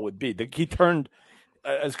Scott Hall would be. He turned,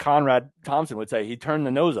 as Conrad Thompson would say, he turned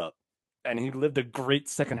the nose up, and he lived a great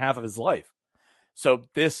second half of his life. So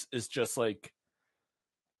this is just like,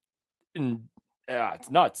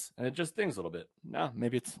 it's nuts, and it just stings a little bit. No,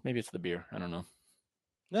 maybe it's the beer. I don't know.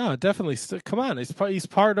 No, definitely. Come on, he's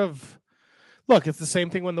part of. Look, it's the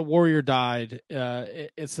same thing when the Warrior died.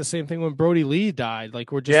 It's the same thing when Brody Lee died.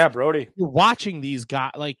 Like we're just Brody. You're watching these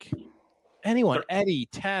guys, like anyone, Eddie,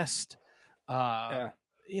 Test,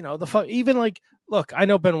 you know even like. Look, I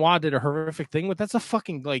know Benoit did a horrific thing, but that's a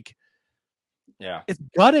fucking like. Yeah, it's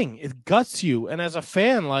gutting. It guts you, and as a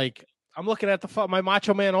fan, like I'm looking at my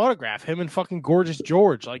Macho Man autograph, him and fucking Gorgeous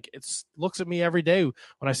George. Like looks at me every day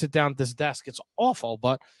when I sit down at this desk. It's awful,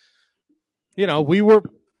 but you know we were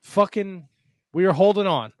holding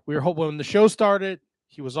on. When the show started,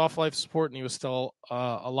 he was off life support and he was still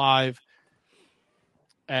alive.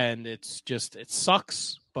 And it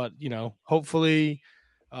sucks, but you know, hopefully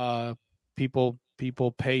people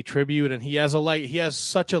pay tribute, and he has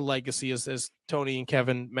such a legacy as Tony and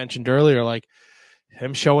Kevin mentioned earlier, like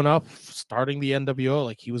him showing up, starting the NWO,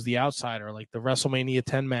 like he was the outsider, like the WrestleMania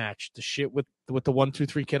 10 match, the shit with the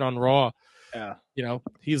 1-2-3 kid on Raw. Yeah. You know,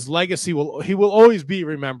 his legacy will always be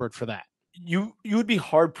remembered for that. You would be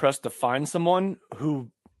hard pressed to find someone who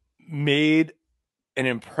made an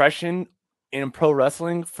impression in pro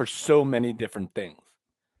wrestling for so many different things.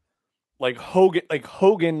 Like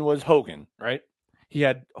Hogan was Hogan, right? He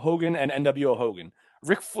had Hogan and NWO Hogan.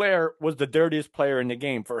 Ric Flair was the dirtiest player in the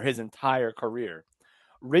game for his entire career.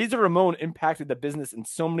 Razor Ramon impacted the business in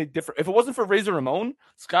so many different. If it wasn't for Razor Ramon,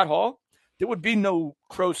 Scott Hall, there would be no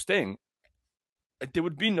Crow Sting. There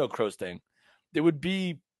would be no Crow Sting. There would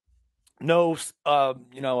be no, I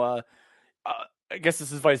guess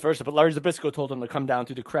this is vice versa, but Larry Zbyszko told him to come down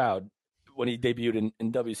to the crowd when he debuted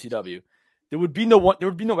in WCW. There would be no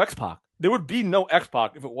X-Pac. There would be no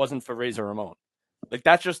X-Pac if it wasn't for Razor Ramon. Like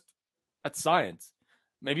that's science.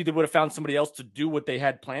 Maybe they would have found somebody else to do what they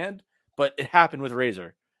had planned, but it happened with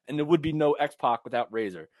Razor, and there would be no X-Pac without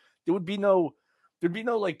Razor. There'd be no DX. There'd be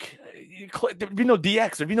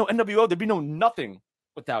no NWO. There'd be no nothing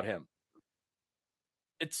without him.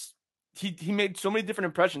 He made so many different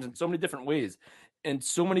impressions in so many different ways and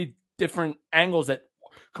so many different angles that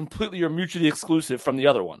completely are mutually exclusive from the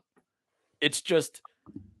other one. It's just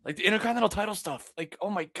like the Intercontinental title stuff. Like, oh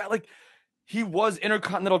my God, like he was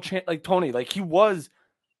Intercontinental champ, like Tony, like he was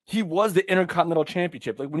the Intercontinental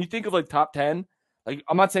Championship. Like when you think of like top 10, like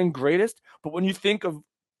I'm not saying greatest, but when you think of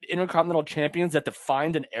Intercontinental champions that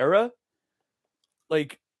defined an era,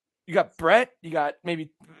 like you got Brett, you got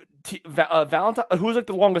maybe Valentine, who was like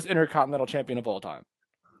the longest Intercontinental champion of all time.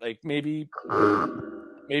 Like maybe I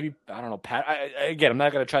don't know, Pat. Again, I'm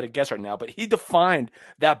not going to try to guess right now, but he defined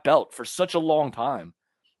that belt for such a long time.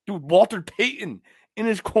 Dude, Walter Payton in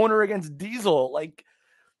his corner against Diesel, like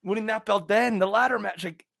winning that belt then, the ladder match,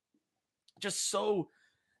 like just so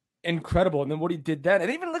incredible. And then what he did then, and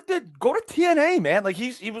even like go to TNA, man. Like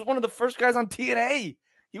he was one of the first guys on TNA.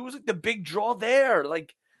 He was like the big draw there.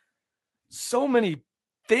 Like so many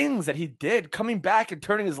things that he did, coming back and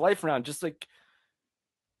turning his life around, just like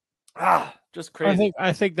just crazy.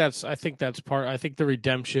 I think that's part. I think the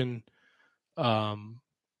redemption, I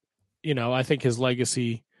think his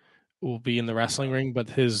legacy will be in the wrestling ring, but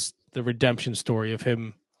the redemption story of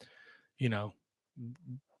him,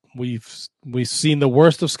 we've seen the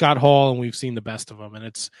worst of Scott Hall and we've seen the best of him, and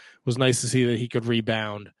it was nice to see that he could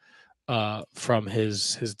rebound from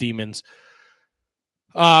his demons.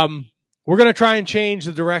 We're gonna try and change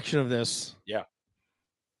the direction of this. Yeah.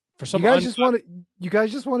 For some, you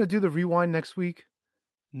guys just want to do the rewind next week?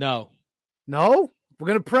 No. We're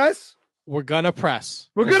gonna press. We're gonna press.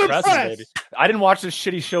 Baby. I didn't watch this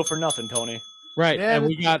shitty show for nothing, Tony. Right, yeah, and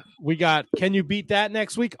we got. Can you beat that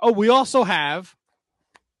next week? Oh, we also have.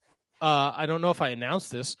 I don't know if I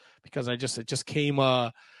announced this because it just came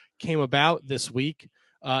about this week.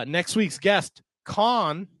 Next week's guest,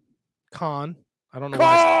 Khan. I don't know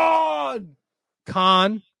why.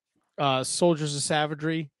 Khan. Soldiers of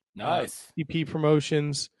Savagery. Nice. CP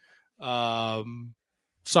Promotions.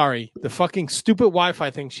 Sorry, the fucking stupid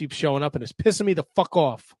Wi-Fi thing keeps showing up and it's pissing me the fuck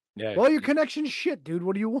off. Yeah. Well, your connection's shit, dude.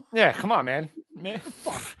 What do you want? Yeah, come on, man.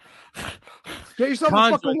 Get yourself a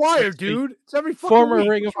Conjoints fucking wire, next week. dude. It's every fucking Former week.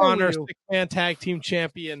 Ring of What's wrong with Honor you? 6-man tag team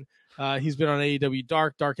champion. He's been on AEW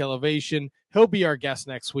Dark Elevation. He'll be our guest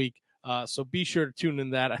next week. So be sure to tune in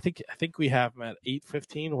that. I think we have him at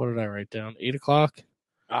 8:15. What did I write down? 8 o'clock.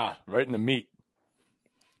 Right in the meat.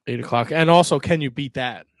 8 o'clock. And also, Can You Beat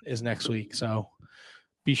That is next week. So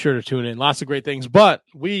be sure to tune in. Lots of great things. But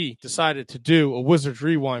we decided to do a Wizards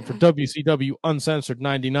Rewind for WCW Uncensored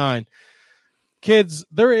 99. Kids,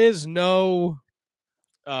 there is no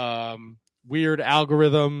weird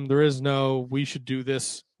algorithm. There is no, we should do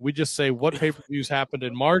this. We just say what pay-per-views happened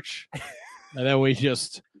in March. And then we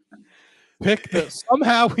just pick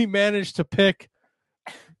somehow we managed to pick.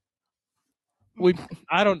 Matt,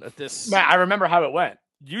 I remember how it went.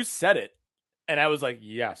 You said it, and I was like,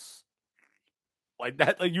 yes. Like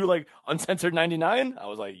that, like you were like Uncensored 99. I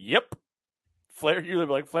was like, yep. Flair, you were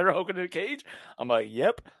like Flair Hogan in a cage. I'm like,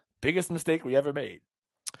 yep. Biggest mistake we ever made.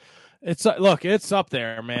 It's it's up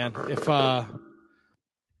there, man.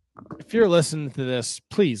 If you're listening to this,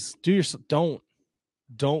 please don't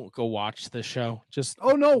go watch this show. Just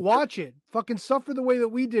no, watch it. Fucking suffer the way that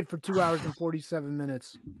we did for 2 hours and 47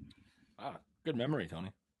 minutes. Good memory,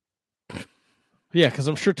 Tony. Yeah, because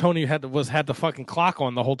I'm sure Tony had the fucking clock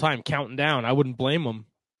on the whole time, counting down. I wouldn't blame him.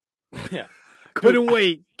 Yeah, couldn't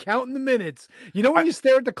wait, counting the minutes. You know when you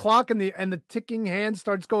stare at the clock and the ticking hand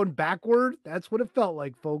starts going backward? That's what it felt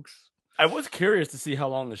like, folks. I was curious to see how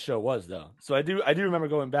long the show was, though. So I do remember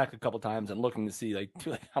going back a couple times and looking to see like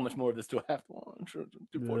how much more of this do I have to watch?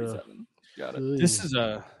 247. Got it. This is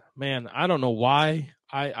man. I don't know why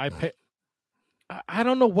I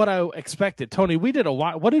don't know what I expected. Tony, we did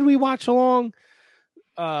what did we watch along?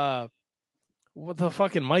 What the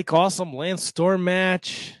fucking Mike Awesome Lance Storm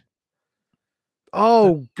match?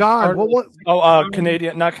 Oh God! What? Oh,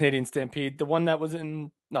 not Canadian Stampede. The one that was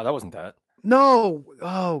in. No, that wasn't that. No.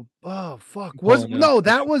 Oh, fuck. That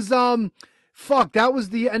was fuck. That was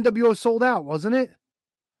the NWO Sold Out, wasn't it?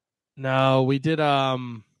 No, we did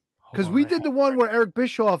because we did the one where Eric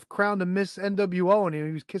Bischoff crowned a Miss NWO and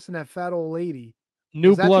he was kissing that fat old lady.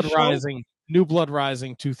 New Blood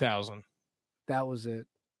Rising 2000. That was it.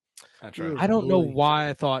 That's right. I don't know why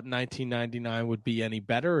I thought 1999 would be any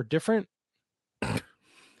better or different.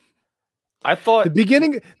 I thought the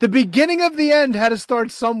beginning of the end had to start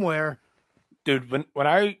somewhere. Dude, when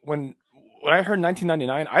I heard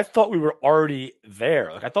 1999, I thought we were already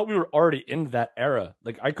there. Like I thought we were already in that era.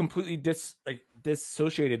 Like I completely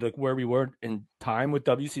dissociated like where we were in time with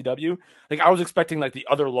WCW. Like I was expecting like the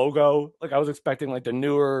other logo. Like I was expecting like the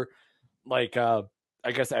newer, like I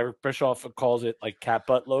guess Eric Bischoff calls it like cat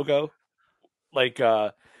butt logo. Like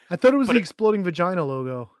I thought it was the exploding vagina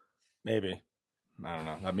logo. Maybe. I don't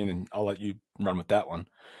know. I mean, I'll let you run with that one.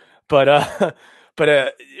 But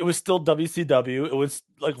it was still WCW. It was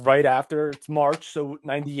like right after it's March, so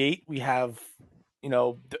 98. We have,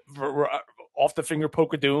 we're off the finger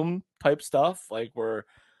poke of doom type stuff, like where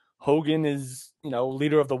Hogan is,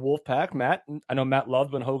 leader of the Wolfpack. Matt, I know Matt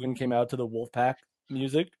loved when Hogan came out to the Wolfpack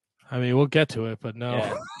music. I mean, we'll get to it, but no.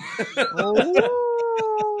 Yeah.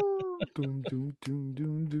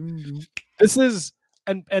 This is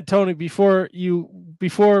and Tony, before you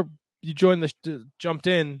joined jumped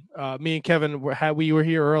in, me and Kevin we were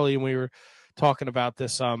here early and we were talking about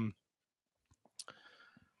this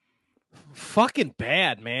fucking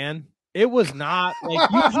bad, man. It was not like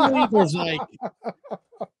usually there's like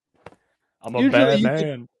I'm a bad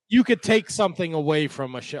man. You could take something away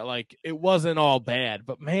from a show, like it wasn't all bad,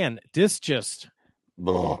 but man, this just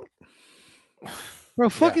bro,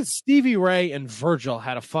 fucking Stevie Ray and Virgil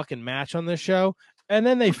had a fucking match on this show. And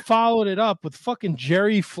then they followed it up with fucking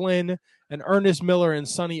Jerry Flynn and Ernest Miller and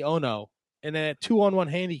Sonny Ono in a 2-on-1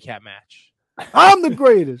 handicap match. I'm the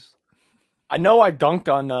greatest. I know I dunked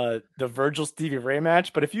on the Virgil Stevie Ray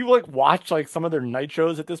match, but if you like watch like some of their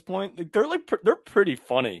nitros at this point, like, they're pretty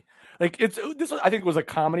funny. Like I think it was a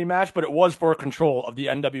comedy match, but it was for control of the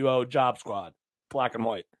NWO Job Squad, black and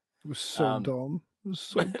white. It was so dumb. It was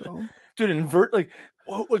so dumb, dude. And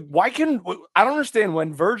why I don't understand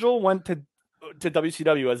when Virgil went to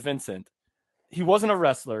WCW as Vincent, he wasn't a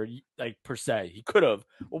wrestler like per se. He could have.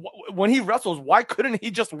 When he wrestles, why couldn't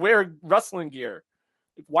he just wear wrestling gear?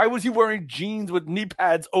 Why was he wearing jeans with knee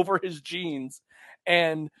pads over his jeans?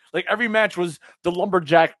 And like every match was the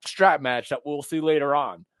lumberjack strap match that we'll see later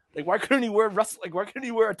on. Like why couldn't he wear why couldn't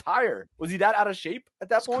he wear a tire? Was he that out of shape at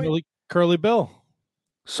that point? Curly Bill,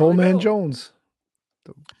 Soul Man Jones.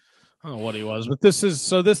 I don't know what he was, but this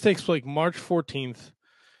takes place March 14th,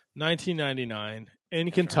 1999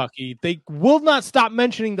 in Kentucky. They will not stop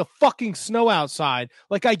mentioning the fucking snow outside.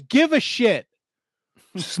 Like, I give a shit.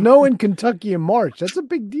 Snow in Kentucky in March. That's a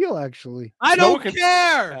big deal, actually. I Snow don't in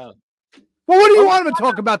care. Yeah. Well, what do you want him to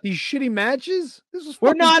talk about? These shitty matches? This was We're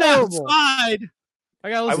fucking not terrible. outside. I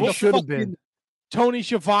gotta listen to should have fucking been. Tony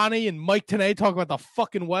Schiavone and Mike Tenay talk about the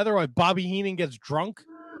fucking weather while Bobby Heenan gets drunk.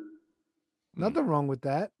 Nothing wrong with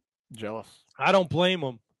that. Jealous. I don't blame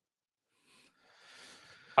him.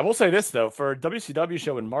 I will say this though, for a WCW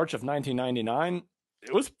show in March of 1999,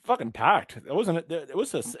 it was fucking packed. It wasn't. It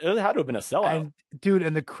was. It had to have been a sellout. And dude,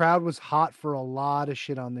 and the crowd was hot for a lot of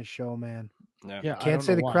shit on this show, man. Yeah, I Can't don't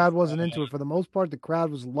say know the why. crowd wasn't into it. For the most part, the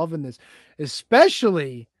crowd was loving this,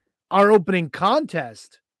 especially our opening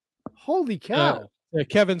contest. Holy cow!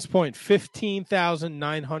 Kevin's point: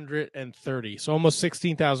 15,930, so almost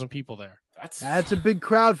 16,000 people there. That's a big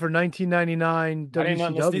crowd for 1999 I didn't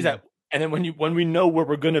know WCW. that. And then when we know where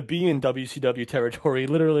we're gonna be in WCW territory,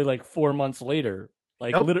 literally like 4 months later,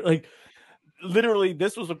 like literally,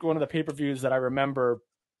 this was one of the pay-per-views that I remember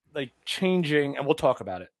like changing, and we'll talk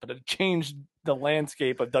about it, but it changed the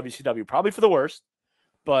landscape of WCW, probably for the worst,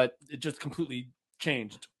 but it just completely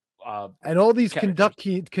changed. And all these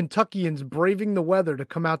characters. Kentuckians braving the weather to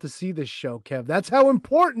come out to see this show, Kev. That's how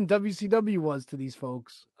important WCW was to these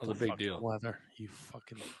folks. That was a big deal. Weather, you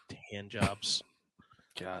fucking hand jobs.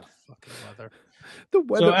 God, fucking weather. The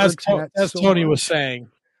weather. So as so Tony much. was saying,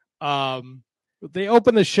 they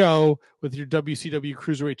open the show with your WCW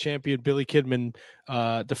Cruiserweight Champion Billy Kidman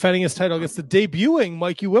defending his title against the debuting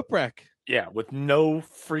Mikey Whipwreck. Yeah, with no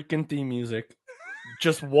freaking theme music.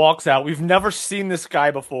 Just walks out. We've never seen this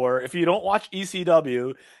guy before. If you don't watch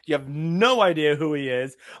ECW, you have no idea who he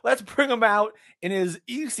is. Let's bring him out in his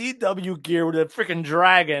ECW gear with a freaking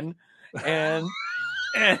dragon and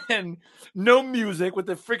and no music with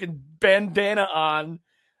the freaking bandana on.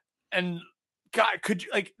 And God, could you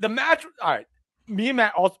like the match? All right, me and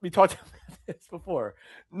Matt also we talked about this before.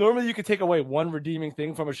 Normally, you could take away one redeeming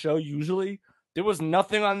thing from a show. Usually, there was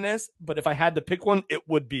nothing on this, but if I had to pick one, it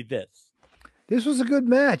would be this. This was a good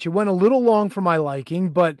match. It went a little long for my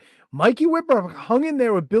liking, but Mikey Whipwreck hung in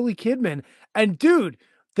there with Billy Kidman. And dude,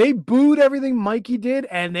 they booed everything Mikey did,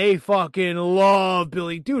 and they fucking love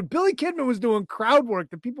Billy. Dude, Billy Kidman was doing crowd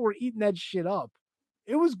work. The people were eating that shit up.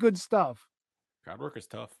 It was good stuff. Crowd work is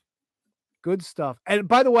tough. Good stuff. And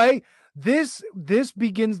by the way, this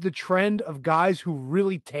begins the trend of guys who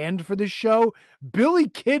really tanned for this show. Billy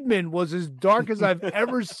Kidman was as dark as I've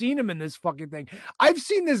ever seen him in this fucking thing. I've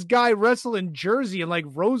seen this guy wrestle in Jersey in like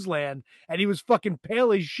Roseland, and he was fucking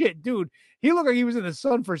pale as shit. Dude, he looked like he was in the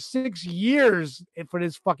sun for 6 years for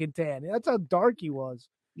this fucking tan. That's how dark he was.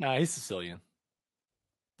 Nah, he's Sicilian.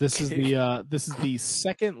 This is the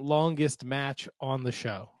second longest match on the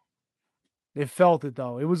show. It felt it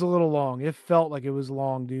though. It was a little long. It felt like it was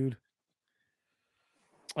long, dude.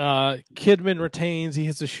 Kidman retains. He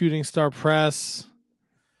hits a shooting star press.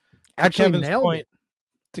 Actually nailed it.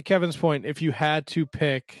 To Kevin's point, if you had to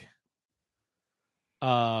pick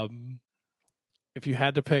a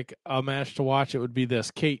match to watch, it would be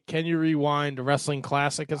this. Kate, can you rewind a wrestling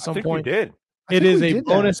classic at some point? We did. It is a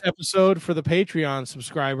bonus episode for the Patreon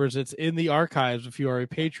subscribers. It's in the archives. If you are a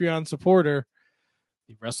Patreon supporter,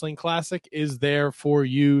 the wrestling classic is there for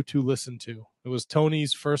you to listen to. It was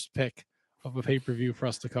Tony's first pick of a pay-per-view for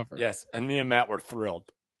us to cover. Yes, and me and Matt were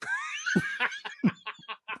thrilled.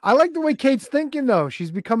 I like the way Kate's thinking though. She's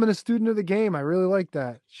becoming a student of the game. I really like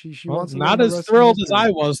that. She wants to not learn as the thrilled wrestling as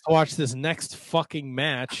history. I was to watch this next fucking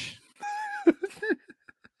match.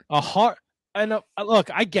 Look,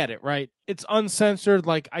 I get it, right? It's uncensored.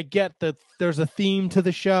 Like, I get that there's a theme to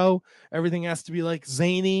the show. Everything has to be like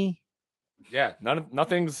zany. Yeah,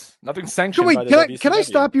 nothing's sanctioned. So wait, by the can I WCW.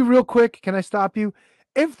 stop you real quick? Can I stop you?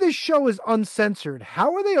 If this show is uncensored,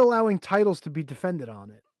 how are they allowing titles to be defended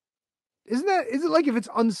on it? Is it like if it's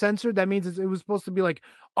uncensored, that means it was supposed to be like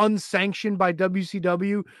unsanctioned by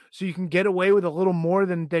WCW, so you can get away with a little more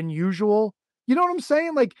than usual? You know what I'm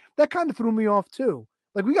saying? Like that kind of threw me off too.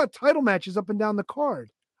 Like we got title matches up and down the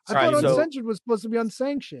card. I thought uncensored was supposed to be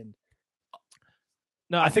unsanctioned.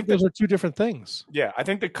 No, I think those are two different things. Yeah, I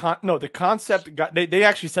think the concept they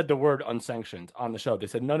actually said the word unsanctioned on the show. They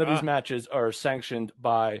said none of these matches are sanctioned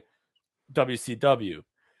by WCW.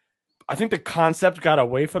 I think the concept got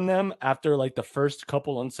away from them after like the first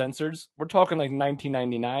couple uncensored. We're talking like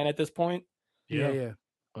 1999 at this point. Yeah.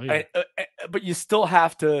 Oh, yeah. But you still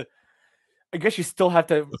have to. I guess you still have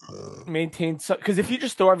to maintain some, because if you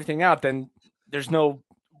just throw everything out, then there's no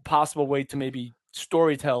possible way to maybe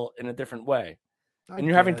storytell in a different way. And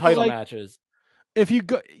you're having title matches. If you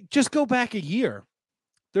go back a year,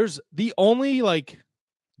 there's the only like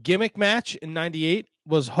gimmick match in '98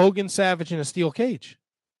 was Hogan Savage in a steel cage.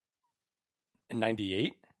 In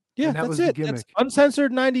 '98. Yeah, And that that's was the it. gimmick. That's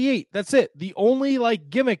uncensored '98. That's it. The only like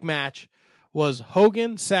gimmick match was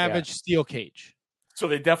Hogan Savage steel cage. So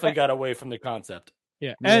they definitely got away from the concept.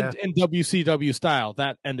 Yeah, Yeah. and in WCW style,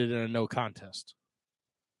 that ended in a no contest.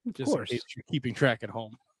 Of Just in course. case you're keeping track at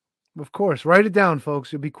home. Of course. Write it down,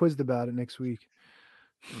 folks. You'll be quizzed about it next week.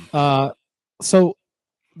 So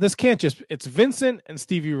this can't just, it's Vincent and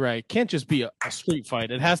Stevie Ray. Can't just be a street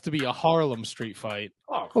fight. It has to be a Harlem street fight.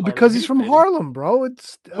 Well, because he's from Harlem, bro.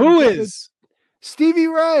 It's Who it's is? Stevie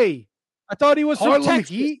Ray. I thought he was from Harlem Texas.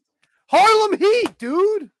 Heat. Harlem Heat,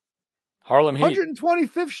 dude. Harlem Heat.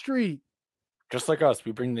 125th Street. Just like us,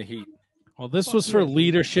 we bring the heat. Well, this was for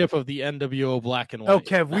leadership of the NWO Black and White. Oh,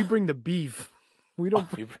 Kev, we bring the beef. We don't.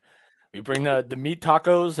 We bring the meat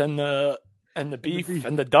tacos and the beef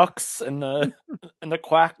and the ducks and the and the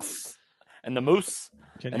quacks and the moose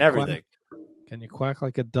Can and you everything. Can you quack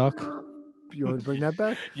like a duck? You want to bring that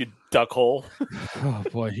back? You duck hole. Oh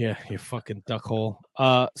boy, yeah, you fucking duck hole.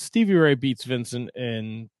 Stevie Ray beats Vincent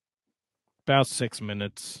in about 6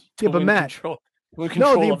 minutes. Yeah, but Win Matt. win No,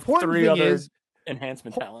 control the of important 3 thing other is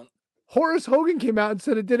enhancement talent. Horace Hogan came out and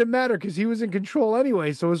said it didn't matter because he was in control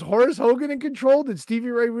anyway. So is Horace Hogan in control? Did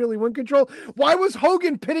Stevie Ray really win control? Why was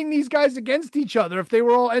Hogan pitting these guys against each other if they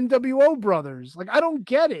were all NWO brothers? Like, I don't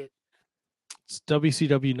get it. It's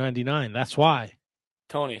WCW 99. That's why.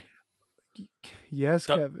 Tony, Yes,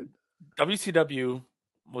 Du- Kevin. WCW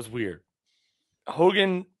was weird.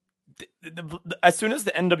 Hogan, as soon as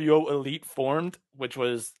the NWO Elite formed, which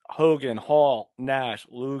was Hogan, Hall, Nash,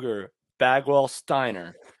 Luger, Bagwell,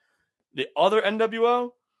 Steiner, the other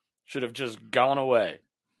NWO should have just gone away.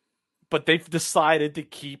 But they've decided to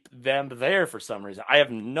keep them there for some reason. I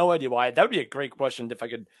have no idea why. That would be a great question if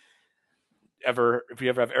we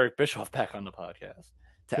ever have Eric Bischoff back on the podcast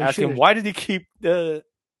to They ask him should've- why did he keep the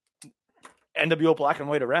NWO Black and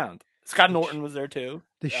White around? Scott Norton was there too.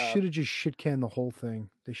 They should have just shit canned the whole thing.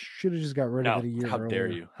 They should have just got rid of it a year how earlier. dare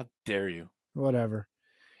you? How dare you? Whatever.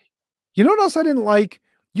 You know what else I didn't like?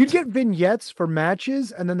 You'd get vignettes for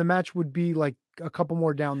matches, and then the match would be like a couple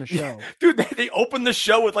more down the show. Dude, they opened the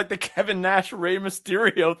show with like the Kevin Nash Rey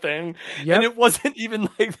Mysterio thing, Yep. and it wasn't even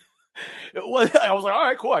like it was. I was like, all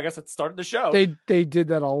right, cool. I guess it started the show. They did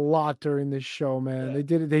that a lot during this show, man. Yeah.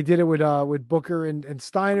 They did it with Booker and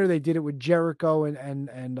Steiner. They did it with Jericho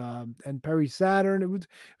and Perry Saturn. It was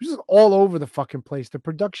just all over the fucking place. The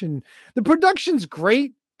production's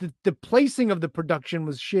great. The placing of the production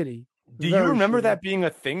was shitty. Do you Very remember shitty. that being a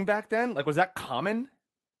thing back then? Like, was that common?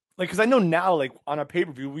 Like, because I know now, like on a pay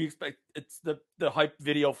per view, we expect it's the hype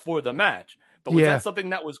video for the match. But was Yeah. that something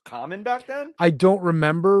that was common back then? I don't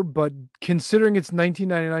remember, but considering it's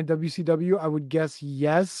 1999 WCW, I would guess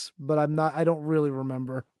yes, but I don't really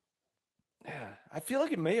remember. Yeah, I feel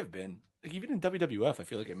like it may have been. Like even in WWF, I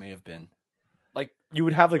feel like it may have been. Like you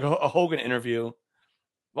would have like a Hogan interview.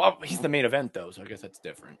 Well, he's the main event though, so I guess that's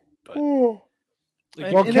different. But like, Well,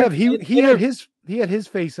 And Kev, he inter- had his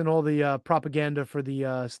face in all the propaganda for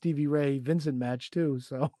the Stevie Ray Vincent match too.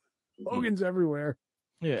 So Hogan's everywhere.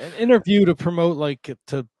 Yeah, an interview to promote, like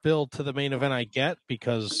to build to the main event. I get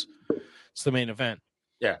because it's the main event.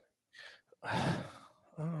 Yeah. I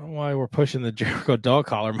don't know why we're pushing the Jericho dog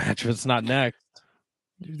collar match if it's not next.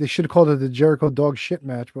 They should have called it the Jericho dog shit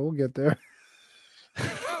match, but we'll get there.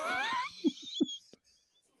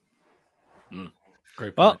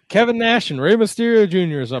 great. Well, point. Kevin Nash and Rey Mysterio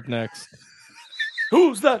Jr. is up next.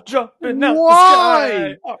 Who's that jumping out Why?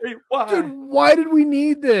 the sky? Why? Dude, why did we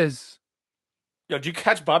need this? Yo, did you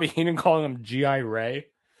catch Bobby Heenan calling him G.I. Ray?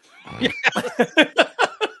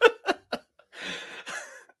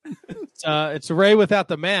 It's Ray without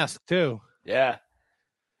the mask too. Yeah.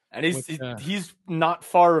 And Which, he's not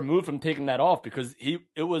far removed from taking that off because it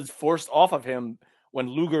was forced off of him when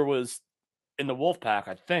Luger was in the Wolfpack,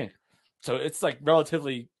 I think. So it's like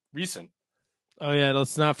relatively recent. Oh yeah,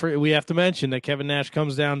 let's not forget. We have to mention that Kevin Nash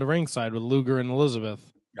comes down to ringside with Luger and Elizabeth.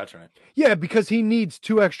 That's right. Yeah, because he needs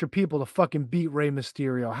 2 extra people to fucking beat Rey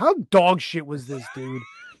Mysterio. How dog shit was this, dude?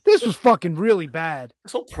 This was fucking really bad.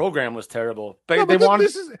 This whole program was terrible. But No, they but wanted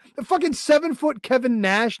this is the fucking 7-foot Kevin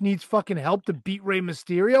Nash needs fucking help to beat Rey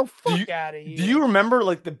Mysterio. Fuck out of here. Do you remember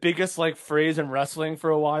like the biggest like phrase in wrestling for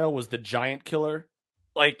a while was the giant killer?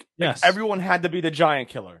 Like Yes. everyone had to be the giant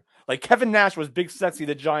killer. Like Kevin Nash was Big Sexy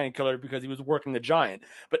the Giant Killer because he was working the giant.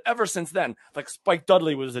 But ever since then, like Spike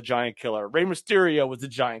Dudley was a giant killer. Rey Mysterio was a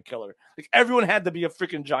giant killer. Like everyone had to be a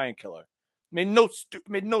freaking giant killer. Made no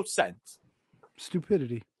sense.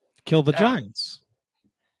 Stupidity. Kill the Yeah. Giants.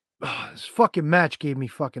 This fucking match gave me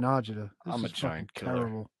fucking agita. This I'm a is fucking giant killer.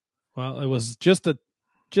 terrible. Well, it was just a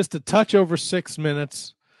just a touch over 6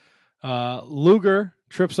 minutes. Luger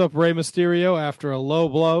trips up Rey Mysterio after a low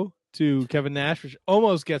blow to Kevin Nash, which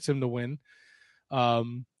almost gets him to win.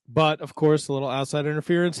 But, of course, a little outside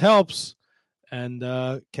interference helps. And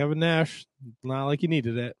Kevin Nash, not like he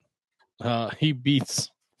needed it. He beats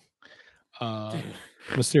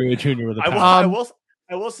Mysterio Jr. with a power.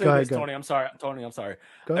 I will say this, Tony. I'm sorry.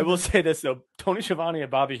 I will say this, though. Tony Schiavone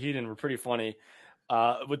and Bobby Heenan were pretty funny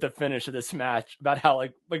with the finish of this match about how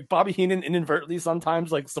like Bobby Heenan inadvertently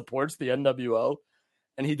sometimes like supports the NWO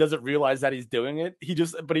and he doesn't realize that he's doing it. He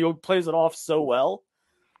plays it off so well.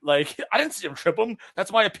 Like, I didn't see him trip him.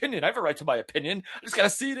 That's my opinion. I have a right to my opinion. I just got to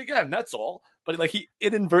see it again. That's all. But like he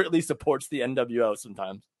inadvertently supports the NWO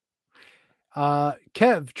sometimes.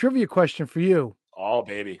 Kev, trivia question for you. Oh,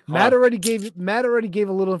 baby. Matt already gave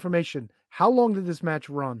a little information. How long did this match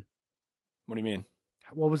run? What do you mean?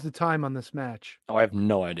 What was the time on this match? Oh, I have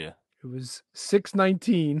no idea. It was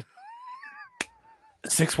 6:19.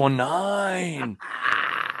 6:19.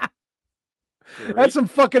 That's some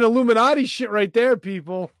fucking Illuminati shit right there,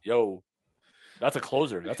 people. Yo, that's a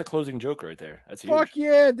closer. That's a closing joke right there. That's huge. Fuck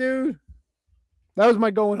yeah, dude. That was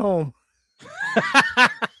my going home.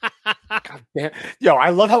 God damn. Yo, I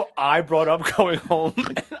love how I brought up going home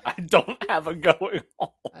and I don't have a going home.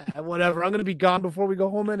 Whatever. I'm going to be gone before we go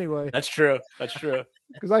home anyway. That's true.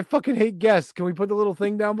 Because I fucking hate guests. Can we put the little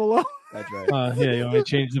thing down below? That's right. Yeah, you want me to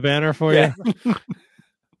change the banner for you?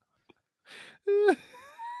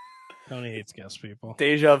 Tony hates guest people.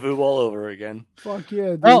 Deja vu all over again. Fuck yeah,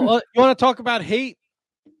 dude. Well, you want to talk about hate?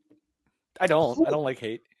 I don't like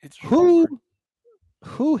hate. It's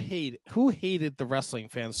who hated the wrestling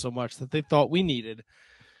fans so much that they thought we needed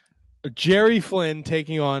Jerry Flynn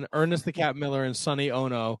taking on Ernest the Cat Miller and Sonny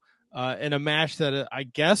Ono in a match that I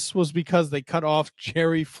guess was because they cut off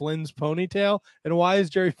Jerry Flynn's ponytail. And why is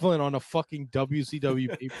Jerry Flynn on a fucking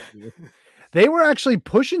WCW pay-per-view? They were actually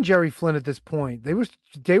pushing Jerry Flynn at this point.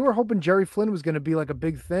 They were hoping Jerry Flynn was going to be like a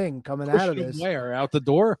big thing coming out of this. Where? Out the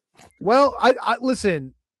door? Well, I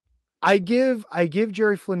listen. I give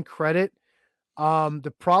Jerry Flynn credit.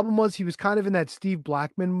 The problem was he was kind of in that Steve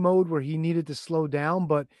Blackman mode where he needed to slow down,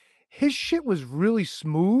 but his shit was really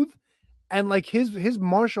smooth, and like his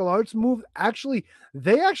martial arts move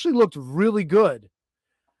they actually looked really good.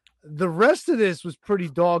 The rest of this was pretty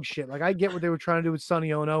dog shit. Like, I get what they were trying to do with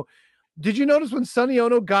Sonny Ono. Did you notice when Sonny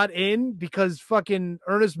Ono got in because fucking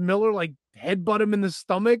Ernest Miller like headbutt him in the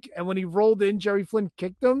stomach, and when he rolled in, Jerry Flynn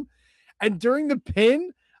kicked him, and during the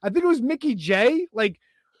pin, I think it was Mickey J, like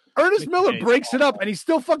Ernest Miller breaks it up and he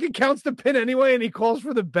still fucking counts the pin anyway, and he calls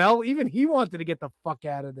for the bell. Even he wanted to get the fuck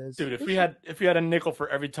out of this. Dude, if we had a nickel for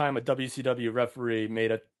every time a WCW referee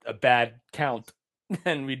made a bad count,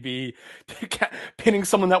 then we'd be pinning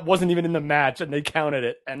someone that wasn't even in the match and they counted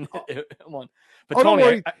it and it won. But Tony,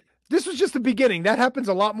 don't worry. This was just the beginning. That happens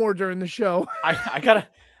a lot more during the show. I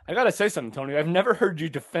gotta say something, Tony. I've never heard you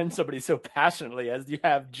defend somebody so passionately as you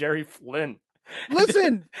have Jerry Flynn.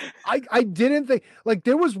 Listen, I didn't think, like,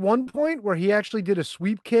 there was one point where he actually did a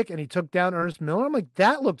sweep kick and he took down Ernest Miller. I'm like,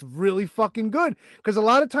 that looked really fucking good. Because a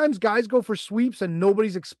lot of times guys go for sweeps and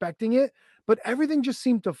nobody's expecting it, but everything just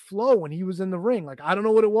seemed to flow when he was in the ring. Like, I don't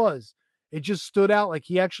know what it was. It just stood out. Like,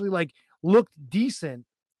 he actually like looked decent.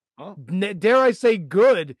 Oh. Dare I say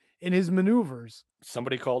good in his maneuvers.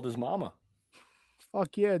 Somebody called his mama.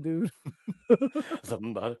 Fuck yeah, dude.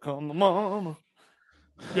 Somebody called my mama.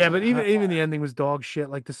 Yeah, but even the ending was dog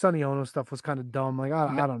shit. Like, the Sonny Ono stuff was kind of dumb. Like,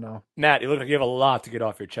 I don't know. Matt, you look like you have a lot to get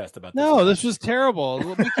off your chest about this. No, this was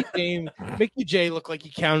terrible. Mickey J looked like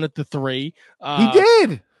he counted to 3. He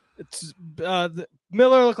did.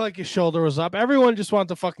 Miller looked like his shoulder was up. Everyone just wanted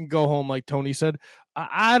to fucking go home, like Tony said.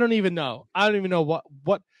 I don't even know. I don't even know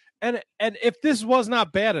what. And if this was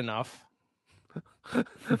not bad enough,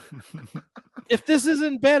 if this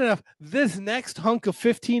isn't bad enough, this next hunk of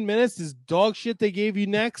 15 minutes, this dog shit they gave you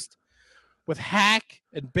next with Hack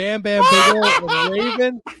and Bam Bam Bigelow and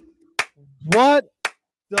Raven. What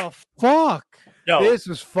the fuck? Yo, this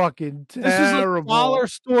was fucking terrible. This is a dollar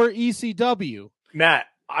store ECW. Matt,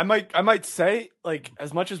 I might say, like,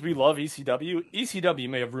 as much as we love ECW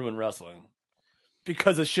may have ruined wrestling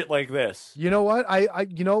because of shit like this. You know what?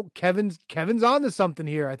 Kevin's on to something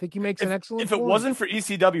here. I think he makes an excellent If it point. wasn't for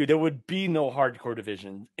ECW, there would be no hardcore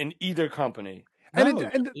division in either company.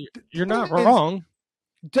 You're not wrong.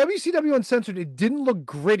 WCW Uncensored, it didn't look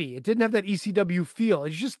gritty. It didn't have that ECW feel.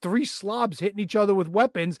 It's just 3 slobs hitting each other with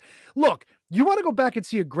weapons. Look, you want to go back and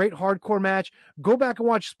see a great hardcore match? Go back and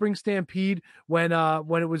watch Spring Stampede when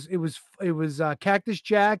it was Cactus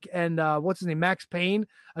Jack and what's his name, Max Payne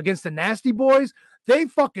against the Nasty Boys. They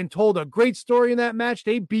fucking told a great story in that match.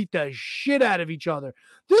 They beat the shit out of each other.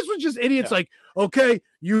 This was just idiots like, okay,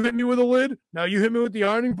 you hit me with a lid. Now you hit me with the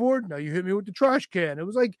ironing board. Now you hit me with the trash can. It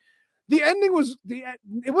was like, the ending was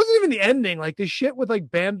it wasn't even the ending. Like the shit with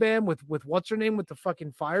like Bam Bam with what's her name with the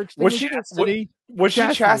fucking fire extinguisher. Was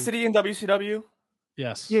she Chastity in WCW?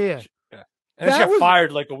 Yes. Yeah. And then she got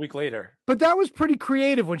fired like a week later. But that was pretty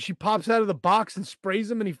creative when she pops out of the box and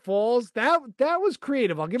sprays him and he falls. That was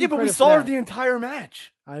creative. I'll give you credit. Yeah, but we saw her the entire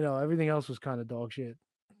match. I know. Everything else was kind of dog shit.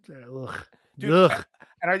 Ugh. Dude, Ugh.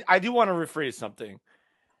 And I do want to rephrase something.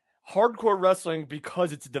 Hardcore wrestling,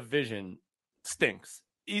 because it's a division, stinks.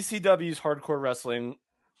 ECW's hardcore wrestling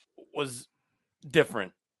was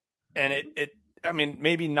different. And it I mean,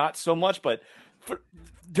 maybe not so much, but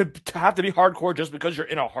to have to be hardcore just because you're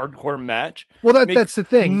in a hardcore match. Well, that's the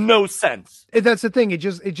thing. No sense. That's the thing. It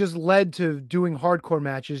just led to doing hardcore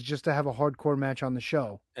matches just to have a hardcore match on the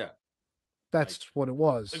show. Yeah. That's what it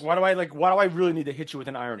was. Like, why do I really need to hit you with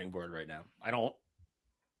an ironing board right now?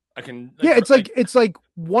 I can. Yeah, it's like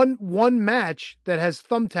one match that has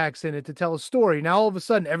thumbtacks in it to tell a story. Now all of a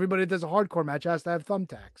sudden, everybody that does a hardcore match has to have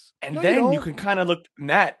thumbtacks. And then you can kind of look,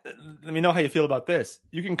 Matt. Let me know how you feel about this.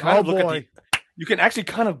 You can kind of look at you can actually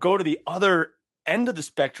kind of go to the other end of the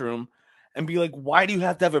spectrum and be like, why do you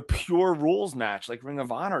have to have a pure rules match like Ring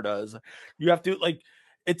of Honor does? You have to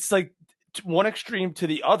it's like one extreme to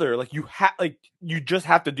the other. Like you just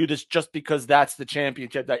have to do this just because that's the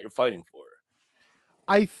championship that you're fighting for.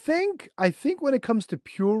 I think when it comes to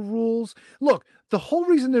pure rules, look, the whole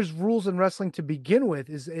reason there's rules in wrestling to begin with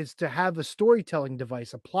is to have a storytelling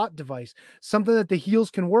device, a plot device, something that the heels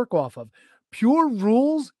can work off of. Pure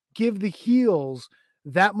rules give the heels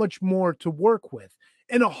that much more to work with.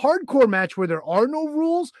 In a hardcore match where there are no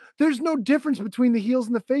rules, there's no difference between the heels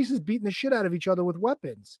and the faces beating the shit out of each other with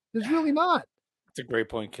weapons. There's really not. That's a great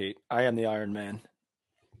point, Kate. I am the Iron Man.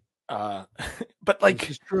 But like, this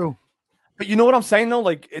is true. But you know what I'm saying though?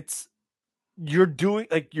 Like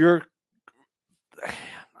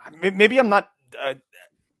maybe I'm not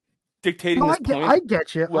dictating this point. I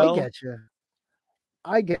get you. Well, I get you.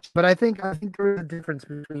 But I think there is a difference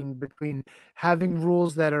between having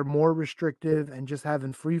rules that are more restrictive and just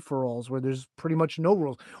having free-for-alls where there's pretty much no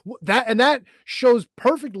rules. That shows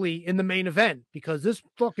perfectly in the main event, because this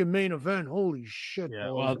fucking main event, holy shit. Yeah,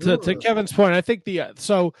 well, to Kevin's point, I think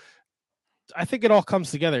I think it all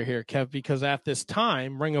comes together here, Kev, because at this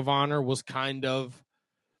time, Ring of Honor was kind of,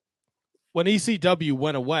 when ECW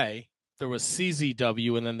went away, there was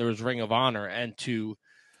CZW and then there was Ring of Honor, and to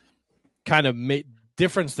kind of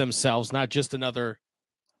difference themselves, not just another,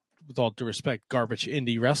 with all due respect, garbage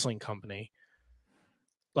indie wrestling company,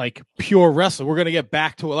 like pure wrestling. We're going to get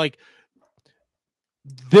back to it. Like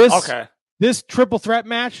this, this triple threat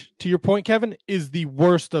match, to your point, Kevin, is the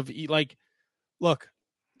worst of, like, look,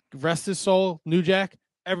 rest his soul, New Jack.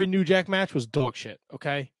 Every New Jack match was dog shit.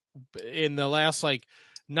 Okay, in the last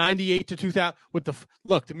 98 to 2000, with the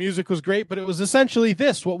music was great, but it was essentially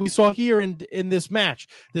what we saw here in this match.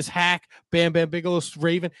 This hack, Bam Bam Bigelow,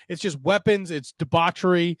 Raven. It's just weapons. It's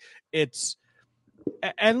debauchery.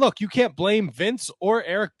 And look, you can't blame Vince or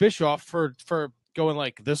Eric Bischoff for going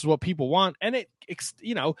like, this is what people want, and it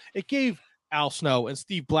gave Al Snow and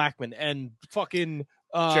Steve Blackman and fucking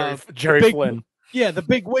Jerry Flynn. Yeah, the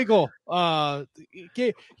Big Wiggle, Norman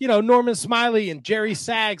Smiley and Jerry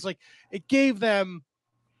Sags. Like, it gave them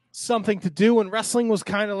something to do, and wrestling was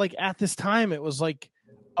kind of like, at this time, it was like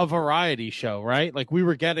a variety show, right? Like, we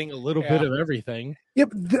were getting a little bit of everything.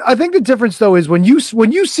 Yep. I think the difference though is when you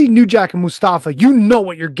see New Jack and Mustafa, you know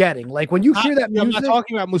what you're getting. Like when you hear that music, I'm not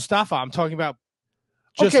talking about Mustafa. I'm talking about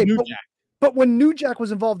just New Jack. But when New Jack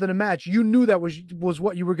was involved in a match, you knew that was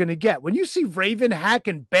what you were going to get. When you see Raven, Hack,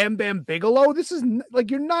 and Bam Bam Bigelow, this is like,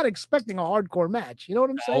 you're not expecting a hardcore match. You know what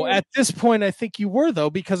I'm saying? At this point, I think you were, though,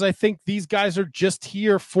 because I think these guys are just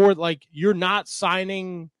here for, you're not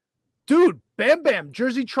signing. Dude, Bam Bam,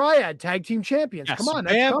 Jersey Triad, tag team champions. Yes, come on.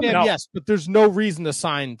 Bam Bam, yes, but there's no reason to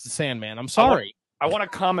sign Sandman. I'm sorry. I want to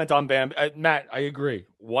comment on Bam. Matt, I agree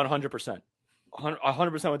 100%.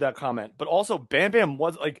 100% with that comment. But also, Bam Bam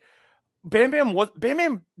was like, Bam Bam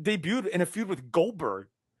debuted in a feud with Goldberg,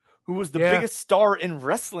 who was the biggest star in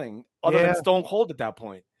wrestling other than Stone Cold at that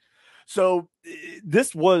point. So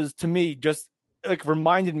this was, to me, just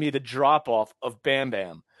reminded me of the drop off of Bam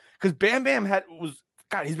Bam, because Bam Bam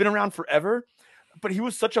he's been around forever, but he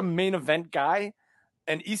was such a main event guy,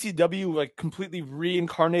 and ECW completely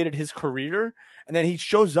reincarnated his career, and then he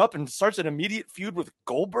shows up and starts an immediate feud with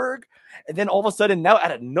Goldberg, and then all of a sudden, now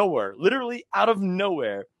out of nowhere, literally out of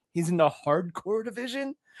nowhere, he's in the hardcore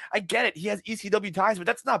division. I get it. He has ECW ties, but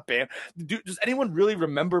that's not Bam. Dude, does anyone really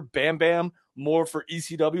remember Bam Bam more for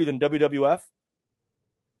ECW than WWF?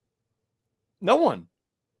 No one.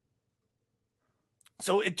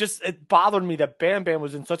 So it bothered me that Bam Bam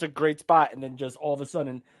was in such a great spot, and then just all of a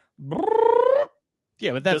sudden,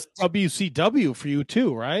 Yeah, but that's WCW for you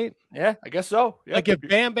too, right? yeah, I guess so. Yeah. Like if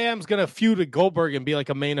Bam Bam's gonna feud with Goldberg and be like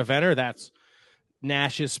a main eventer, that's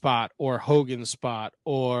Nash's spot or Hogan's spot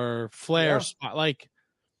or Flair's spot. Like,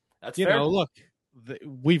 that's you fair. know, look,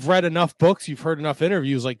 we've read enough books, you've heard enough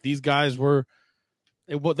interviews. Like these guys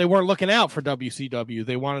they weren't looking out for WCW.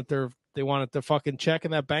 They wanted their fucking check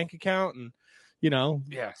in that bank account, and you know,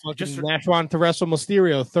 yeah, Nash wanted to wrestle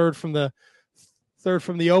Mysterio third from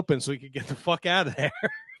the open, so he could get the fuck out of there.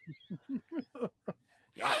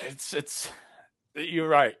 Yeah, it's you're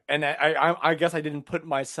right, and I guess I didn't put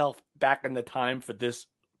myself back in the time for this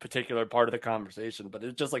particular part of the conversation, but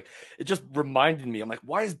it just reminded me. I'm like,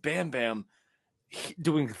 why is Bam Bam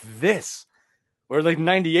doing this? Where like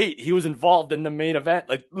 98, he was involved in the main event,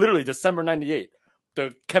 like literally December 98,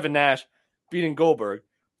 the Kevin Nash beating Goldberg.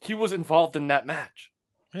 He was involved in that match,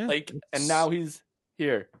 and now he's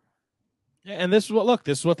here. Yeah, and this is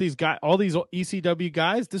what these guys, all these ECW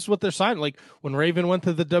guys, this is what they're signing. Like when Raven went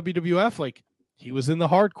to the WWF, like he was in the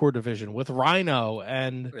hardcore division with Rhino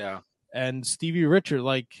and Stevie Richard,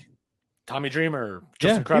 like Tommy Dreamer,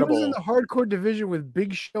 just He incredible. was in the hardcore division with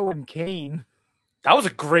Big Show and Kane. That was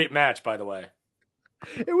a great match, by the way.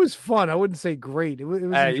 It was fun. I wouldn't say great. It was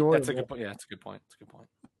enjoyable. That's a good point. Yeah, that's a good point.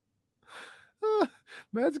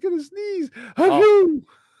 Matt's gonna sneeze.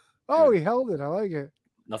 Oh. He held it. I like it.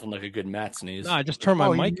 Nothing like a good Matt sneeze. No, I just turned my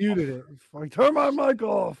mic. He muted it. Turn my mic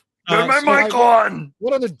off. Turn my mic on.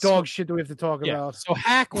 What other dog shit do we have to talk about? So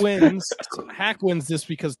Hack wins. Hack wins this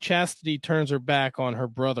because Chastity turns her back on her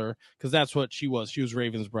brother because that's what she was. She was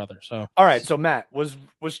Raven's brother. So all right. So Matt, was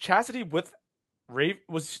Chastity with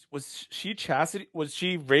was she Chastity? Was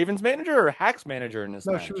she Raven's manager or Hack's manager in this?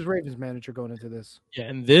 No, match? she was Raven's manager going into this. yeah,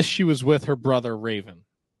 and this she was with her brother Raven.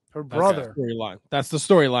 Her brother. Storyline. That's the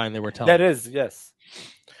storyline they were telling. That is, yes.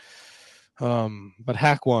 But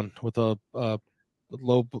Hack won with a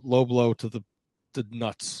low blow to the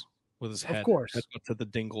nuts with his head. Of course. To the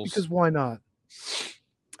dingles. Because why not?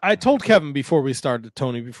 I told Kevin before we started,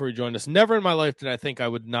 Tony, before he joined us, never in my life did I think I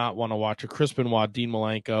would not want to watch a Chris Benoit, Dean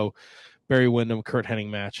Malenko, Barry Windham, Kurt Hennig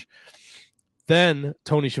match. Then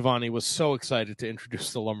Tony Schiavone was so excited to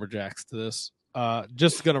introduce the Lumberjacks to this.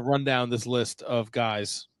 Just going to run down this list of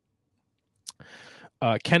guys.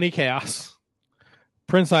 Kenny Chaos,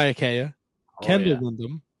 Prince Iaukea, Kendall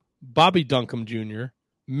Windham, Bobby Duncombe Jr.,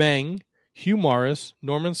 Meng, Hugh Morris,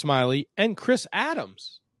 Norman Smiley, and Chris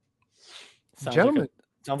Adams. Gentlemen.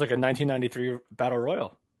 Sounds like a 1993 Battle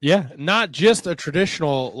Royal. Yeah, not just a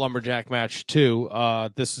traditional lumberjack match too.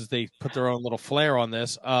 They put their own little flair on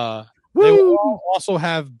this. They will also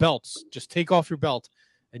have belts. Just take off your belt,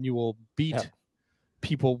 and you will beat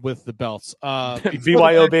people with the belts.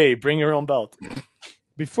 BYOB, bring your own belt.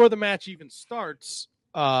 Before the match even starts,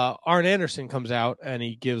 Arn Anderson comes out and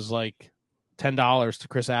he gives like $10 to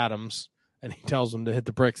Chris Adams, and he tells him to hit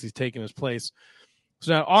the bricks. He's taking his place.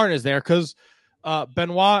 So now Arn is there because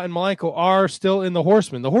Benoit and Malenko are still in the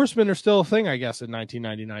Horsemen. The Horsemen are still a thing, I guess, in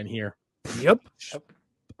 1999 here. Yep.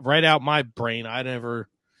 Right out my brain. I never.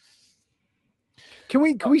 Can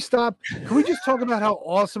we stop? Can we just talk about how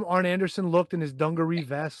awesome Arn Anderson looked in his dungaree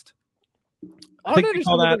vest? Arn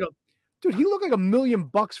Anderson dude, he looked like $1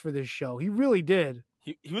 million for this show. He really did.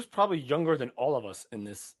 He was probably younger than all of us in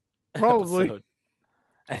this. Probably. Episode.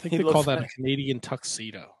 I think they call that a Canadian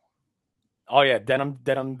tuxedo. Oh yeah, denim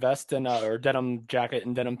vest and or denim jacket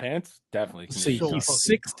and denim pants. Definitely. See, he's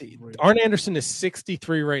 60. Arn Anderson is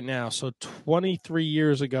 63 right now. So 23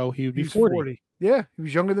 years ago, he would be 40. Yeah, he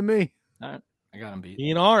was younger than me. All right. I got him beat. He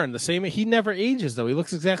and Arn, the same. He never ages though. He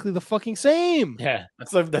looks exactly the fucking same. Yeah,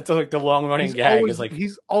 that's like the long running gag. Always, is like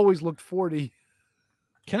he's always looked 40.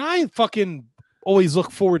 Can I fucking always look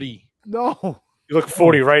 40? No, you look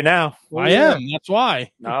 40 right now. I am. That's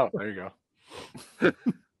why. No, there you go.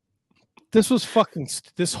 This was fucking.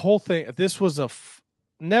 This whole thing. This was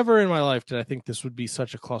never in my life did I think this would be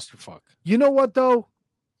such a clusterfuck. You know what though?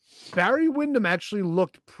 Barry Windham actually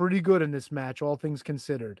looked pretty good in this match, all things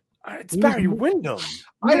considered. It's Barry Windham.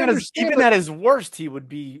 I understand, even at his worst, he would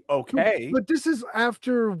be okay. But this is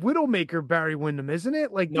after Widowmaker Barry Windham, isn't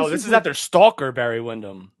it? Like no, this is after Stalker Barry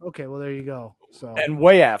Windham. Okay, well there you go. So and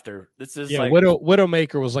way after. This is like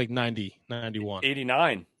Widowmaker was like 90, 91.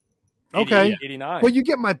 89. Okay, 89. But you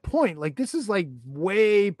get my point. Like this is like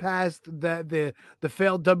way past the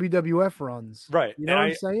failed WWF runs, right? You know what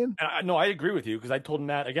I'm saying? No, I agree with you because I told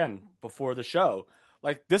Matt again before the show.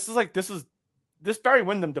 This Barry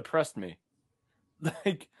Windham depressed me.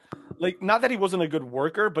 Like like not that he wasn't a good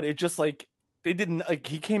worker, but it just like they didn't like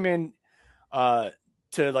he came in to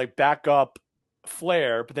like back up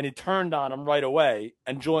Flair, but then he turned on him right away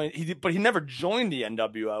and joined. But he never joined the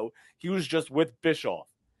NWO. He was just with Bischoff,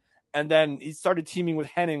 and then he started teaming with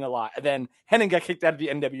Hennig a lot. And then Hennig got kicked out of the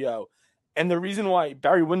NWO, and the reason why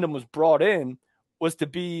Barry Windham was brought in was to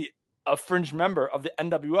be a fringe member of the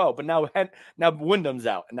NWO. But now Windham's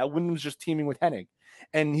out, and now Windham's just teaming with Hennig,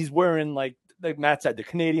 and he's wearing like Matt said, the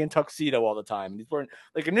Canadian tuxedo all the time. He's wearing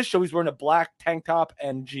like in this show, he's wearing a black tank top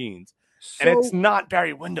and jeans, and it's not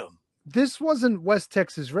Barry Windham. This wasn't West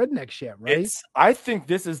Texas Rednecks yet, right? I think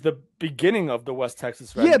this is the beginning of the West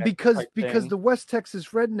Texas Rednecks. Yeah, because the West Texas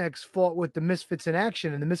Rednecks fought with the Misfits in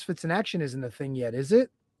Action, and the Misfits in Action isn't a thing yet, is it?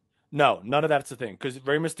 No, none of that's a thing. Because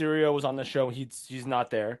Rey Mysterio was on the show, he's not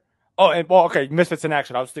there. Oh, and well, okay, Misfits in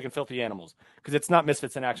Action. I was thinking Filthy Animals because it's not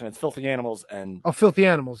Misfits in Action; it's Filthy Animals and Filthy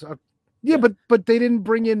Animals. Yeah, but they didn't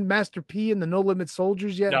bring in Master P and the No Limit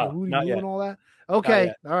Soldiers yet, no, and the Hootie not Hoo yet. and all that.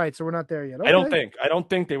 Okay, all right, so we're not there yet. Okay. I don't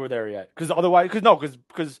think they were there yet because otherwise,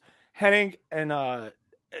 because Hennig and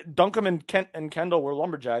Duncombe and Kendall were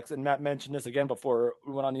lumberjacks, and Matt mentioned this again before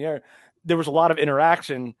we went on the air. There was a lot of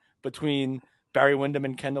interaction between Barry Windham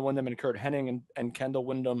and Kendall Windham and Kurt Hennig and Kendall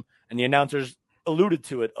Windham, and the announcers alluded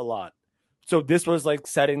to it a lot. So this was like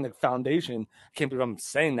setting the foundation. I can't believe I'm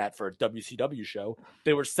saying that for a WCW show.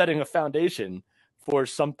 They were setting a foundation for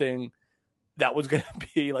something that was going to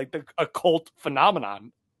be like a cult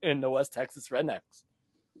phenomenon in the West Texas Rednecks.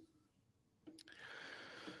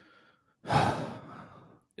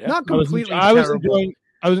 Yeah. Not completely I was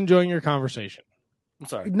enjoying your conversation. I'm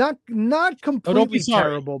sorry. Not completely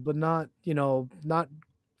terrible, but not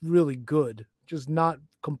really good. Just not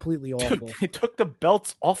completely awful. Dude, they took the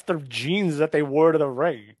belts off the jeans that they wore to the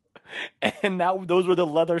ring, and now those were the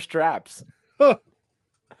leather straps.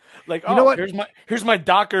 Like, you know what? Here's my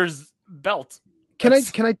Dockers belt. Can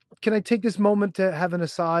I take this moment to have an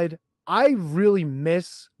aside? I really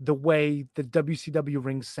miss the way the WCW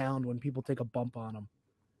rings sound when people take a bump on them.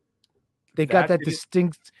 They got that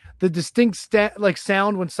distinct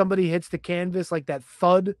sound when somebody hits the canvas, like that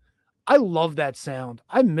thud. I love that sound.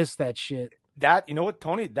 I miss that shit. That, you know what,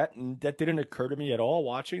 Tony, that didn't occur to me at all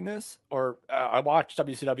watching this. Or I watched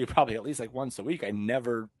WCW probably at least like once a week. I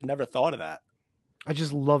never thought of that. I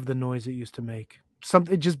just love the noise it used to make.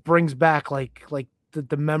 It just brings back like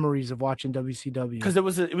the memories of watching WCW. Because it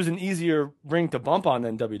was an easier ring to bump on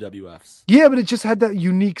than WWF's. Yeah, but it just had that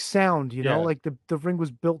unique sound, you know, like the ring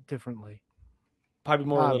was built differently.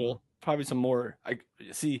 Probably probably some more.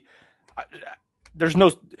 There's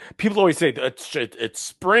no, people always say it's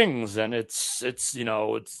springs and it's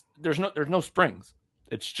there's no springs.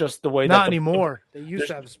 It's just the way not anymore. They used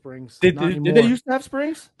to have springs. Did they used to have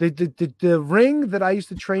springs? The ring that I used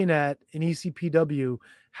to train at in ECPW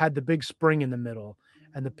had the big spring in the middle.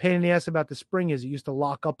 And the pain in the ass about the spring is it used to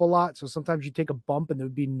lock up a lot. So sometimes you take a bump and there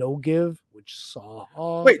would be no give, which sucked.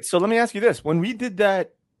 Wait, so let me ask you this. When we did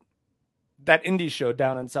that indie show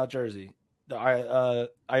down in South Jersey, the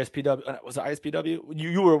ISPW, was it ISPW?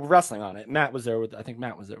 You were wrestling on it. Matt was there I think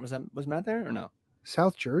Matt was there. Was Matt there or no?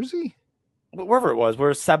 South Jersey? Wherever it was,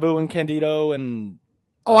 where Sabu and Candido and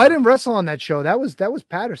I didn't wrestle on that show. That was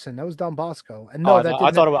Patterson. That was Don Bosco. And no,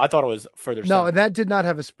 I thought it was further. No, that did not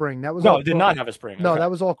have a spring. That was it did not have a spring. No, okay.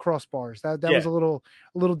 that was all crossbars. That was a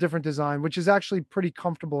little different design, which is actually pretty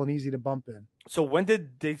comfortable and easy to bump in. So when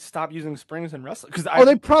did they stop using springs in wrestling?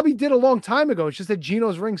 They probably did a long time ago. It's just that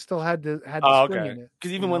Gino's ring still had the spring in it.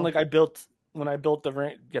 Because even when I built the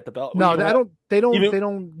ring, get the belt. No, they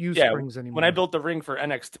don't use springs anymore. When I built the ring for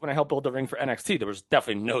NXT, when I helped build the ring for NXT, there was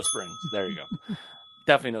definitely no springs. There you go.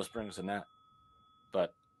 Definitely no springs in that.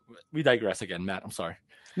 But we digress again, Matt. I'm sorry.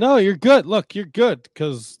 No, you're good. Look, you're good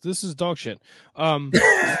because this is dog shit.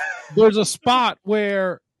 There's a spot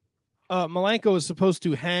where Malenko is supposed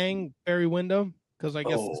to hang Barry Windham because I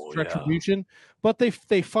guess it's retribution, but they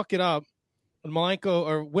fuck it up. And Malenko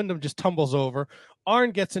or Windham just tumbles over. Arn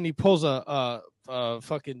gets in, he pulls a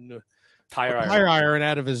fucking tire iron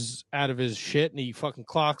out of his shit, and he fucking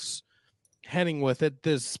clocks Hennig with it.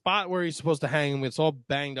 The spot where he's supposed to hang him, it's all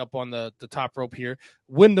banged up on the top rope here.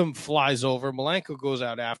 Windham flies over. Malenko goes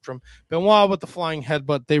out after him. Benoit with the flying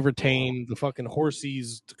headbutt. They retain the fucking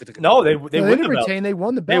horsies. No, they didn't retain. They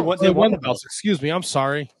won the belt. They won the belts. Excuse me. I'm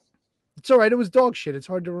sorry. It's all right. It was dog shit. It's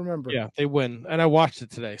hard to remember. Yeah, they win. And I watched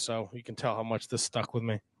it today, so you can tell how much this stuck with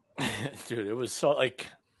me. Dude, it was so like.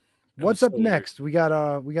 What's up next? We got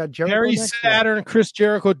Jericho. Perry Saturn, Chris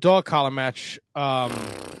Jericho dog collar match. You're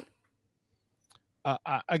a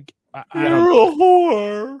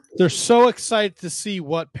whore. They're so excited to see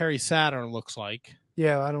what Perry Saturn looks like.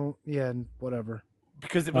 Yeah, whatever.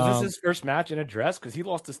 Because it was this his first match in a dress? Because he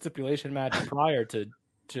lost the stipulation match prior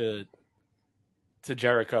to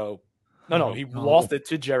Jericho. No, he lost it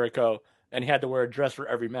to Jericho, and he had to wear a dress for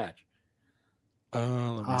every match. Let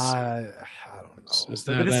me see. I don't know. Is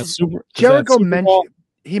But that this is- Super? Jericho is that Super Bowl?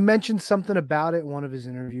 mentioned something about it in one of his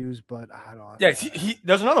interviews, but I don't. Yeah,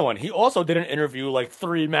 there's another one. He also did an interview like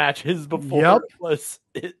 3 matches before Yep. it was.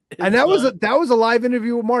 And that was a live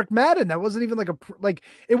interview with Mark Madden. That wasn't even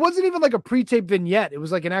it wasn't even like a pre-tape vignette. It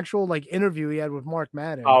was like an actual like interview he had with Mark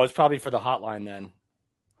Madden. Oh, it's probably for the hotline then.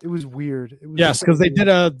 It was weird. It was Yes, so because they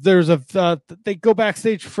weird. did they go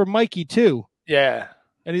backstage for Mikey too, Yeah.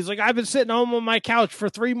 and he's like, I've been sitting home on my couch for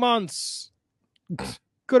 3 months,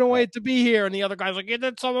 couldn't wait to be here, and the other guy's like, you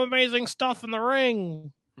did some amazing stuff in the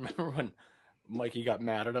ring. Remember when Mikey got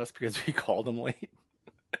mad at us because we called him late?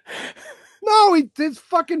 No, his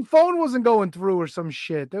fucking phone wasn't going through or some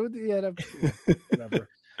shit.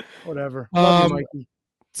 Whatever. Love you, Mikey.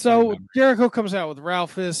 So Jericho comes out with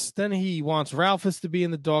Ralphus. Then he wants Ralphus to be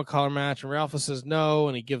in the dog collar match, and Ralphus says no,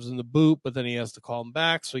 and he gives him the boot, but then he has to call him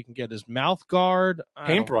back so he can get his mouth guard.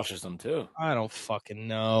 Paintbrushes him too. I don't fucking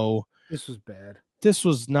know. This was bad. This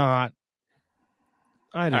was not.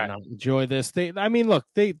 I did not enjoy this.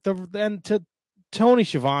 And to Tony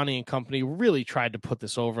Schiavone and company really tried to put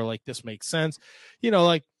this over like this makes sense. You know,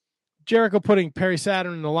 like Jericho putting Perry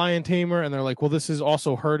Saturn in the Lion Tamer, and they're like, well, this is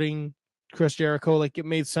also hurting Chris Jericho. Like it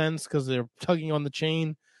made sense because they're tugging on the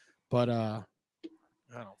chain, but I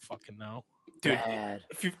don't fucking know. Dude,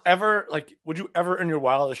 if you've ever would you ever in your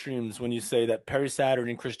wildest dreams when you say that Perry Saturn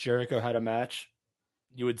and Chris Jericho had a match,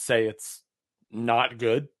 you would say it's not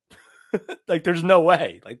good? Like there's no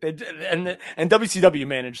way. Like they did, and WCW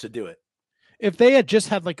managed to do it. If they had just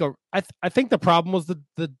had like I think the problem was the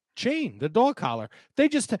chain, the dog collar. They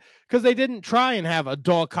just because they didn't try and have a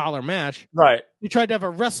dog collar match, right? They tried to have a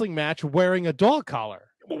wrestling match wearing a dog collar.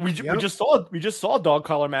 We just saw a dog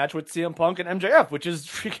collar match with CM Punk and MJF, which is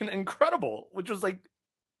freaking incredible, which was like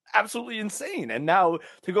absolutely insane. And now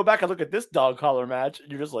to go back and look at this dog collar match,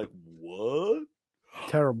 you're just like, what?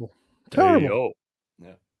 Terrible. Hey, yo.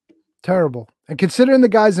 Yeah. Terrible. And considering the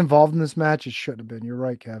guys involved in this match, it shouldn't have been. You're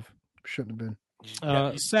right, Kev. Shouldn't have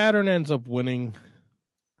been. Saturn ends up winning.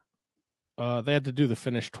 They had to do the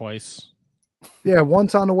finish twice. Yeah,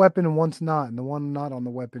 once on the weapon and once not. And the one not on the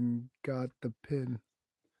weapon got the pin.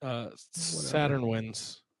 Saturn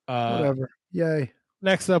wins. Whatever. Yay.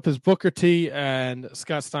 Next up is Booker T and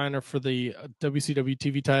Scott Steiner for the WCW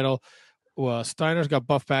TV title. Steiner's got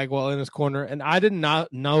Buff Bagwell in his corner, and I did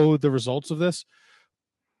not know the results of this,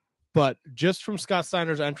 but just from Scott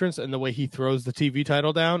Steiner's entrance and the way he throws the TV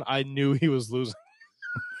title down, I knew he was losing.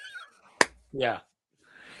 Yeah.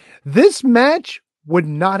 This match would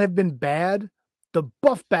not have been bad. The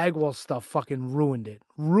Buff Bagwell stuff fucking ruined it.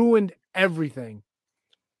 Ruined everything.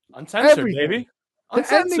 Uncensored, baby.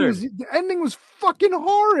 Uncensored. The ending was fucking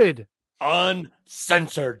horrid.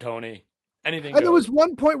 Uncensored, Tony. Anything. And there was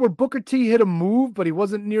one point where Booker T hit a move, but he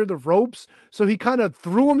wasn't near the ropes. So he kind of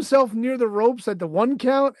threw himself near the ropes at the 1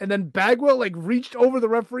 count. And then Bagwell like reached over the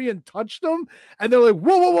referee and touched him. And they're like,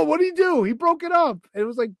 whoa, what did he do? He broke it up. And it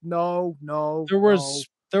was like, no.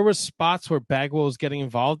 There was spots where Bagwell was getting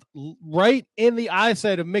involved right in the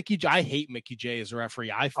eyesight of Mickey J. I hate Mickey J as a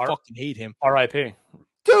referee. I fucking hate him. R.I.P.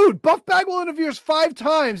 Dude, Buff Bagwell interferes 5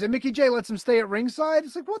 times and Mickey J lets him stay at ringside.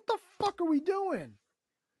 It's like, what the fuck are we doing?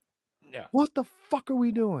 Yeah. What the fuck are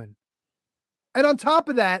we doing? And on top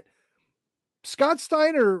of that, Scott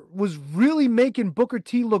Steiner was really making Booker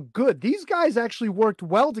T look good. These guys actually worked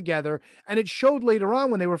well together, and it showed later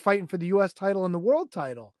on when they were fighting for the U.S. title and the world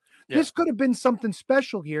title. Yeah. This could have been something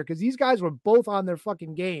special here because these guys were both on their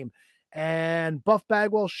fucking game, and Buff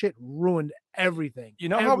Bagwell shit ruined everything. You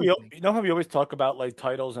know how we always talk about like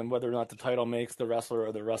titles and whether or not the title makes the wrestler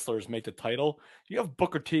or the wrestlers make the title. You have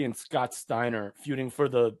Booker T and Scott Steiner feuding for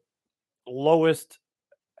the lowest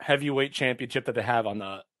heavyweight championship that they have on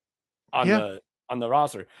the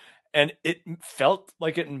roster, and it felt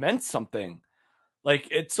like it meant something. Like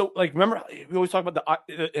it's so like remember we always talk about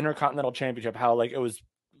the Intercontinental Championship, how like it was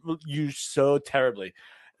used so terribly.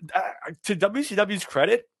 To WCW's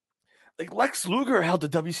credit, like Lex Luger held the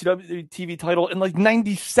WCW TV title in like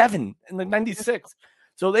 97 and like 96.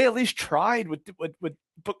 So they at least tried with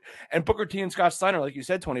Booker T and Scott Steiner, like you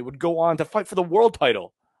said, Tony, would go on to fight for the world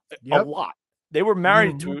title a lot. They were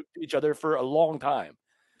married to each other for a long time.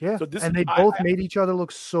 Yeah. So they both made each other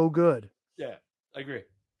look so good. Yeah, I agree.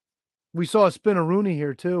 We saw a Spinaroonie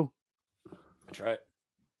here too. That's right.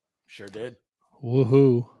 Sure did.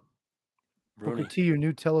 Woohoo. Booker T, your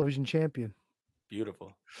new television champion.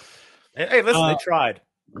 Beautiful. Hey, listen, they tried.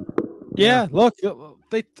 Yeah, look,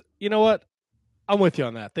 you know what? I'm with you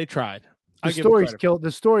on that. They tried. The I give them story's credit. killed.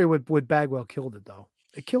 The story with Bagwell killed it though.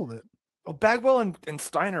 It killed it. Well, Bagwell and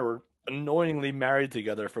Steiner were annoyingly married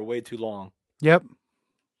together for way too long. Yep.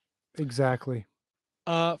 Exactly.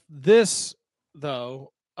 This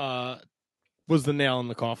though was the nail in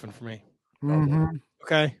the coffin for me. Mm-hmm.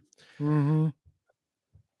 Okay. Mm-hmm.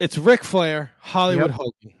 It's Ric Flair, Hollywood Yep.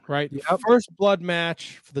 Hogan, right? Yep. First blood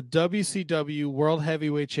match for the WCW World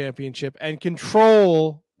Heavyweight Championship and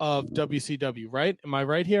control of WCW, right? Am I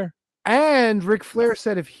right here? And Ric Flair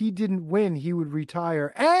said if he didn't win, he would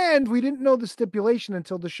retire. And we didn't know the stipulation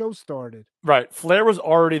until the show started. Right. Flair was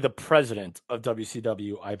already the president of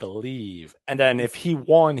WCW, I believe. And then if he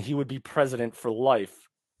won, he would be president for life.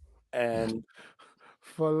 And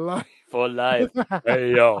For life. for life.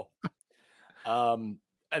 Hey yo. And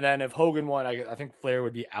then if Hogan won, I think Flair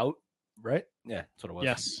would be out, right? Yeah, that's what it was.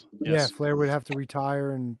 Yes. Yeah, Flair would have to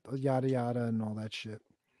retire and yada yada and all that shit.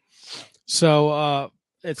 So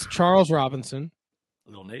it's Charles Robinson,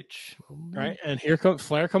 Little Nate. right? And here comes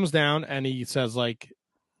Flair comes down and he says, like,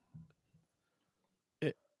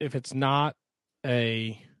 if it's not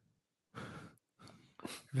a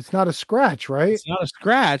scratch, right? It's not a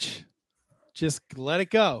scratch, just let it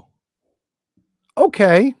go.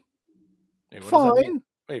 Okay. Wait, Fine.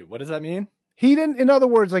 What does that mean? He didn't, in other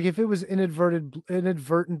words, like if it was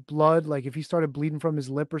inadvertent blood, like if he started bleeding from his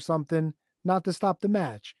lip or something, not to stop the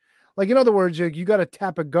match. Like, in other words, you got to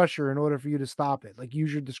tap a gusher in order for you to stop it. Like,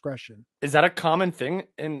 use your discretion. Is that a common thing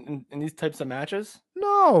in these types of matches?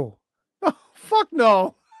 No. Oh, fuck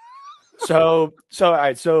no. So all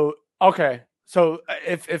right, so okay. So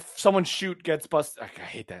if someone's shoot gets busted, I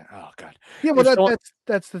hate that. Oh god. Yeah, well, If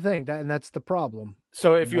that's the thing, and that's the problem.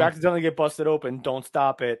 So if you accidentally get busted open, don't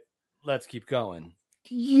stop it. Let's keep going.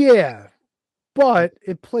 Yeah, but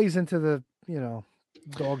it plays into the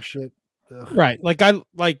dog shit. Ugh. Right. Like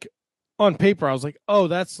on paper, I was like, oh,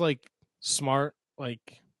 that's like smart.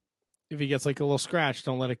 Like if he gets like a little scratch,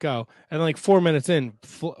 don't let it go. And like 4 minutes in,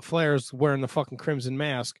 Flair's wearing the fucking crimson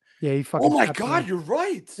mask. Yeah, he fucking. Oh my god, you're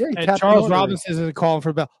right. Yeah, and Charles Robinson isn't calling for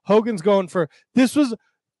a bell. Hogan's going for Hogan's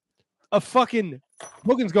going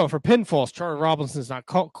for pinfalls. Charles Robinson's not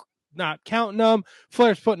counting them.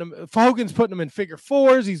 Hogan's putting them in figure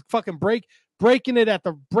fours. He's fucking breaking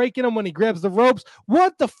them when he grabs the ropes.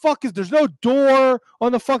 What the fuck there's no door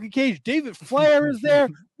on the fucking cage. David Flair is there.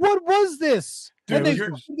 What was this? Dude, and they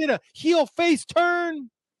did a heel face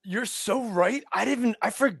turn. You're so right.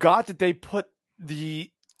 I forgot that they put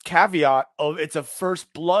the caveat of it's a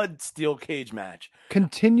first blood steel cage match.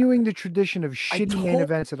 Continuing the tradition of shitty main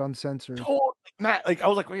events at Uncensored. Matt, like I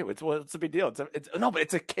was like, wait, what's the big deal? But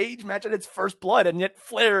it's a cage match and it's first blood, and yet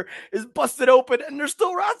Flair is busted open and they're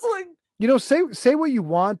still wrestling. Say what you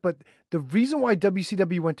want, but the reason why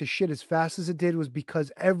WCW went to shit as fast as it did was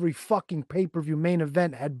because every fucking pay-per-view main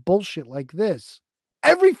event had bullshit like this.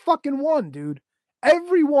 Every fucking one, dude.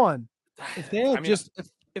 Every one. If they had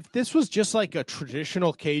if this was just like a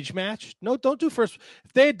traditional cage match, no, don't do first.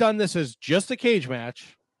 If they had done this as just a cage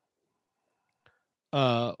match,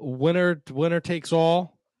 winner takes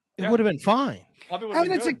all, it would have been fine.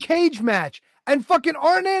 And it's a cage match. And fucking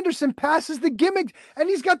Arn Anderson passes the gimmick, and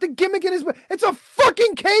he's got the gimmick in his. It's a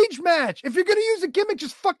fucking cage match. If you're gonna use a gimmick,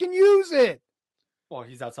 just fucking use it. Well,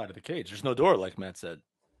 he's outside of the cage. There's no door, like Matt said.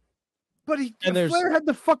 But Flair had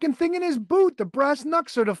the fucking thing in his boot, the brass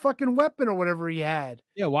knucks or the fucking weapon or whatever he had.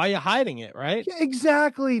 Yeah, why are you hiding it, right? Yeah,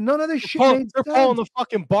 exactly. None of this shit. They're pulling the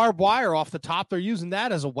fucking barbed wire off the top. They're using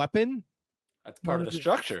that as a weapon. That's part of the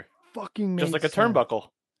structure. Fucking just like a turnbuckle.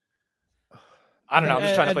 I don't know. I'm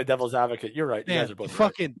just trying to play devil's advocate. You're right. You guys are both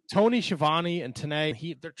fucking right. Tony Schiavone and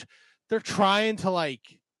Tenay, they're trying to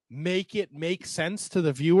like make it make sense to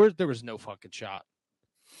the viewers. There was no fucking shot.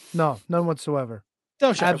 No, none whatsoever.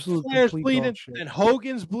 No shot. Absolute Flair's bleeding, and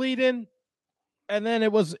Hogan's bleeding, and then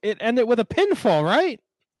it ended with a pinfall, right?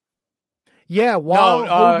 Yeah. It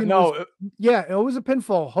was a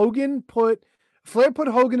pinfall. Flair put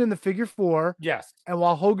Hogan in the figure four. Yes. And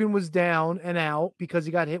while Hogan was down and out because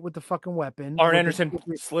he got hit with the fucking weapon, Arn Anderson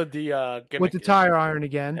slid the gimmick with the tire iron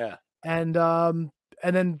again. Yeah. And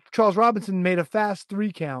then Charles Robinson made a fast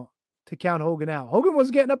 3 count to count Hogan out. Hogan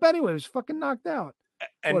wasn't getting up anyway. He was fucking knocked out.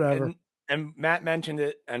 Whatever. And Matt mentioned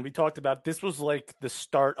it, and we talked about this was like the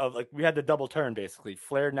start of we had the double turn basically.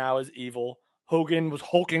 Flair now is evil. Hogan was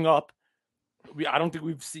hulking up. I don't think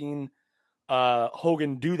we've seen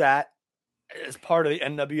Hogan do that as part of the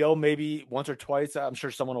NWO, maybe once or twice. I'm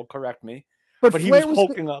sure someone will correct me. But he was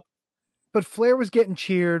hulking up. But Flair was getting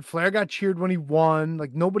cheered. Flair got cheered when he won.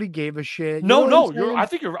 Like nobody gave a shit. I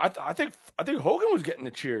think Hogan was getting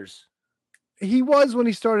the cheers. He was when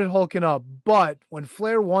he started hulking up, but when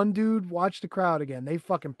Flair won, dude, watch the crowd again. They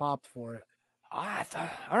fucking popped for it. All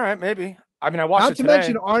right, maybe. I mean, I watched Not it to today.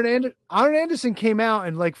 mention, Arn Anderson came out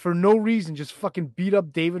and like for no reason just fucking beat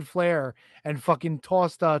up David Flair and fucking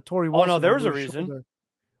tossed Torrie Wilson. Oh no, there was a over his reason. shoulder.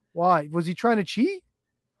 Why? Was he trying to cheat?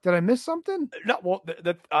 Did I miss something? No, well,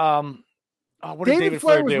 what did David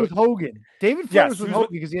Flair was do? with Hogan. David Flair Yes, was with he was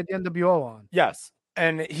Hogan because he had the NWO on. Yes,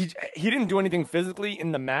 and he didn't do anything physically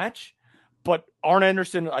in the match, but Arn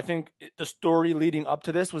Anderson, I think the story leading up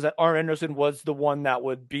to this was that Arn Anderson was the one that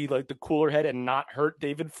would be like the cooler head and not hurt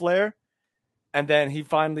David Flair, and then he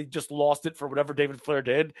finally just lost it for whatever David Flair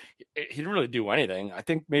did. He didn't really do anything. I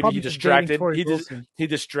think maybe Probably he just distracted. dating Torrie Wilson. He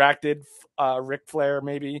distracted Ric Flair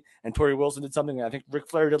maybe, and Torrie Wilson did something. I think Ric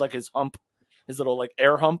Flair did like his hump, his little like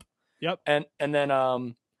air hump. Yep. And then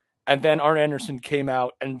Arn Anderson came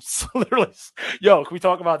out and literally, can we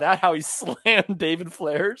talk about that? How he slammed David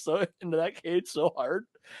Flair into that cage so hard.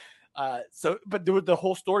 But the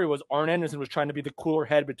whole story was Arn Anderson was trying to be the cooler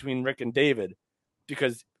head between Rick and David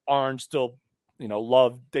because Arn still,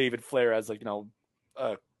 loved David Flair as like,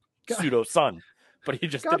 a pseudo son, but he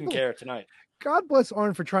just didn't care tonight. God bless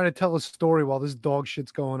Arn for trying to tell a story while this dog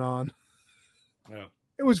shit's going on. Yeah.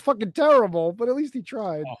 It was fucking terrible, but at least he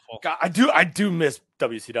tried. Awful. God, I do miss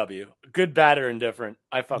WCW. Good, bad, or indifferent.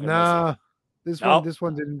 I fucking miss it. This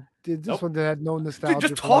one didn't. This one had no nostalgia. Dude,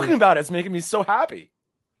 just talking about it's making me so happy.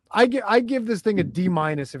 I give this thing a D-.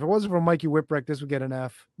 If it wasn't for Mikey Whipwreck, this would get an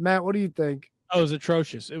F. Matt, what do you think? Oh, it was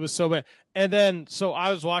atrocious. It was so bad. And then, so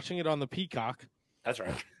I was watching it on the Peacock. That's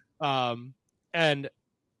right. And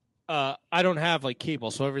I don't have like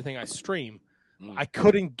cable, so everything I stream, I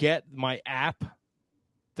couldn't get my app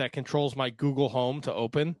that controls my Google Home to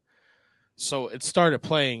open. So it started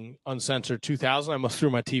playing Uncensored 2000. I almost threw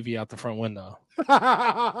my TV out the front window.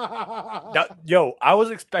 I was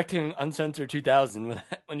expecting Uncensored 2000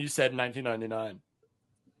 when you said 1999.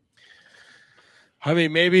 I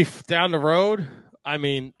mean, maybe down the road. I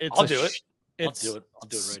mean, I'll do it. I'll do it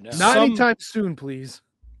right now. Not anytime soon, please.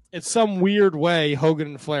 It's some weird way Hogan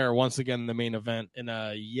and Flair once again in the main event in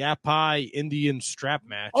a Yapai Indian strap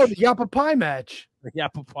match. Oh, the Yappa Pie match. The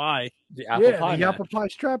Yappa Pie. The Apple Pie the match. Yappa Pie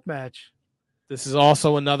strap match. This is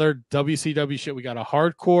also another WCW shit. We got a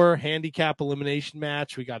hardcore handicap elimination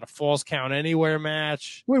match. We got a Falls Count Anywhere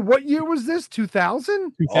match. Wait, what year was this?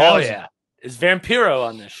 2000? Oh, yeah. Is Vampiro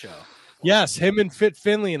on this show? Yes, him and Fit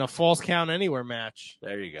Finley in a Falls Count Anywhere match.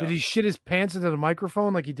 There you go. Did he shit his pants into the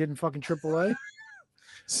microphone like he did in fucking AAA?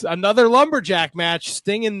 Another lumberjack match,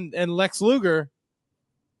 Sting and Lex Luger.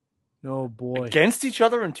 No, boy. Against each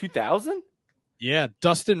other in 2000? Yeah,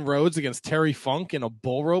 Dustin Rhodes against Terry Funk in a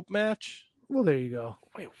bull rope match. Well, there you go.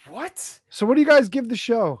 Wait, what? So what do you guys give the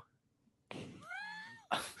show?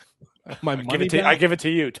 My money back? I give it to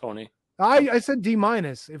you, Tony. I said D-.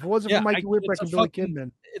 If it wasn't for Mikey Whipwreck and Billy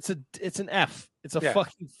Kidman. It's an F. It's a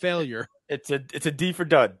fucking failure. It's a D for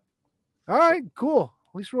dud. All right, cool.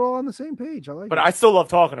 At least we're all on the same page. I like But it. I still love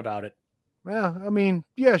talking about it. Yeah, I mean,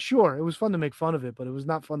 yeah, sure. It was fun to make fun of it, but it was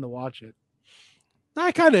not fun to watch it.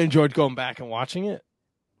 I kind of enjoyed going back and watching it.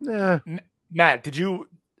 Yeah. Matt, you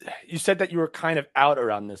said that you were kind of out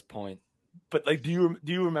around this point, but like, do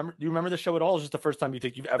you remember the show at all? Or is this the first time you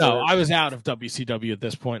think you've ever? No, I was out of WCW at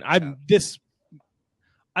this point. I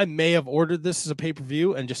may have ordered this as a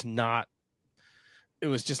pay-per-view and just not. It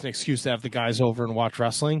was just an excuse to have the guys over and watch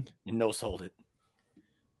wrestling. You no-sold it.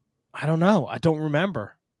 I don't know. I don't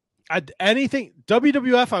remember. Anything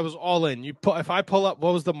WWF, I was all in. If I pull up,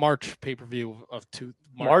 what was the March pay-per-view of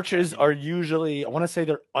Marches are usually, I want to say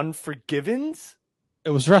they're Unforgivens.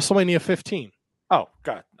 It was WrestleMania 15. Oh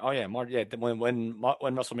God. Oh yeah, March. Yeah, when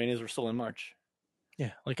WrestleManias were still in March.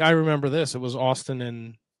 Yeah, like I remember this. It was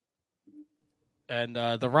Austin and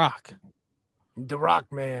The Rock. The Rock,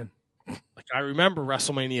 man. Like I remember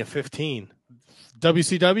WrestleMania 15.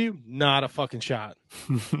 WCW, not a fucking shot.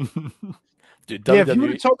 Dude, yeah,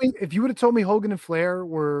 if you would have told me Hogan and Flair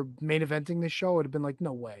were main eventing this show, it'd have been like,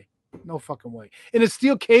 no way. No fucking way. In a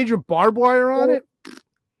steel cage with barbed wire on it?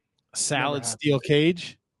 Salad steel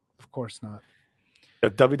cage? Of course not.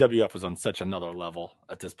 WWF was on such another level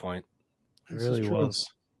at this point. It really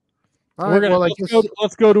was. All right,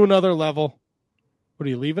 let's go to another level. What are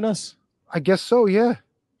you leaving us? I guess so, yeah.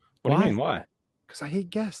 What do you mean? Why? Because I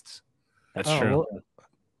hate guests. That's true. Well,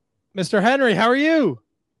 Mr. Henry, how are you?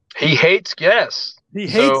 He hates guests.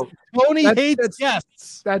 Tony hates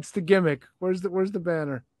guests. That's the gimmick. Where's the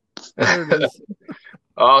banner? There it is.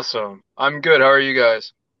 Awesome. I'm good. How are you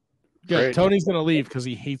guys? Good. Great. Tony's gonna leave because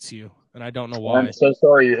he hates you, and I don't know why. I'm so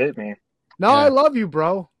sorry you hate me. No, I love you,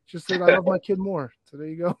 bro. Just that I love my kid more. So there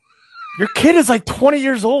you go. Your kid is like 20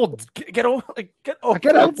 years old. Get over. Get over. I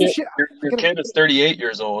gotta hope this shit. Your kid is 38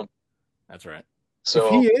 years old. That's right. So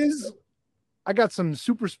If he is, I got some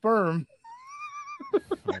super sperm. Oh,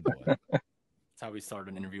 boy. That's how we start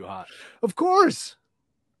an interview hot. Of course.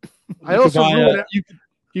 I You could also buy, ruin it.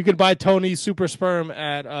 you could buy Tony's super sperm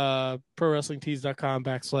at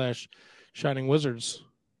prowrestlingtees.com/Shining Wizards.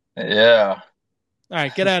 yeah. All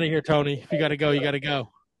right, get out of here, Tony. If you got to go, you got to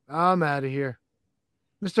go. I'm out of here.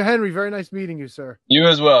 Mr. Henry, very nice meeting you, sir. You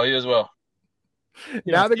as well. You as well.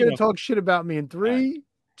 Now they're you going know. to talk shit about me in 3.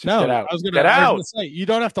 No, Get out. I was Get gonna out. say you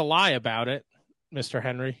don't have to lie about it, Mr.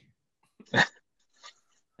 Henry. Yeah,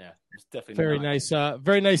 it's definitely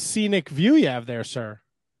Very nice scenic view you have there, sir.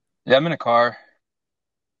 Yeah, I'm in a car.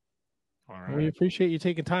 All We right. appreciate you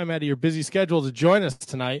taking time out of your busy schedule to join us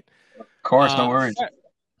tonight. Of course, no worries.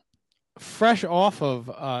 Fresh off of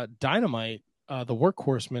Dynamite, the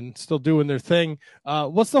Workhorsemen still doing their thing.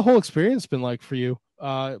 What's the whole experience been like for you?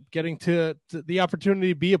 Getting to the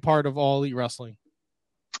opportunity to be a part of All Elite Wrestling.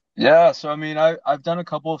 Yeah, so I mean, I've done a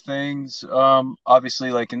couple of things.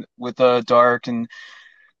 Obviously, like with Dark and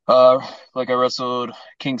like I wrestled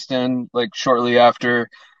Kingston like shortly after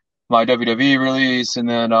my WWE release, and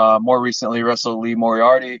then more recently wrestled Lee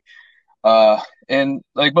Moriarty. And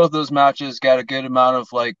like both those matches got a good amount of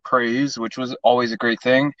like praise, which was always a great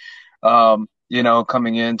thing.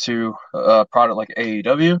 Coming into a product like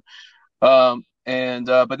AEW. But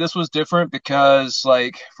this was different because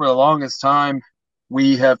like for the longest time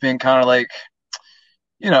we have been kind of like,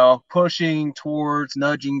 nudging towards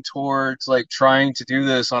like trying to do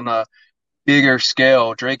this on a bigger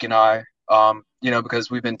scale, Drake and I, because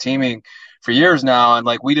we've been teaming for years now, and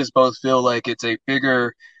like we just both feel like it's a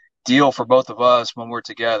bigger deal for both of us when we're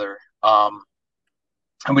together. And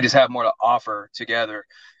we just have more to offer together.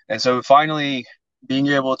 And so finally being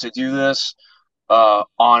able to do this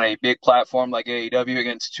on a big platform like AEW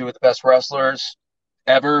against two of the best wrestlers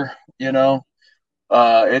ever,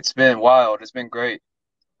 it's been wild. It's been great.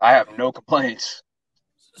 I have no complaints.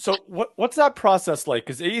 So what's that process like?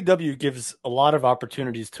 Because AEW gives a lot of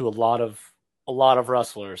opportunities to a lot of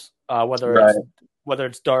wrestlers, whether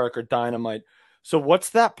it's Dark or Dynamite. So what's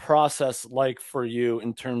that process like for you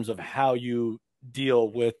in terms of how you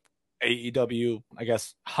deal with AEW, I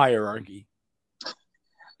guess, hierarchy?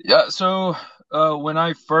 Yeah, so when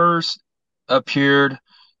I first appeared,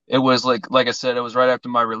 it was like I said, it was right after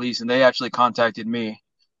my release, and they actually contacted me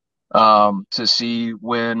to see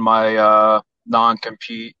when my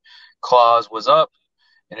non-compete clause was up,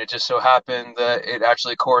 and it just so happened that it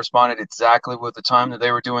actually corresponded exactly with the time that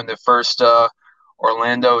they were doing the first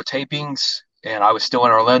Orlando tapings, and I was still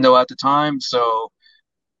in Orlando at the time, so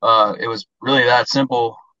it was really that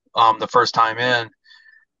simple the first time in.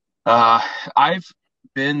 I've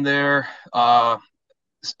been there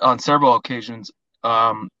on several occasions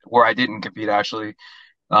where I didn't compete, actually.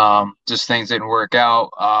 Just things didn't work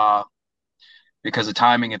out because of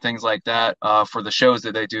timing and things like that for the shows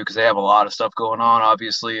that they do, because they have a lot of stuff going on,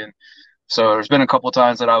 obviously. And so there's been a couple of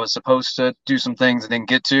times that I was supposed to do some things and didn't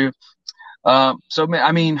get to. So,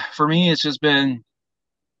 I mean, for me, it's just been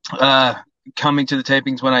coming to the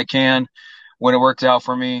tapings when I can, when it works out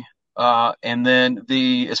for me. And then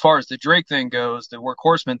as far as the Drake thing goes, the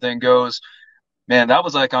Workhorseman thing goes, man, that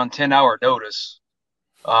was like on 10-hour notice.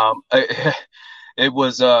 It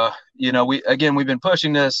was, we've been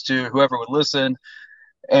pushing this to whoever would listen.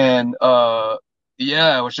 And,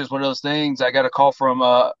 it was just one of those things. I got a call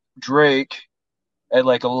from, Drake at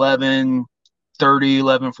like 11:30,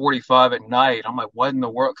 11:45 at night. I'm like, what in the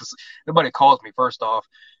world? Cause nobody calls me, first off.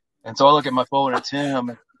 And so I look at my phone, it's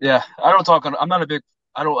him. Yeah. I don't talk on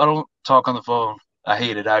the phone. I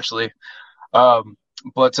hate it, actually. So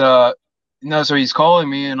he's calling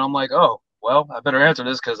me, and I'm like, oh, well, I better answer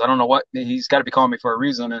this because I don't know what he's got to be calling me for a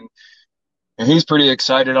reason. And he's pretty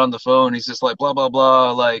excited on the phone. He's just like, blah, blah,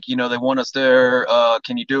 blah. Like, they want us there.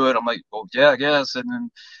 Can you do it? I'm like, well, yeah, I guess. And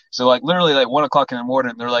then, so like literally like 1:00 in the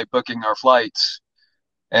morning, they're like booking our flights.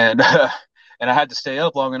 And, and I had to stay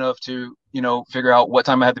up long enough to, figure out what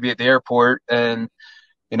time I had to be at the airport. And,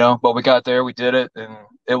 but we got there, we did it. And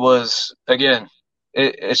it was, again,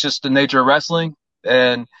 it's just the nature of wrestling.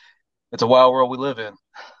 And it's a wild world we live in.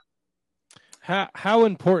 How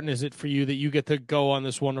important is it for you that you get to go on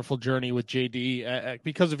this wonderful journey with JD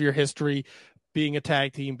because of your history, being a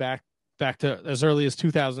tag team back to as early as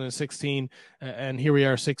 2016, and here we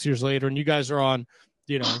are 6 years later, and you guys are on,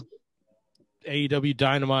 AEW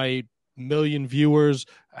Dynamite, million viewers.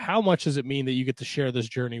 How much does it mean that you get to share this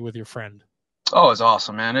journey with your friend? Oh, it's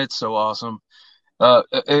awesome, man. It's so awesome.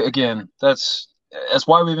 Again, that's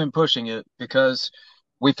why we've been pushing it, because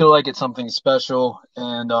we feel like it's something special.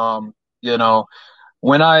 And, you know,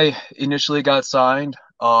 when I initially got signed,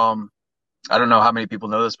 I don't know how many people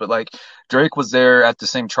know this, but like Drake was there at the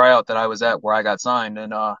same tryout that I was at where I got signed,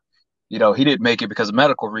 and he didn't make it because of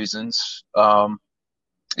medical reasons, a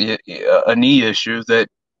knee issue that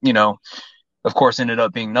you know, of course, ended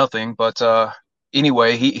up being nothing. But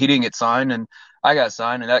anyway, he didn't get signed, and I got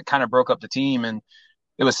signed, and that kind of broke up the team, and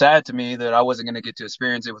it was sad to me that I wasn't going to get to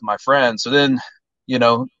experience it with my friends. So then, you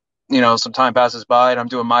know, some time passes by, and I'm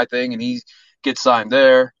doing my thing, and he gets signed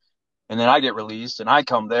there. And then I get released and I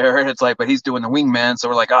come there and it's like, but he's doing the wingman. So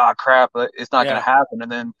we're like, crap, it's not going to happen.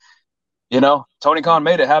 And then, Tony Khan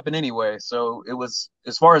made it happen anyway. So it was,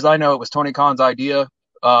 as far as I know, it was Tony Khan's idea.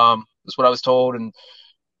 That's what I was told. And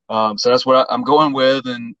so that's what I'm going with.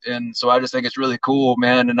 And so I just think it's really cool,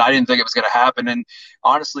 man. And I didn't think it was going to happen. And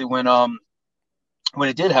honestly, when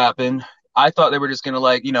it did happen, I thought they were just going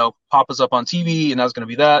to pop us up on TV and that was going to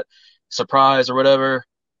be that surprise or whatever.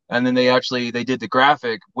 And then they did the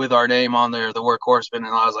graphic with our name on there, the Workhorseman, and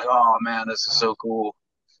I was like, oh man, this is so cool.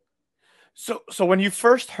 So when you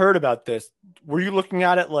first heard about this, were you looking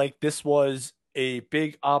at it like this was a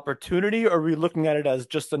big opportunity, or were you looking at it as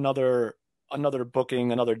just another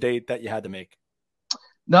booking, another date that you had to make?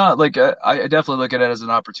 No, I definitely look at it as an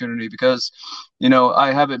opportunity because,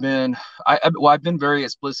 I haven't been, I've been very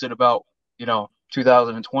explicit about,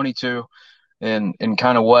 2022 and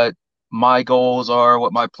kind of what my goals are,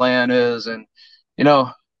 what my plan is. And,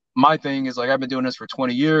 my thing is I've been doing this for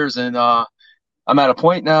 20 years and, I'm at a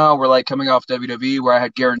point now where coming off WWE where I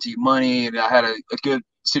had guaranteed money and I had a good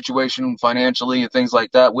situation financially and things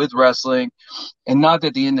like that with wrestling. And not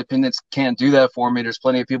that the independents can't do that for me. There's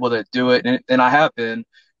plenty of people that do it and I have been,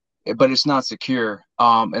 but it's not secure.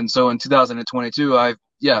 And so in 2022, I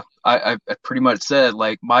pretty much said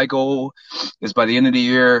my goal is by the end of the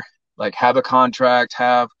year, have a contract,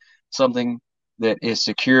 have something that is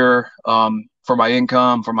secure for my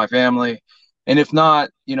income, for my family. And if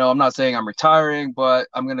not, I'm not saying I'm retiring, but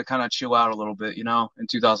I'm going to kind of chill out a little bit, in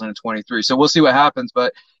 2023. So we'll see what happens.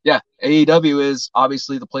 But yeah, AEW is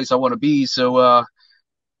obviously the place I want to be. So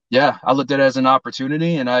I looked at it as an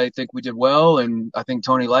opportunity and I think we did well. And I think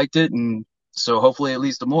Tony liked it. And so hopefully it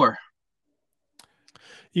leads to more.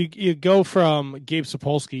 You go from Gabe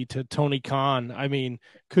Sapolsky to Tony Khan. I mean,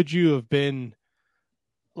 could you have been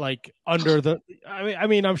under the? I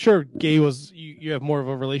mean, I'm sure Gabe was. You have more of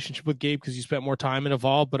a relationship with Gabe because you spent more time in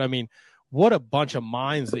Evolve. But I mean, what a bunch of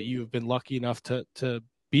minds that you have been lucky enough to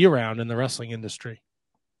be around in the wrestling industry.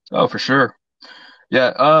 Oh, for sure.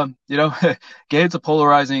 Yeah. Gabe's a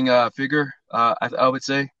polarizing figure. I would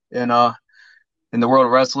say in the world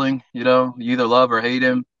of wrestling. You either love or hate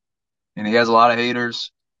him, and he has a lot of haters.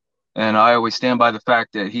 And I always stand by the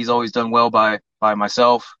fact that he's always done well by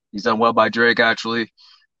myself. He's done well by Drake, actually.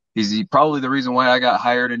 He's probably the reason why I got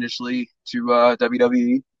hired initially to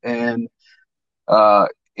WWE. And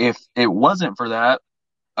if it wasn't for that,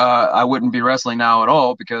 I wouldn't be wrestling now at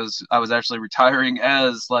all because I was actually retiring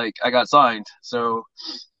as I got signed. So,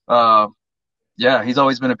 he's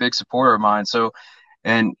always been a big supporter of mine. So,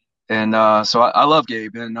 so I love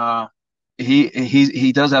Gabe, and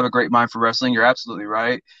he does have a great mind for wrestling. You're absolutely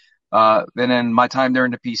right. And then my time there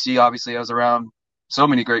in the PC, obviously I was around so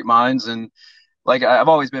many great minds, and I've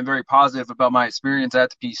always been very positive about my experience at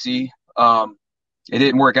the PC. It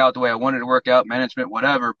didn't work out the way I wanted to work out, management,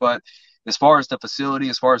 whatever. But as far as the facility,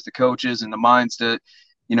 as far as the coaches and the minds that,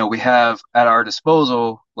 we have at our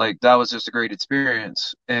disposal, that was just a great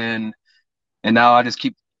experience. And now I just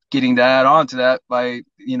keep getting to add on to that by,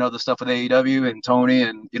 the stuff with AEW and Tony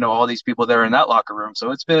and, all these people there in that locker room.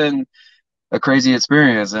 So it's been a crazy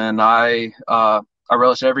experience, and I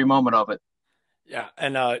relish every moment of it. Yeah,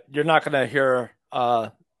 and you're not going to hear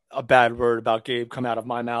a bad word about Gabe come out of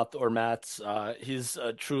my mouth or Matt's. He's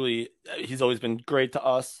always been great to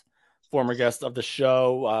us, former guest of the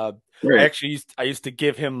show. I used to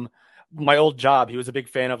give him my old job. He was a big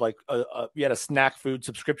fan of we had a snack food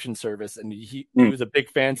subscription service, and he was a big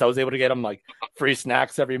fan, so I was able to get him free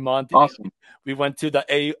snacks every month. Awesome. We went to the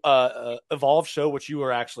Evolve show, which you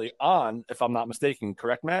were actually on, if I'm not mistaken.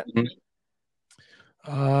 Correct, Matt? Mm-hmm.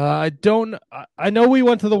 I know we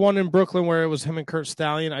went to the one in Brooklyn where it was him and Kurt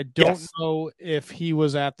Stallion. I don't know if he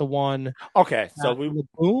was at the one. Okay, so we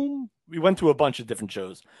went to a bunch of different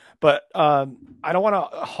shows, but I don't want to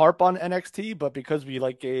harp on NXT, but because we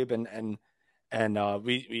like Gabe and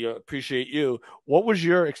we appreciate you, what was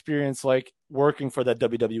your experience like working for that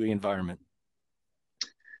WWE environment?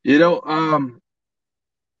 It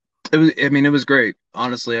was great.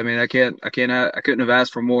 Honestly, I couldn't have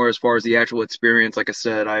asked for more as far as the actual experience. Like I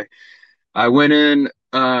said, I went in,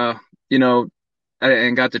 and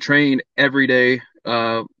got to train every day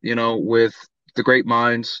with the great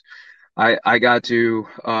minds. I got to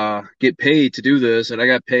get paid to do this, and I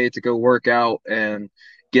got paid to go work out and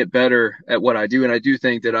get better at what I do. And I do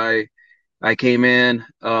think that I came in,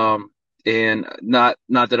 and not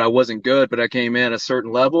that I wasn't good, but I came in a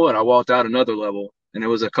certain level and I walked out another level, and it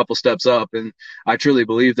was a couple steps up. And I truly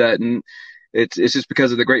believe that. And it's just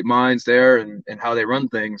because of the great minds there and how they run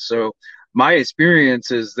things. So my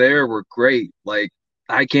experiences there were great. Like,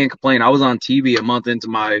 I can't complain. I was on TV a month into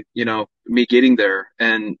my, me getting there.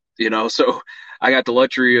 And, so I got the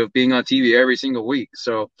luxury of being on TV every single week.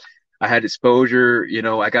 So I had exposure,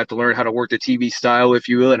 I got to learn how to work the TV style, if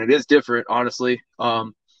you will. And it is different, honestly.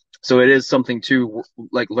 So it is something too,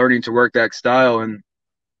 like learning to work that style, and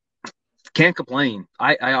can't complain.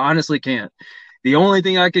 I honestly can't. The only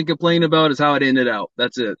thing I can complain about is how it ended out.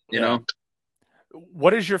 That's it, you know?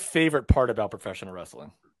 What is your favorite part about professional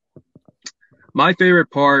wrestling? My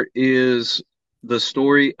favorite part is the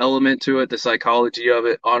story element to it, the psychology of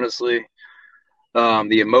it, honestly.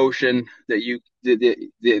 The emotion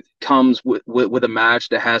that comes with a match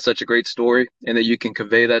that has such a great story, and that you can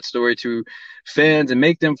convey that story to fans and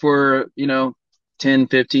make them for, 10,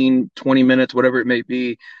 15, 20 minutes, whatever it may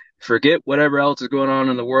be, forget whatever else is going on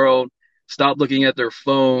in the world, stop looking at their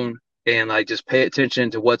phone, and like just pay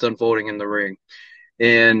attention to what's unfolding in the ring.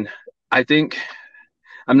 And I think,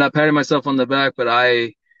 I'm not patting myself on the back, but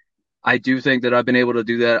I do think that I've been able to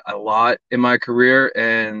do that a lot in my career.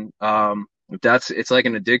 And it's like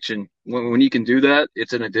an addiction. When you can do that,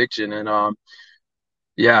 it's an addiction. And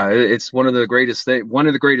it's one of the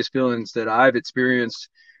greatest feelings that I've experienced.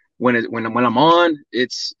 When I'm on,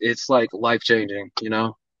 it's like life changing,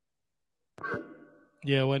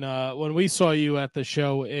 Yeah, when we saw you at the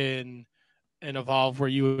show in Evolve, where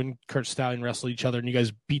you and Kurt Stallion wrestled each other and you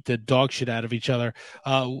guys beat the dog shit out of each other,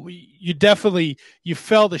 you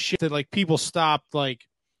felt the shit that, like, people stopped, like,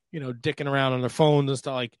 dicking around on their phones and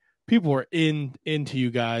stuff. Like, people were into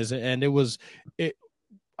you guys, and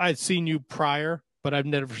I'd seen you prior, but I've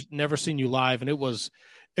never seen you live, and it was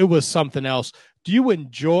something else. Do you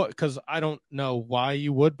enjoy, because I don't know why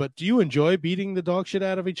you would, but do you enjoy beating the dog shit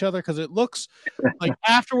out of each other? Because it looks like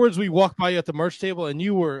afterwards we walked by you at the merch table and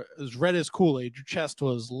you were as red as Kool-Aid. Your chest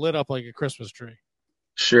was lit up like a Christmas tree.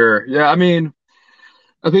 Sure. Yeah. I mean,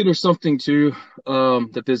 I think there's something to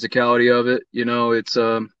the physicality of it.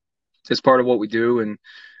 It's part of what we do, and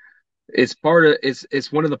it's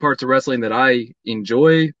one of the parts of wrestling that I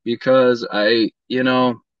enjoy, because I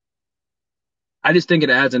just think it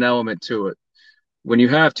adds an element to it. When you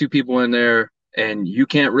have two people in there and you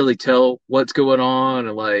can't really tell what's going on,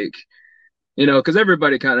 and like, because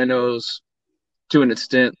everybody kind of knows to an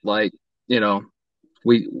extent, like, this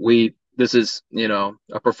is, a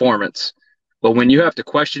performance. But when you have to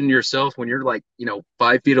question yourself, when you're like,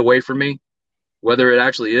 5 feet away from me, whether it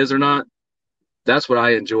actually is or not, that's what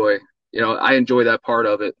I enjoy. I enjoy that part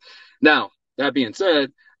of it. Now, that being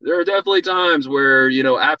said, there are definitely times where,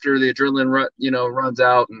 after the adrenaline runs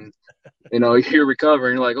out, and you're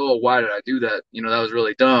recovering, you're like, oh, why did I do that? That was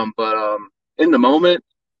really dumb. But in the moment,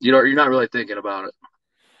 you're not really thinking about it.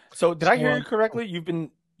 So did I hear you correctly? You've been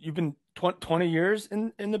 20 years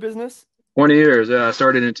in the business? 20 years. Yeah, I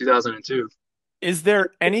started in 2002. Is there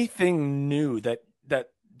anything new that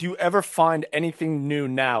do you ever find anything new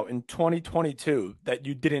now in 2022 that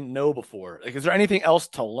you didn't know before? Like, is there anything else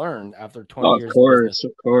to learn after 20 years? Of course.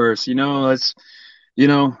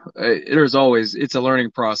 There's always, it's a learning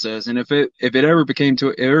process. And if it ever came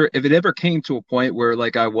to a point where,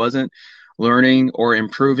 like, I wasn't learning or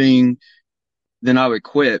improving, then I would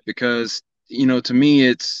quit, because, to me,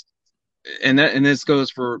 it's, and this goes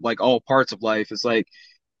for like all parts of life. It's like,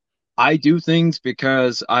 I do things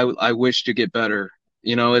because I wish to get better.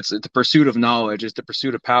 It's the pursuit of knowledge. It's the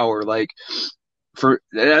pursuit of power. Like,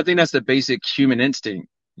 I think that's the basic human instinct.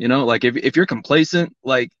 Like, if you're complacent,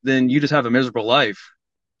 like, then you just have a miserable life.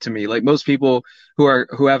 To me, like, most people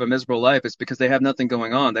who have a miserable life, it's because they have nothing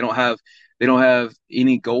going on. They don't have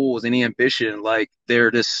any goals, any ambition. Like, they're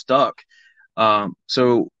just stuck.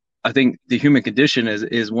 So I think the human condition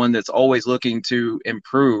is one that's always looking to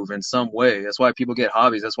improve in some way. That's why people get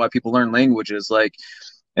hobbies. That's why people learn languages. Like,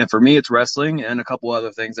 and for me, it's wrestling and a couple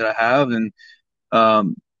other things that I have. And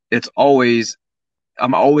I'm always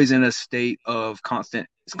in a state of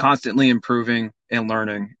constantly improving and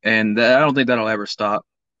learning. And I don't think that'll ever stop.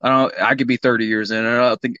 I could be 30 years in, and I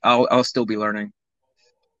don't think I'll still be learning.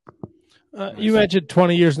 You mentioned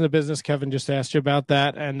 20 years in the business. Kevin just asked you about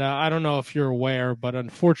that. And I don't know if you're aware, but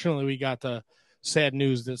unfortunately we got the sad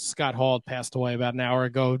news that Scott Hall had passed away about an hour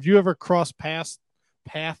ago. Did you ever cross paths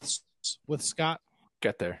with Scott?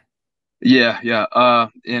 Get there. Yeah.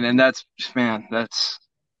 And that's, man,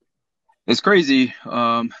 it's crazy.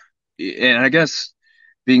 And I guess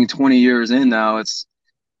being 20 years in now,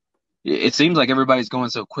 it seems like everybody's going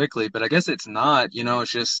so quickly, but I guess it's not.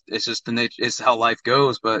 It's just the nature. It's how life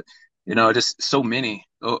goes. But just so many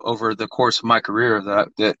over the course of my career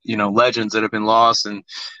that legends that have been lost, and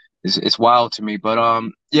it's wild to me. But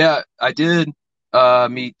yeah, I did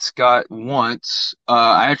meet Scott once.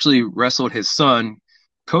 I actually wrestled his son,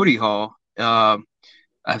 Cody Hall. I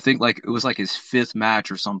think like it was like his fifth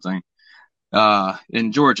match or something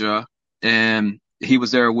in Georgia, and he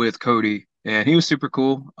was there with Cody, and he was super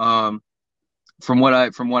cool. From what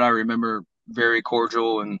I remember, very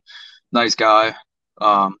cordial and nice guy.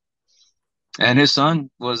 Um, and his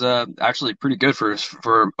son was actually pretty good for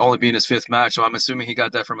only being his fifth match. So I'm assuming he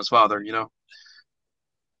got that from his father,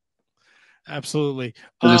 Absolutely.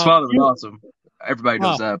 because his father was awesome. Everybody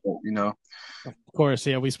knows Oh. that, but Of course,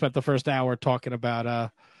 yeah. We spent the first hour talking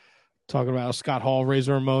about Scott Hall,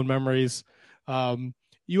 Razor Ramon memories.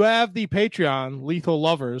 You have the Patreon, Lethal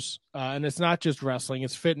Lovers, and it's not just wrestling;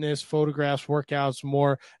 it's fitness, photographs, workouts,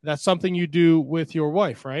 more. That's something you do with your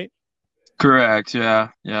wife, right? correct. Yeah.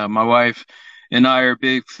 My wife and I are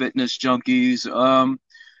big fitness junkies.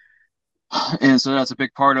 And so that's a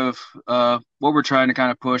big part of what we're trying to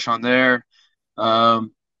kind of push on there.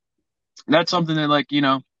 Um, that's something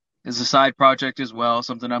that is a side project as well,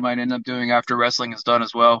 something I might end up doing after wrestling is done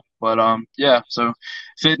as well. But yeah, so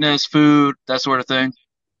fitness, food, that sort of thing.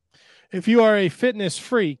 If you are a fitness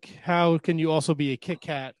freak, how can you also be a Kit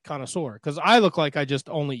Kat connoisseur? Because I look like I just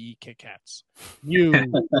only eat Kit Kats. You,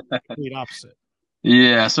 complete opposite.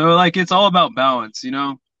 Yeah, so like it's all about balance,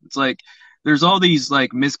 It's like there's all these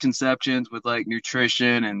like misconceptions with like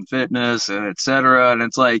nutrition and fitness and et cetera, and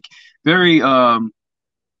it's like very dark,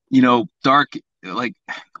 like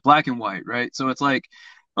black and white, right? So it's like,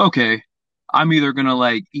 okay, I'm either gonna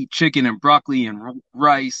like eat chicken and broccoli and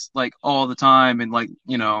rice like all the time and like,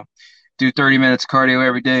 do 30 minutes cardio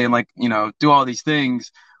every day and like, do all these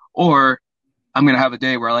things, or I'm gonna have a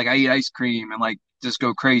day where like I eat ice cream and like just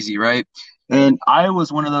go crazy, right? And I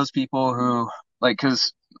was one of those people who like,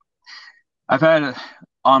 cause I've had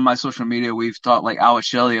on my social media, we've taught like Alex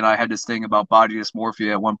Shelley and I had this thing about body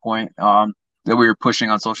dysmorphia at one point, that we were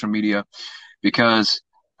pushing on social media because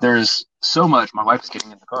there's so much. My wife is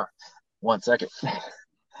getting in the car. 1 second.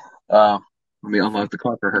 Let me unlock the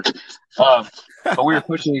car for her. But we were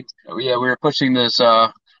pushing this,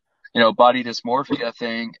 body dysmorphia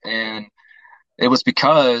thing, and it was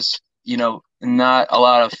because, not a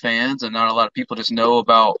lot of fans and not a lot of people just know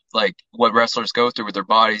about like what wrestlers go through with their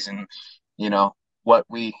bodies and, what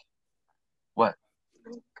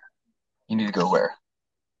you need to go where?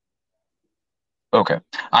 Okay.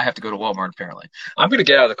 I have to go to Walmart apparently. I'm going to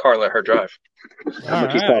get out of the car and let her drive. I'm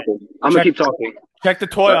going to keep talking. Check the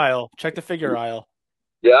toy aisle. Check the figure aisle.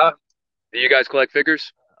 Yeah. Do you guys collect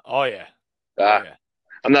figures? Oh yeah.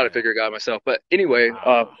 I'm not a figure guy myself, but anyway,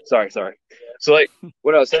 sorry. So like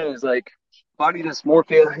what I was saying is like body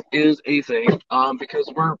dysmorphia is a thing,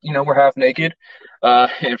 because we're half naked,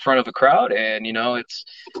 in front of a crowd, and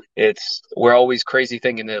we're always crazy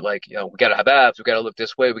thinking that like, we gotta have abs, we gotta look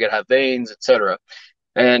this way, we gotta have veins, etc.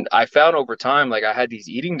 And I found over time, like I had these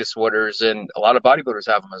eating disorders, and a lot of bodybuilders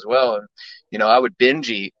have them as well. And I would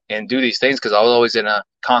binge eat and do these things because I was always in a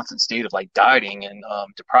constant state of like dieting and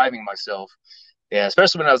depriving myself. Yeah,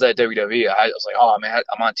 especially when I was at WWE, I was like, oh man,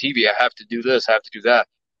 I'm on TV, I have to do this, I have to do that.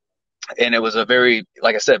 And it was a very,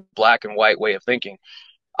 like I said, black and white way of thinking.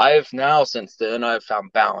 I've now, since then, I've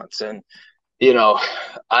found balance, and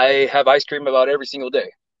I have ice cream about every single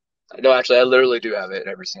day. No, actually, I literally do have it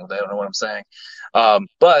every single day. I don't know what I'm saying.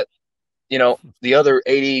 But, the other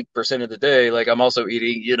 80% of the day, like I'm also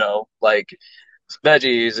eating, like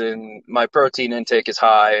veggies, and my protein intake is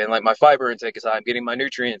high, and like my fiber intake is high. I'm getting my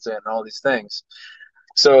nutrients in and all these things.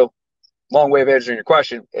 So long way of answering your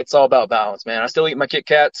question. It's all about balance, man. I still eat my Kit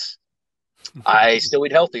Kats. I still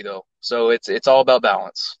eat healthy though. So it's all about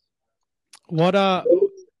balance. What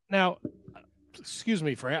now, excuse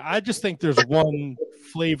me, Frank. I just think there's one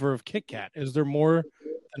flavor of Kit Kat. Is there more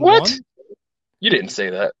than What? one? You didn't say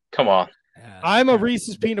that. Come on. I'm a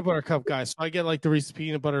Reese's peanut butter cup guy, so I get like the Reese's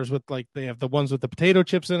peanut butters with like they have the ones with the potato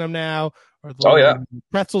chips in them now, or the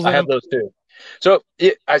pretzels. I have those too. So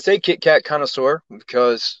I say Kit Kat connoisseur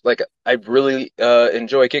because like I really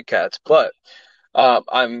enjoy Kit Kats, but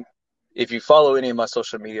if you follow any of my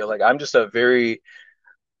social media, like I'm just a very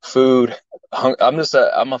I'm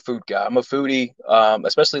a food guy. I'm a foodie,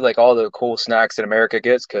 especially like all the cool snacks that America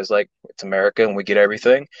gets because like it's America and we get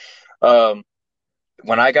everything.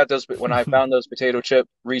 When I found those potato chip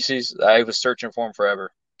Reese's, I was searching for them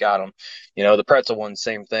forever got them. You know, the pretzel ones,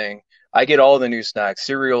 same thing. I get all the new snacks,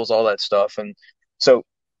 cereals, all that stuff. And so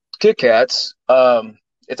Kit Kats,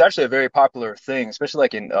 it's actually a very popular thing, especially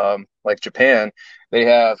like in like Japan. They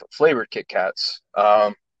have flavored Kit Kats.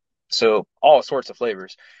 So all sorts of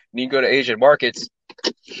flavors. And you can go to Asian markets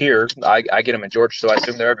here. I get them in Georgia, so I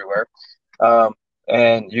assume they're everywhere.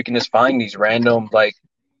 And you can just find these random like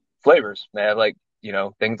flavors. They have like, you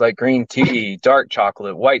know, things like green tea, dark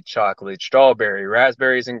chocolate, white chocolate, strawberry,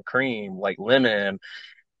 raspberries and cream, like lemon,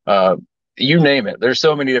 you name it. There's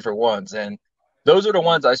so many different ones. And those are the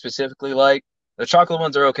ones I specifically like. The chocolate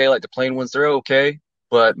ones are okay. Like the plain ones, they're okay.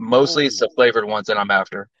 But mostly it's the flavored ones that I'm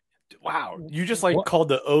after. Wow. You just like called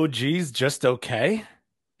the OGs just okay?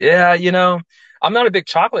 Yeah, you know, I'm not a big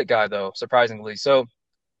chocolate guy though, surprisingly. So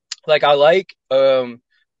like I like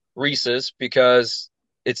Reese's because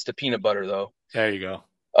it's the peanut butter though. There you go.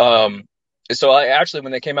 So I actually,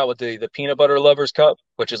 when they came out with the peanut butter lovers cup,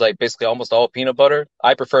 which is like basically almost all peanut butter,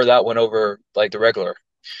 I prefer that one over like the regular.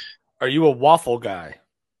 Are you a waffle guy?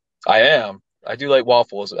 I am. I do like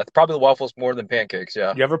waffles. Probably waffles more than pancakes.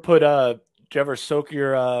 Yeah. You ever do you ever soak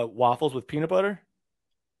your waffles with peanut butter?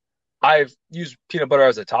 I've used peanut butter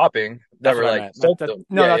as a topping. Never like soaked them.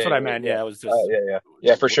 No, that's what I meant. Yeah, it was just.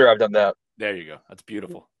 Yeah, for sure. I've done that. There you go. That's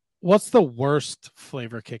beautiful. What's the worst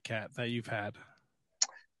flavor Kit Kat that you've had?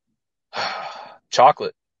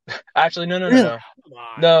 Chocolate. Actually, no.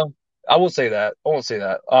 No, I won't say that.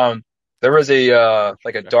 There was a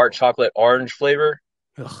like a dark chocolate orange flavor.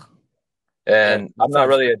 Ugh. And I'm not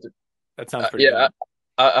really that sounds pretty good.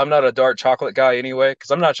 I'm not a dark chocolate guy anyway, because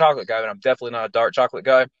I'm not a chocolate guy, but I'm definitely not a dark chocolate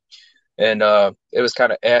guy. And it was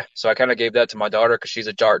kind of so I kind of gave that to my daughter because she's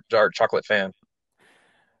a dark chocolate fan.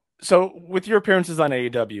 So with your appearances on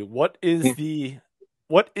AEW, what is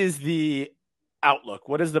the outlook?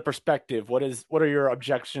 What is the perspective? What are your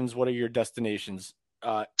objections? What are your destinations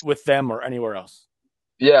with them or anywhere else?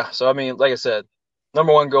 Yeah, so I mean, like I said,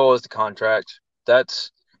 number one goal is the contract.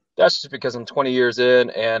 That's just because I'm 20 years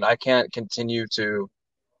in and I can't continue to,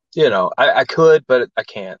 you know, I could, but I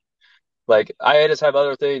can't. Like I just have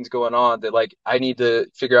other things going on that like I need to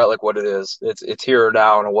figure out like what it is. It's here or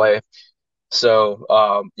now in a way.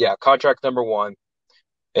 So yeah, contract number one.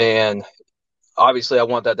 And obviously I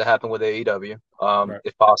want that to happen with AEW, Right.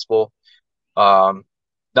 if possible. Not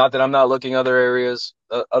that I'm not looking other areas,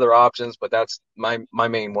 other options, but that's my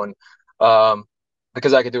main one.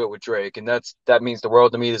 Because I could do it with Drake, and that means the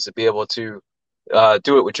world to me is to be able to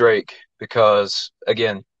do it with Drake because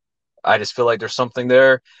again, I just feel like there's something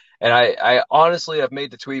there. And I honestly have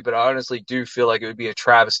made the tweet, but I honestly do feel like it would be a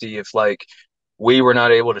travesty if like we were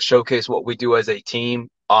not able to showcase what we do as a team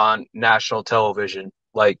on national television.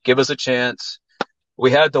 Like give us a chance.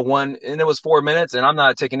 We had the one and it was 4 minutes, and I'm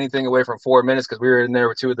not taking anything away from 4 minutes because we were in there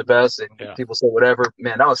with two of the best and people say whatever.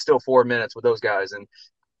 Man, that was still 4 minutes with those guys. And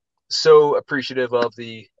so appreciative of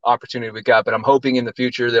the opportunity we got, but I'm hoping in the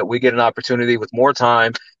future that we get an opportunity with more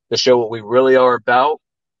time to show what we really are about,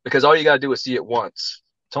 because all you got to do is see it once.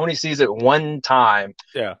 Tony sees it one time.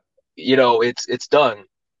 Yeah. You know, it's done.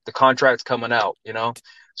 The contract's coming out, you know?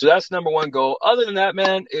 So that's number one goal. Other than that,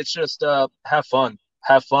 man, it's just have fun.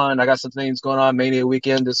 Have fun. I got some things going on Mania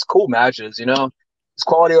weekend. It's cool matches, you know? It's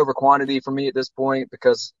quality over quantity for me at this point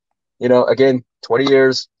because, you know, again, 20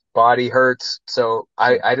 years, body hurts. So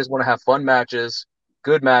I just want to have fun matches,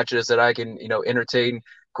 good matches that I can, you know, entertain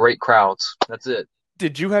great crowds. That's it.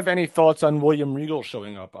 Did you have any thoughts on William Regal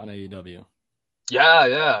showing up on AEW?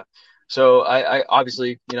 Yeah. So I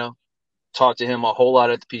obviously, you know, talked to him a whole lot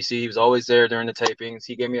at the PC. He was always there during the tapings.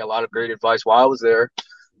 He gave me a lot of great advice while I was there.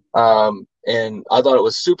 And I thought it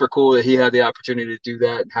was super cool that he had the opportunity to do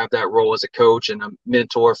that and have that role as a coach and a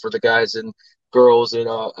mentor for the guys and girls in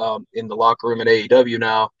the locker room at AEW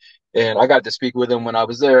now. And I got to speak with him when I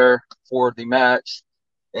was there for the match.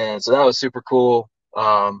 And so that was super cool.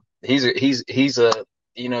 He's a,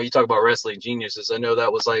 you know, you talk about wrestling geniuses. I know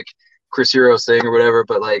that was like Chris Hero's thing or whatever,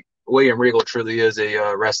 but like William Regal truly is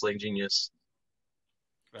a wrestling genius.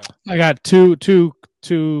 I got two,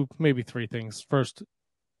 maybe three things. First,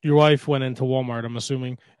 your wife went into Walmart, I'm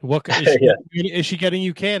assuming. What is she getting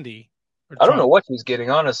you candy? I don't know what she's getting,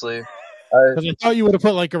 honestly. Because I thought you would have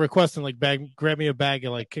put like a request in, like grab me a bag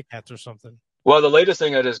of like Kit Kats or something. Well, the latest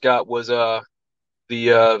thing I just got was so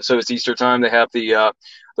it's Easter time. They have the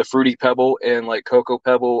Fruity Pebble and like Cocoa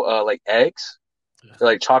Pebble like eggs,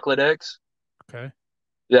 like chocolate eggs. Okay.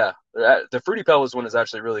 Yeah, the Fruity Pebbles one is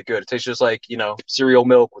actually really good. It tastes just like, you know, cereal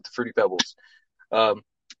milk with the Fruity Pebbles.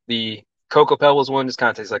 The Cocoa Pebbles one just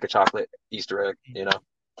kind of tastes like a chocolate Easter egg, you know.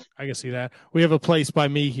 I can see that. We have a place by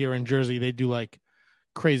me here in Jersey. They do like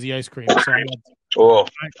crazy ice cream. So Oh,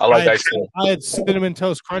 I like had, ice cream. I had Cinnamon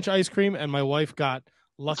Toast Crunch ice cream, and my wife got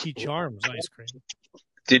Lucky Charms ice cream.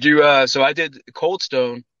 Did you? So I did. Cold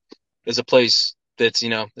Stone is a place that's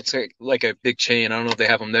it's like a big chain. I don't know if they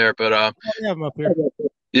have them there, but They have them up here.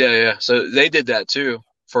 yeah. So they did that too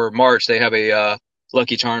for March. They have a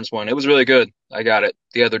Lucky Charms one. It was really good. I got it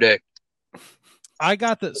the other day. I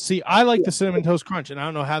like the Cinnamon Toast Crunch, and I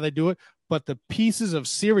don't know how they do it, but the pieces of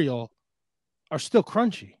cereal are still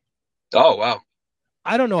crunchy. Oh, wow.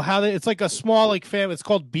 I don't know how it's like a small, like, family. It's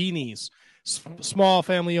called Beanies. Small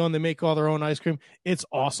family owned. They make all their own ice cream. It's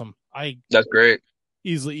awesome. That's great.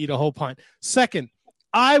 Easily eat a whole pint. Second,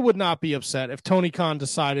 I would not be upset if Tony Khan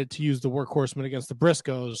decided to use the Workhorsemen against the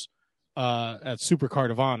Briscoes at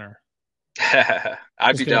Supercard of Honor.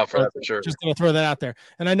 I'd be down for that for sure. Just going to throw that out there.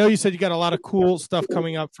 And I know you said you got a lot of cool stuff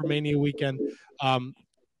coming up for Mania weekend.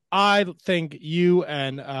 I think you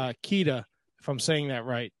and Kita, if I'm saying that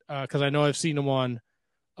right, because I know I've seen them on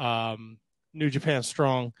New Japan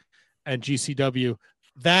Strong and GCW.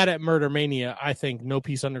 That at Murder Mania, I think No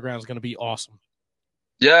Peace Underground is going to be awesome.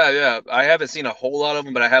 Yeah. I haven't seen a whole lot of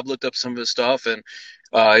him, but I have looked up some of his stuff, and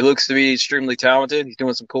he looks to be extremely talented. He's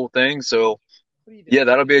doing some cool things. So, yeah,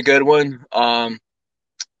 that'll be a good one.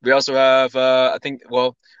 We also have, I think,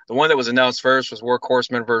 the one that was announced first was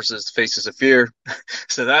Workhorsemen versus Faces of Fear.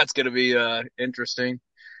 So that's going to be interesting.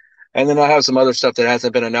 And then I have some other stuff that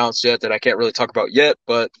hasn't been announced yet that I can't really talk about yet,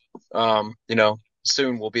 but,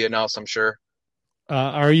 soon will be announced, I'm sure.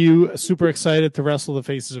 Are you super excited to wrestle the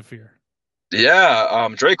Faces of Fear? Yeah,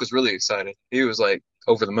 Drake was really excited. He was like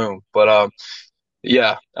over the moon. But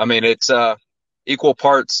yeah, I mean it's equal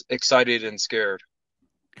parts excited and scared.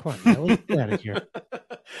 Come on, man, let's get out of here.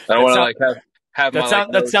 I don't want to like have my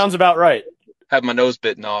that sounds about right. Have my nose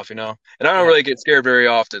bitten off, and I don't really get scared very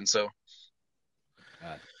often. So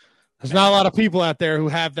there's not a lot of people out there who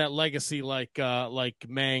have that legacy like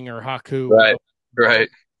Mang or Haku. Right.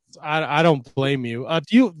 I don't blame you.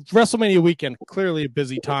 WrestleMania weekend, clearly a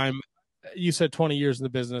busy time. You said 20 years in the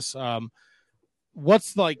business.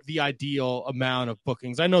 What's like the ideal amount of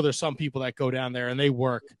bookings? I know there's some people that go down there and they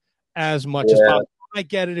work as much as possible. I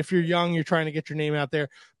get it. If you're young, you're trying to get your name out there.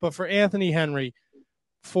 But for Anthony Henry,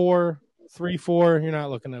 4, you're not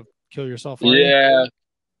looking to kill yourself. Yeah.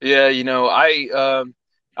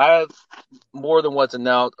 I have more than what's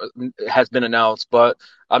announced has been announced, but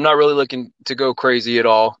I'm not really looking to go crazy at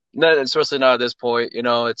all. Especially not at this point.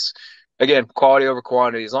 It's again quality over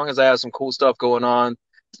quantity. As long as I have some cool stuff going on,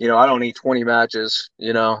 I don't need 20 matches.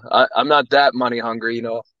 I'm not that money hungry.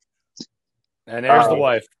 And there's the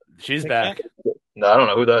wife. She's back. No, I don't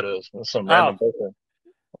know who that is. That's some random person.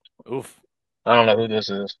 Oof. I don't know who this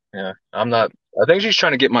is. Yeah, I'm not. I think she's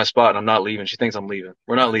trying to get my spot, and I'm not leaving. She thinks I'm leaving.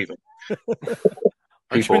 We're not leaving.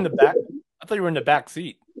 Aren't you in the back? I thought you were in the back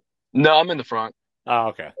seat. No, I'm in the front. Oh,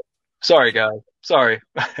 okay. Sorry, guys. Sorry.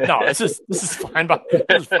 No, this is fine.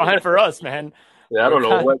 This is fine for us, man. Yeah, I don't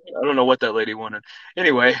know what that lady wanted.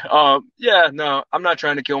 Anyway, yeah, no, I'm not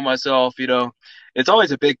trying to kill myself. It's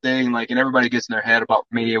always a big thing. Like, and everybody gets in their head about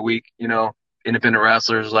Mania Week. Independent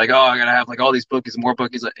wrestlers like, oh, I gotta have like all these bookies, more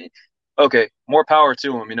bookies. Okay, more power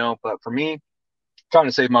to them. But for me, trying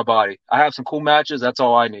to save my body. I have some cool matches. That's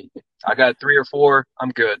all I need. I got 3 or 4. I'm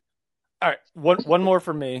good. All right, one more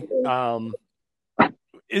for me.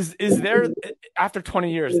 Is there, after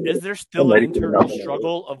 20 years, is there still an internal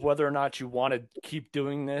struggle of whether or not you want to keep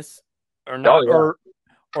doing this or not, or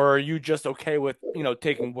are you just okay with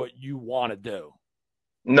taking what you want to do?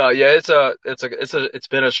 No, yeah, it's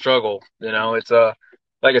been a struggle. It's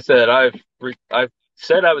like I said, I've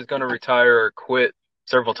said I was going to retire or quit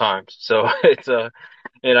several times. So it's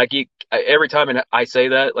and every time I say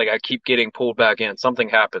that, like I keep getting pulled back in. Something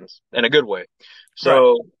happens in a good way.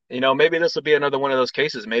 So, maybe this will be another one of those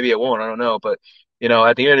cases. Maybe it won't. I don't know. But,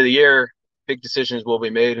 at the end of the year, big decisions will be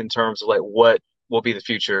made in terms of like what will be the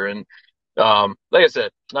future. And like I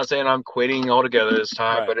said, I'm not saying I'm quitting altogether this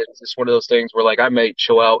time, but it's just one of those things where like I may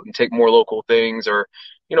chill out and take more local things or,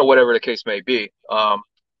 whatever the case may be.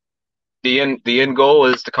 The end goal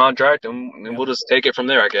is the contract, and we'll just take it from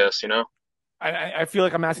there, I guess. I feel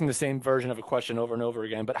like I'm asking the same version of a question over and over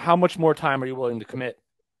again, but how much more time are you willing to commit?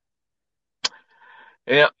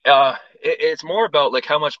 Yeah, it's more about like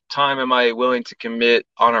how much time am I willing to commit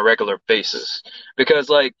on a regular basis? Because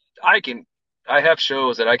like I have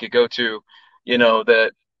shows that I could go to,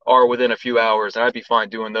 that are within a few hours, and I'd be fine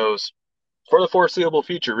doing those for the foreseeable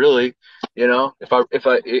future. Really, if I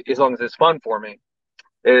as long as it's fun for me.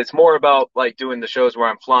 It's more about like doing the shows where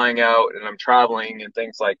I'm flying out and I'm traveling and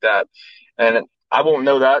things like that, and I won't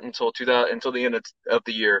know that until the end of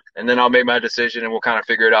the year, and then I'll make my decision and we'll kind of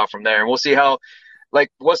figure it out from there, and we'll see how like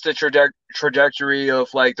what's the trajectory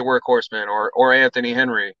of like the Workhorseman or Anthony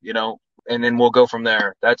Henry, you know, and then we'll go from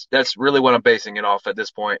there. That's really what I'm basing it off at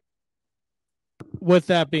this point. With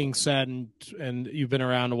that being said, and you've been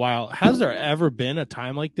around a while, has there ever been a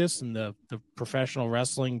time like this in the professional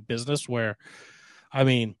wrestling business where, I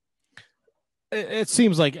mean, it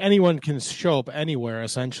seems like anyone can show up anywhere,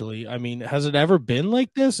 essentially. I mean, has it ever been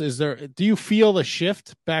like this? Do you feel the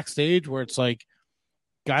shift backstage where it's like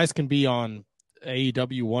guys can be on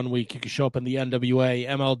AEW one week, you can show up in the NWA,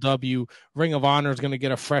 MLW, Ring of Honor is going to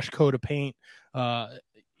get a fresh coat of paint.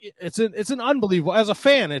 It's an unbelievable, as a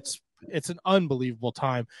fan, it's an unbelievable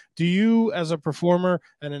time. Do you, as a performer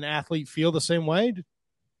and an athlete, feel the same way?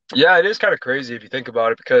 Yeah, it is kind of crazy if you think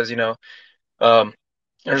about it, because, you know,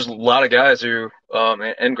 there's a lot of guys who,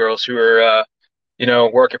 and girls who are, you know,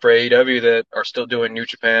 working for AEW that are still doing New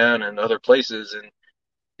Japan and other places. And,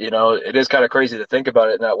 you know, it is kind of crazy to think about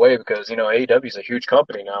it in that way, because, you know, AEW is a huge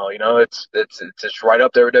company now. You know, it's right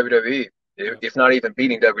up there with WWE, if not even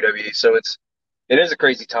beating WWE. So it is a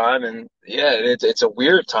crazy time, and yeah, it's a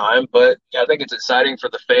weird time, but I think it's exciting for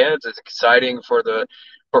the fans. It's exciting for the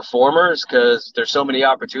performers, because there's so many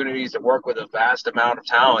opportunities to work with a vast amount of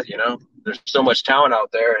talent. You know, there's so much talent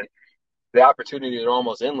out there, and the opportunities are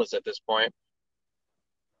almost endless at this point.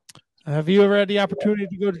 Have you ever had the opportunity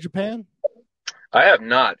to go to Japan? I have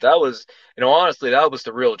not. That was, you know, honestly, that was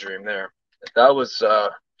the real dream there. That was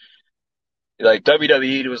like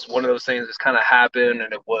WWE was one of those things that's kind of happened,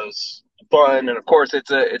 and it was fun. And of course,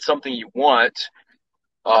 it's something you want.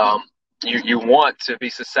 You want to be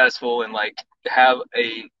successful and like have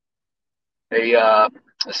a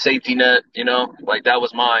safety net, you know, like that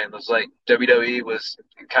was mine. It was like WWE was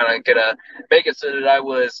kind of gonna make it so that I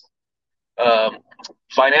was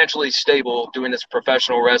financially stable doing this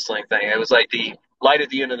professional wrestling thing. It was like the light at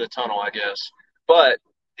the end of the tunnel, I guess. But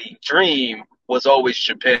the dream was always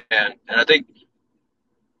Japan, and I think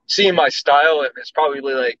seeing my style, it's probably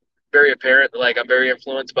like very apparent that like I'm very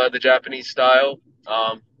influenced by the Japanese style.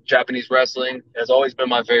 Japanese wrestling has always been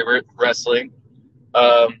my favorite wrestling.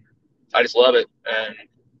 I just love it, and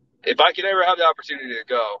if I could ever have the opportunity to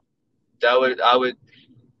go, I would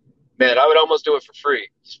almost do it for free.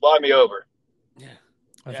 Just fly me over.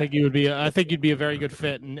 I think you'd be a very good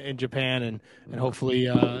fit in Japan, and hopefully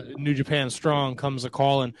New Japan Strong comes a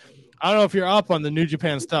call. And I don't know if you're up on the New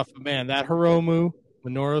Japan stuff, but man, that Hiromu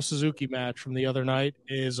Minoru Suzuki match from the other night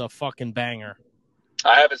is a fucking banger.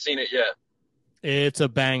 I haven't seen it yet. It's a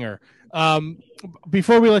banger.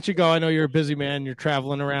 Before we let you go, I know you're a busy man. You're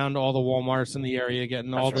traveling around all the Walmarts in the area,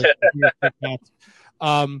 getting all the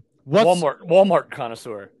Walmart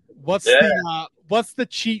connoisseur. What's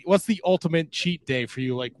the ultimate cheat day for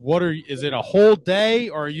you? Like, is it a whole day,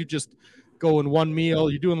 or are you just going one meal?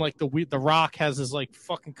 You're doing like the Rock has his like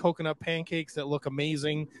fucking coconut pancakes that look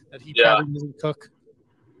amazing that he probably doesn't cook.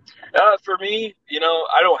 For me, you know,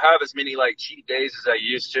 I don't have as many like cheat days as I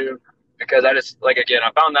used to, because I just like, again,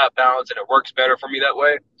 I found that balance and it works better for me that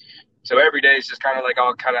way. So every day is just kind of like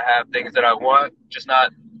I'll kind of have things that I want, just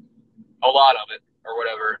not a lot of it or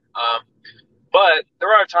whatever. But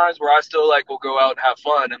there are times where I still like will go out and have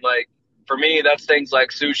fun, and like for me, that's things like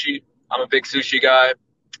sushi. I'm a big sushi guy.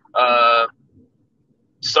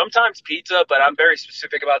 Sometimes pizza, but I'm very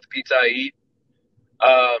specific about the pizza I eat.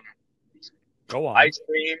 Go on. Ice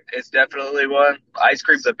cream is definitely one. Ice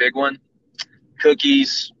cream's a big one.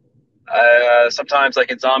 Cookies. Sometimes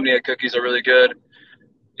like Insomnia cookies are really good.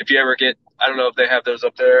 If you ever get, I don't know if they have those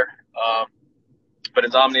up there, but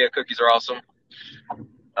Insomnia cookies are awesome.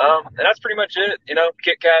 And that's pretty much it. You know,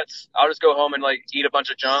 Kit Kats. I'll just go home and like eat a bunch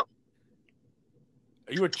of junk.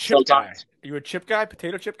 Are you a chip guy? Are you a chip guy?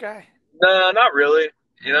 Potato chip guy? No, not really.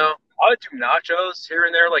 You know, I'll do nachos here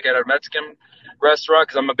and there, like at a Mexican restaurant,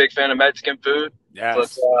 because I'm a big fan of Mexican food. Yes.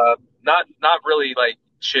 But not really like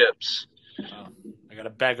chips. I got a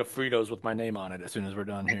bag of Fritos with my name on it as soon as we're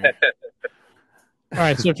done here. All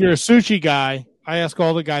right, so if you're a sushi guy, I ask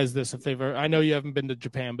all the guys this: if they've ever, I know you haven't been to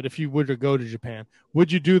Japan, but if you were to go to Japan,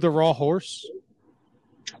 would you do the raw horse?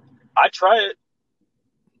 I'd try it.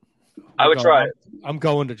 I would try it. I'm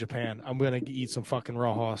going to Japan. I'm going to eat some fucking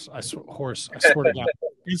raw horse. I swear to God.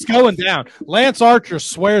 It's going down. Lance Archer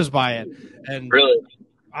swears by it. And really?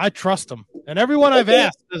 I trust him. And everyone I've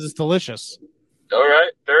asked says it's delicious. All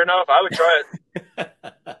right. Fair enough. I would try it.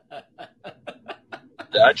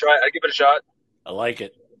 I'd try it. I'd give it a shot. I like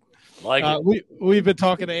it. We've been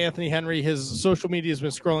talking to Anthony Henry. His social media has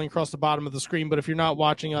been scrolling across the bottom of the screen, but if you're not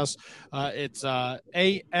watching us, it's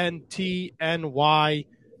ANTNY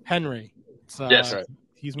Henry. That's right.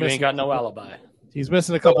 He's you ain't got no alibi. He's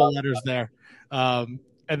missing a couple of letters there. And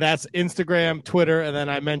And that's Instagram, Twitter, and then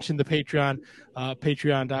I mentioned the Patreon,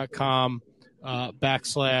 patreon.com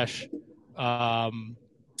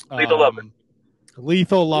 / Lethal Lovers.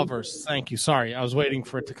 Lethal Lovers. Thank you. Sorry, I was waiting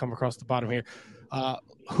for it to come across the bottom here.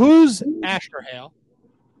 Who's Asher Hale?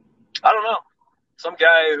 I don't know. Some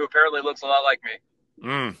guy who apparently looks a lot like me.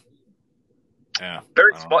 Yeah.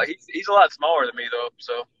 Very small. He's a lot smaller than me, though.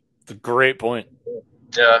 So It's a great point.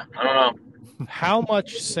 yeah, I don't know. How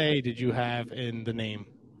much say did you have in the name?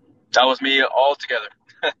 That was me all together.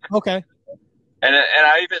 Okay. And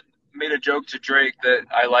I even made a joke to Drake that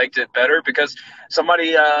I liked it better because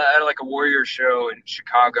somebody at like a Warriors show in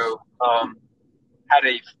Chicago had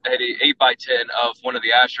a 8x10 of one of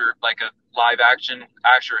the Asher, like a live action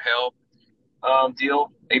Asher Hale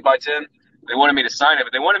deal, 8x10. They wanted me to sign it,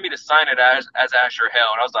 but they wanted me to sign it as Asher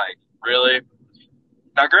Hale, and I was like, really?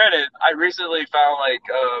 Now, granted, I recently found like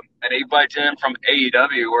an 8x10 from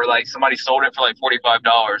AEW where like somebody sold it for like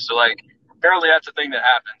 $45. So like apparently that's a thing that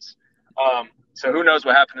happens. So who knows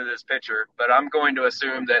what happened to this picture, but I'm going to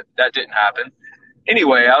assume that didn't happen.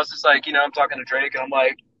 Anyway, I was just like, I'm talking to Drake and I'm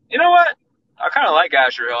like, you know what? I kind of like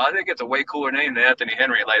Asher Hill. I think it's a way cooler name than Anthony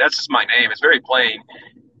Henry. Like that's just my name. It's very plain.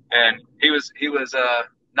 And he was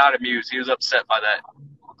not amused. He was upset by that.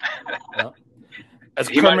 Well,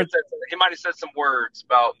 he might have said some words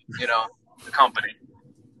about, the company.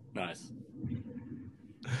 Nice.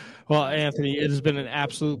 Well, Anthony, it has been an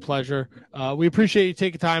absolute pleasure. We appreciate you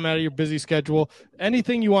taking time out of your busy schedule.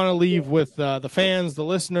 Anything you want to leave with the fans, the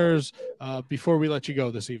listeners, before we let you go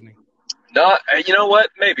this evening? No, you know what?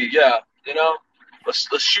 Maybe, yeah. Let's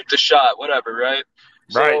shoot the shot, whatever, right?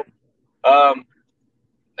 Right. So,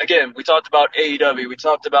 again, we talked about AEW. We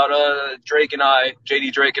talked about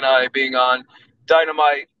JD Drake and I being on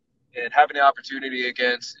Dynamite and having the opportunity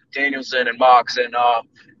against Danielson and Mox. And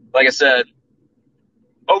like I said,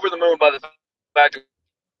 over the moon by the fact that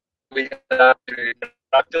we had that opportunity.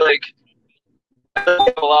 I feel like we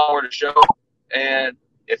have a lot more to show. And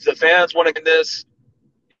if the fans want to get this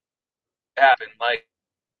happen, like,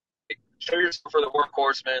 show your support for the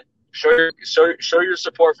Workhorsemen. Show your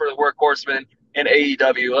support for the Workhorsemen in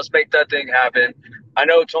AEW. Let's make that thing happen. I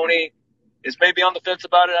know Tony is maybe on the fence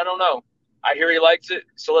about it. I don't know. I hear he likes it,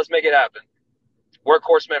 so let's make it happen.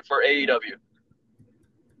 Workhorsemen for AEW.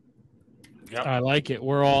 Yep. I like it.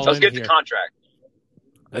 We're all Let's in get here. the contract.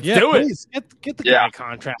 Let's do it. Please, get the guy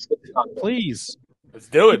contract. Please. Let's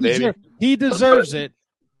do it, baby. He deserves it.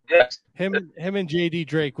 Yes. Him and JD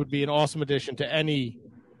Drake would be an awesome addition to any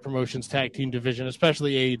promotions tag team division,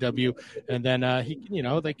 especially AEW. And then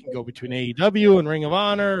they can go between AEW and Ring of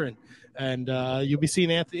Honor, and you'll be seeing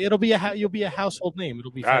Anthony. You'll be a household name. It'll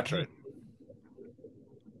be That's fun. right.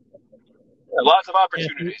 Lots of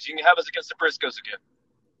opportunities. You can have us against the Briscoes again.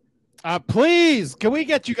 Please, can we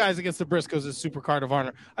get you guys against the Briscoes as Super Card of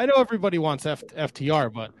Honor? I know everybody wants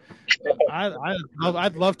FTR, but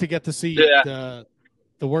I'd love to get to see the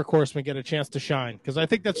Workhorsemen get a chance to shine, because I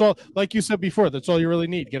think that's all. Like you said before, that's all you really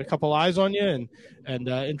need. Get a couple eyes on you and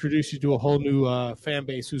introduce you to a whole new fan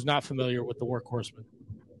base who's not familiar with the Workhorsemen.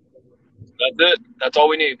 That's it. That's all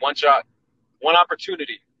we need. One shot, one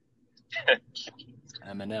opportunity.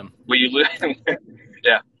 Eminem. Will you live?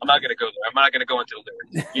 Yeah, I'm not gonna go there. I'm not gonna go into the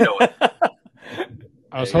lyrics. You know it.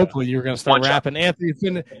 I was hoping you were going to start rapping. Anthony, it's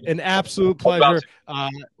been an absolute pleasure.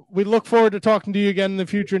 We look forward to talking to you again in the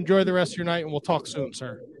future. Enjoy the rest of your night, and we'll talk soon,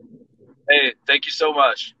 sir. Hey, thank you so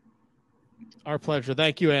much. Our pleasure.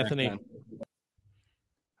 Thank you, Anthony. Thanks,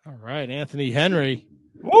 all right, Anthony Henry.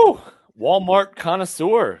 Woo! Walmart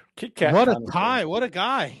connoisseur. Kit Kat. What a connoisseur. tie. What a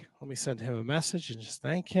guy. Let me send him a message and just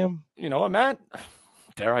thank him. You know what, Matt?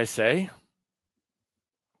 Dare I say,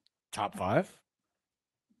 top 5?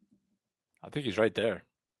 I think he's right there.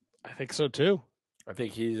 I think so too. I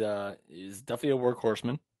think he's definitely a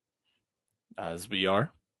workhorseman, as we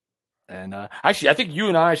are. And actually, I think you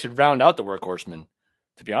and I should round out the workhorsemen.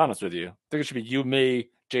 To be honest with you, I think it should be you, me,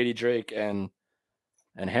 JD Drake, and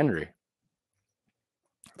Henry.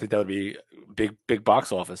 I think that would be big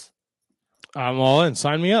box office. I'm all in.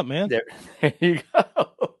 Sign me up, man. There you go.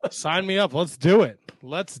 Sign me up. Let's do it.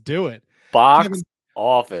 Let's do it. Box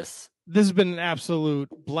office. This has been an absolute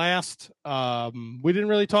blast. We didn't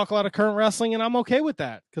really talk a lot of current wrestling, and I'm okay with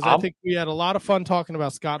that, because I think we had a lot of fun talking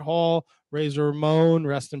about Scott Hall, Razor Ramon,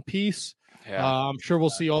 rest in peace. Yeah. I'm sure we'll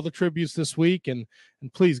see all the tributes this week, and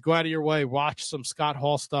please go out of your way, watch some Scott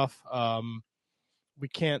Hall stuff. We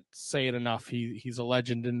can't say it enough. He's a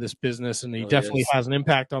legend in this business, and he definitely has an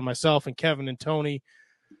impact on myself and Kevin and Tony.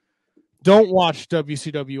 Don't watch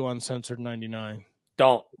WCW Uncensored 99.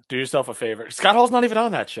 Don't. Do yourself a favor. Scott Hall's not even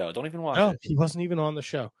on that show. Don't even watch it. He wasn't even on the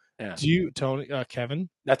show. Yeah. Do you, Tony, Kevin?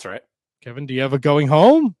 That's right. Kevin, do you have a going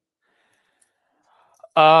home?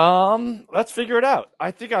 Let's figure it out.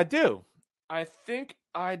 I think I do.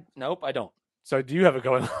 Nope, I don't. So do you have a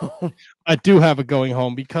going home? I do have a going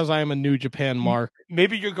home because I am a New Japan mark.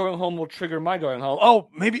 Maybe your going home will trigger my going home. Oh,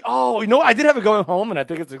 maybe. Oh, I did have a going home, and I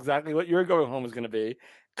think it's exactly what your going home is going to be,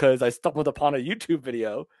 because I stumbled upon a YouTube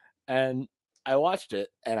video and I watched it,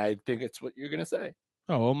 and I think it's what you're going to say.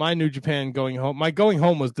 Oh, well, my New Japan going home. My going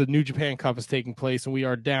home was the New Japan Cup is taking place, and we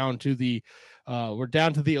are down to the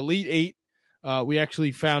Elite Eight. We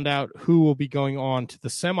actually found out who will be going on to the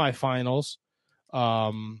semifinals.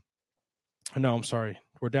 No, I'm sorry.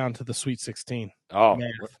 We're down to the Sweet 16. Oh,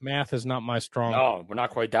 math is not my strong. Oh, we're not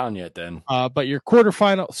quite down yet then. But your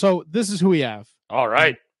quarterfinal. So this is who we have. All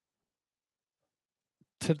right.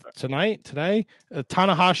 Today,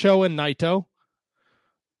 Tanahashi and Naito,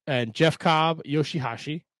 and Jeff Cobb,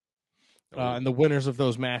 Yoshihashi. And the winners of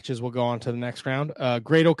those matches will go on to the next round.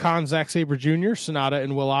 Great-O-Khan, Zack Sabre Jr., Sonata,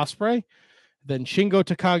 and Will Ospreay. Then Shingo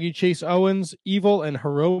Takagi, Chase Owens, Evil, and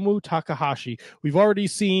Hiromu Takahashi. We've already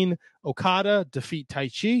seen Okada defeat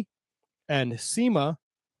Taichi and Sema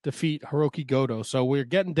defeat Hiroki Goto. So we're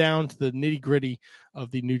getting down to the nitty-gritty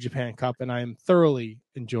of the New Japan Cup, and I am thoroughly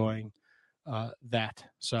enjoying that.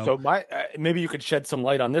 So maybe you could shed some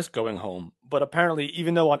light on this going home. But apparently,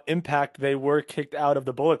 even though on Impact they were kicked out of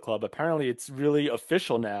the Bullet Club, apparently it's really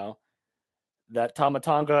official now that Tama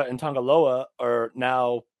Tonga and Tonga Loa are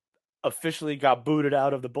now officially got booted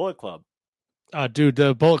out of the Bullet Club. Dude,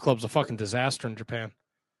 the Bullet Club's a fucking disaster in Japan.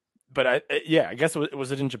 But I guess it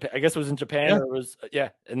was in Japan. I guess it was in Japan. Yeah. Or it was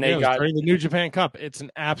and they got during the New Japan Cup. It's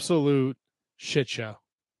an absolute shit show.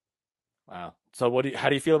 Wow. So how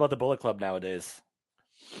do you feel about the Bullet Club nowadays?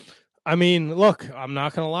 I mean, look, I'm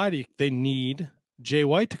not going to lie to you. They need Jay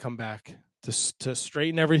White to come back to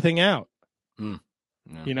straighten everything out.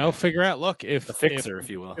 No. Figure out. Look, if the fixer, if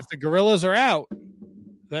you will, if the Gorillas are out,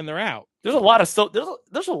 then they're out. There's a lot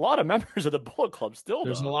of members of the Bullet Club still.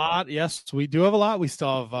 There's a lot. Yes, we do have a lot. We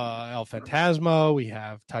still have El Phantasmo. We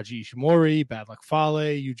have Taiji Ishimori, Bad Luck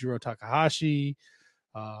Fale, Yujiro Takahashi.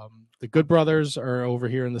 The Good Brothers are over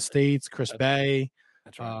here in the States. Chris Bay.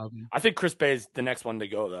 That's right. I think Chris Bay is the next one to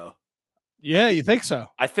go, though. Yeah, you think so?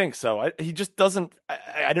 I think so. He just doesn't.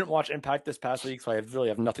 I didn't watch Impact this past week, so I really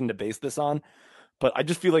have nothing to base this on. But I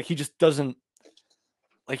just feel like he just doesn't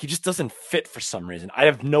fit for some reason. I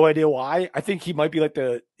have no idea why. I think he might be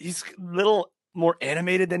he's a little more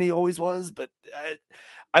animated than he always was. But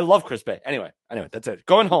I love Chris Bay. Anyway, that's it.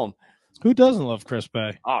 Going home. Who doesn't love Chris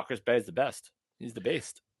Bay? Oh, Chris Bay is the best. He's the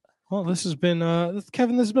best. Well, this has been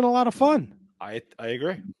Kevin. This has been a lot of fun. I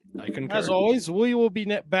agree. I concur. As always, we will be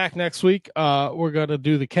back next week. We're going to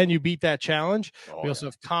do the Can You Beat That Challenge. We also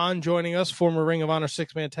have Khan joining us, former Ring of Honor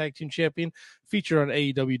 6-man tag team champion, featured on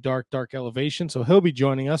AEW Dark Elevation. So he'll be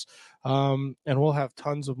joining us. And we'll have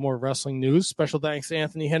tons of more wrestling news. Special thanks to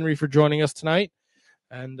Anthony Henry for joining us tonight.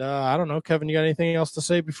 And I don't know, Kevin, you got anything else to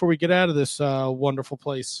say before we get out of this wonderful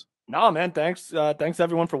place? No, man. Thanks. Thanks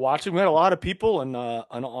everyone for watching. We had a lot of people on the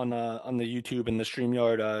YouTube and the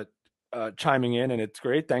StreamYard chiming in, and it's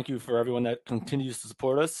great. Thank you for everyone that continues to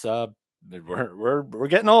support us. We're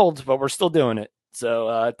getting old, but we're still doing it.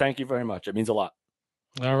 So thank you very much. It means a lot.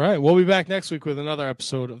 All right. We'll be back next week with another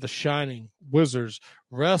episode of the Shining Wizards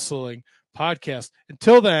Wrestling Podcast.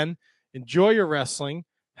 Until then, enjoy your wrestling,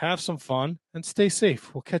 have some fun, and stay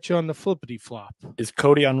safe. We'll catch you on the flippity flop. Is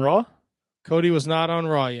Cody on Raw? Cody was not on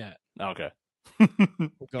Raw yet. Okay.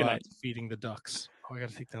 We'll go out feeding the ducks. Oh, I got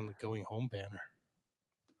to take down the going home banner.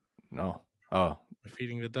 No. Oh. We're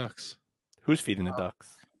feeding the ducks. Who's feeding the ducks?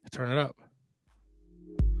 Turn it up.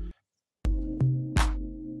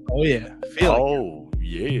 Oh, yeah.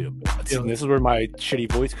 Yeah. This is where my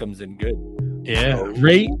shitty voice comes in good. Yeah.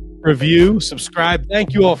 Rate, review, subscribe.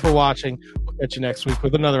 Thank you all for watching. We'll catch you next week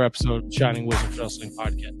with another episode of Shining Wizards Wrestling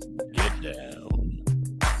Podcast. Get down.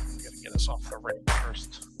 We got to get us off the ring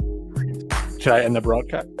first. Should I end the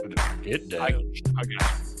broadcast? Get down. I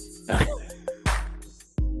got it.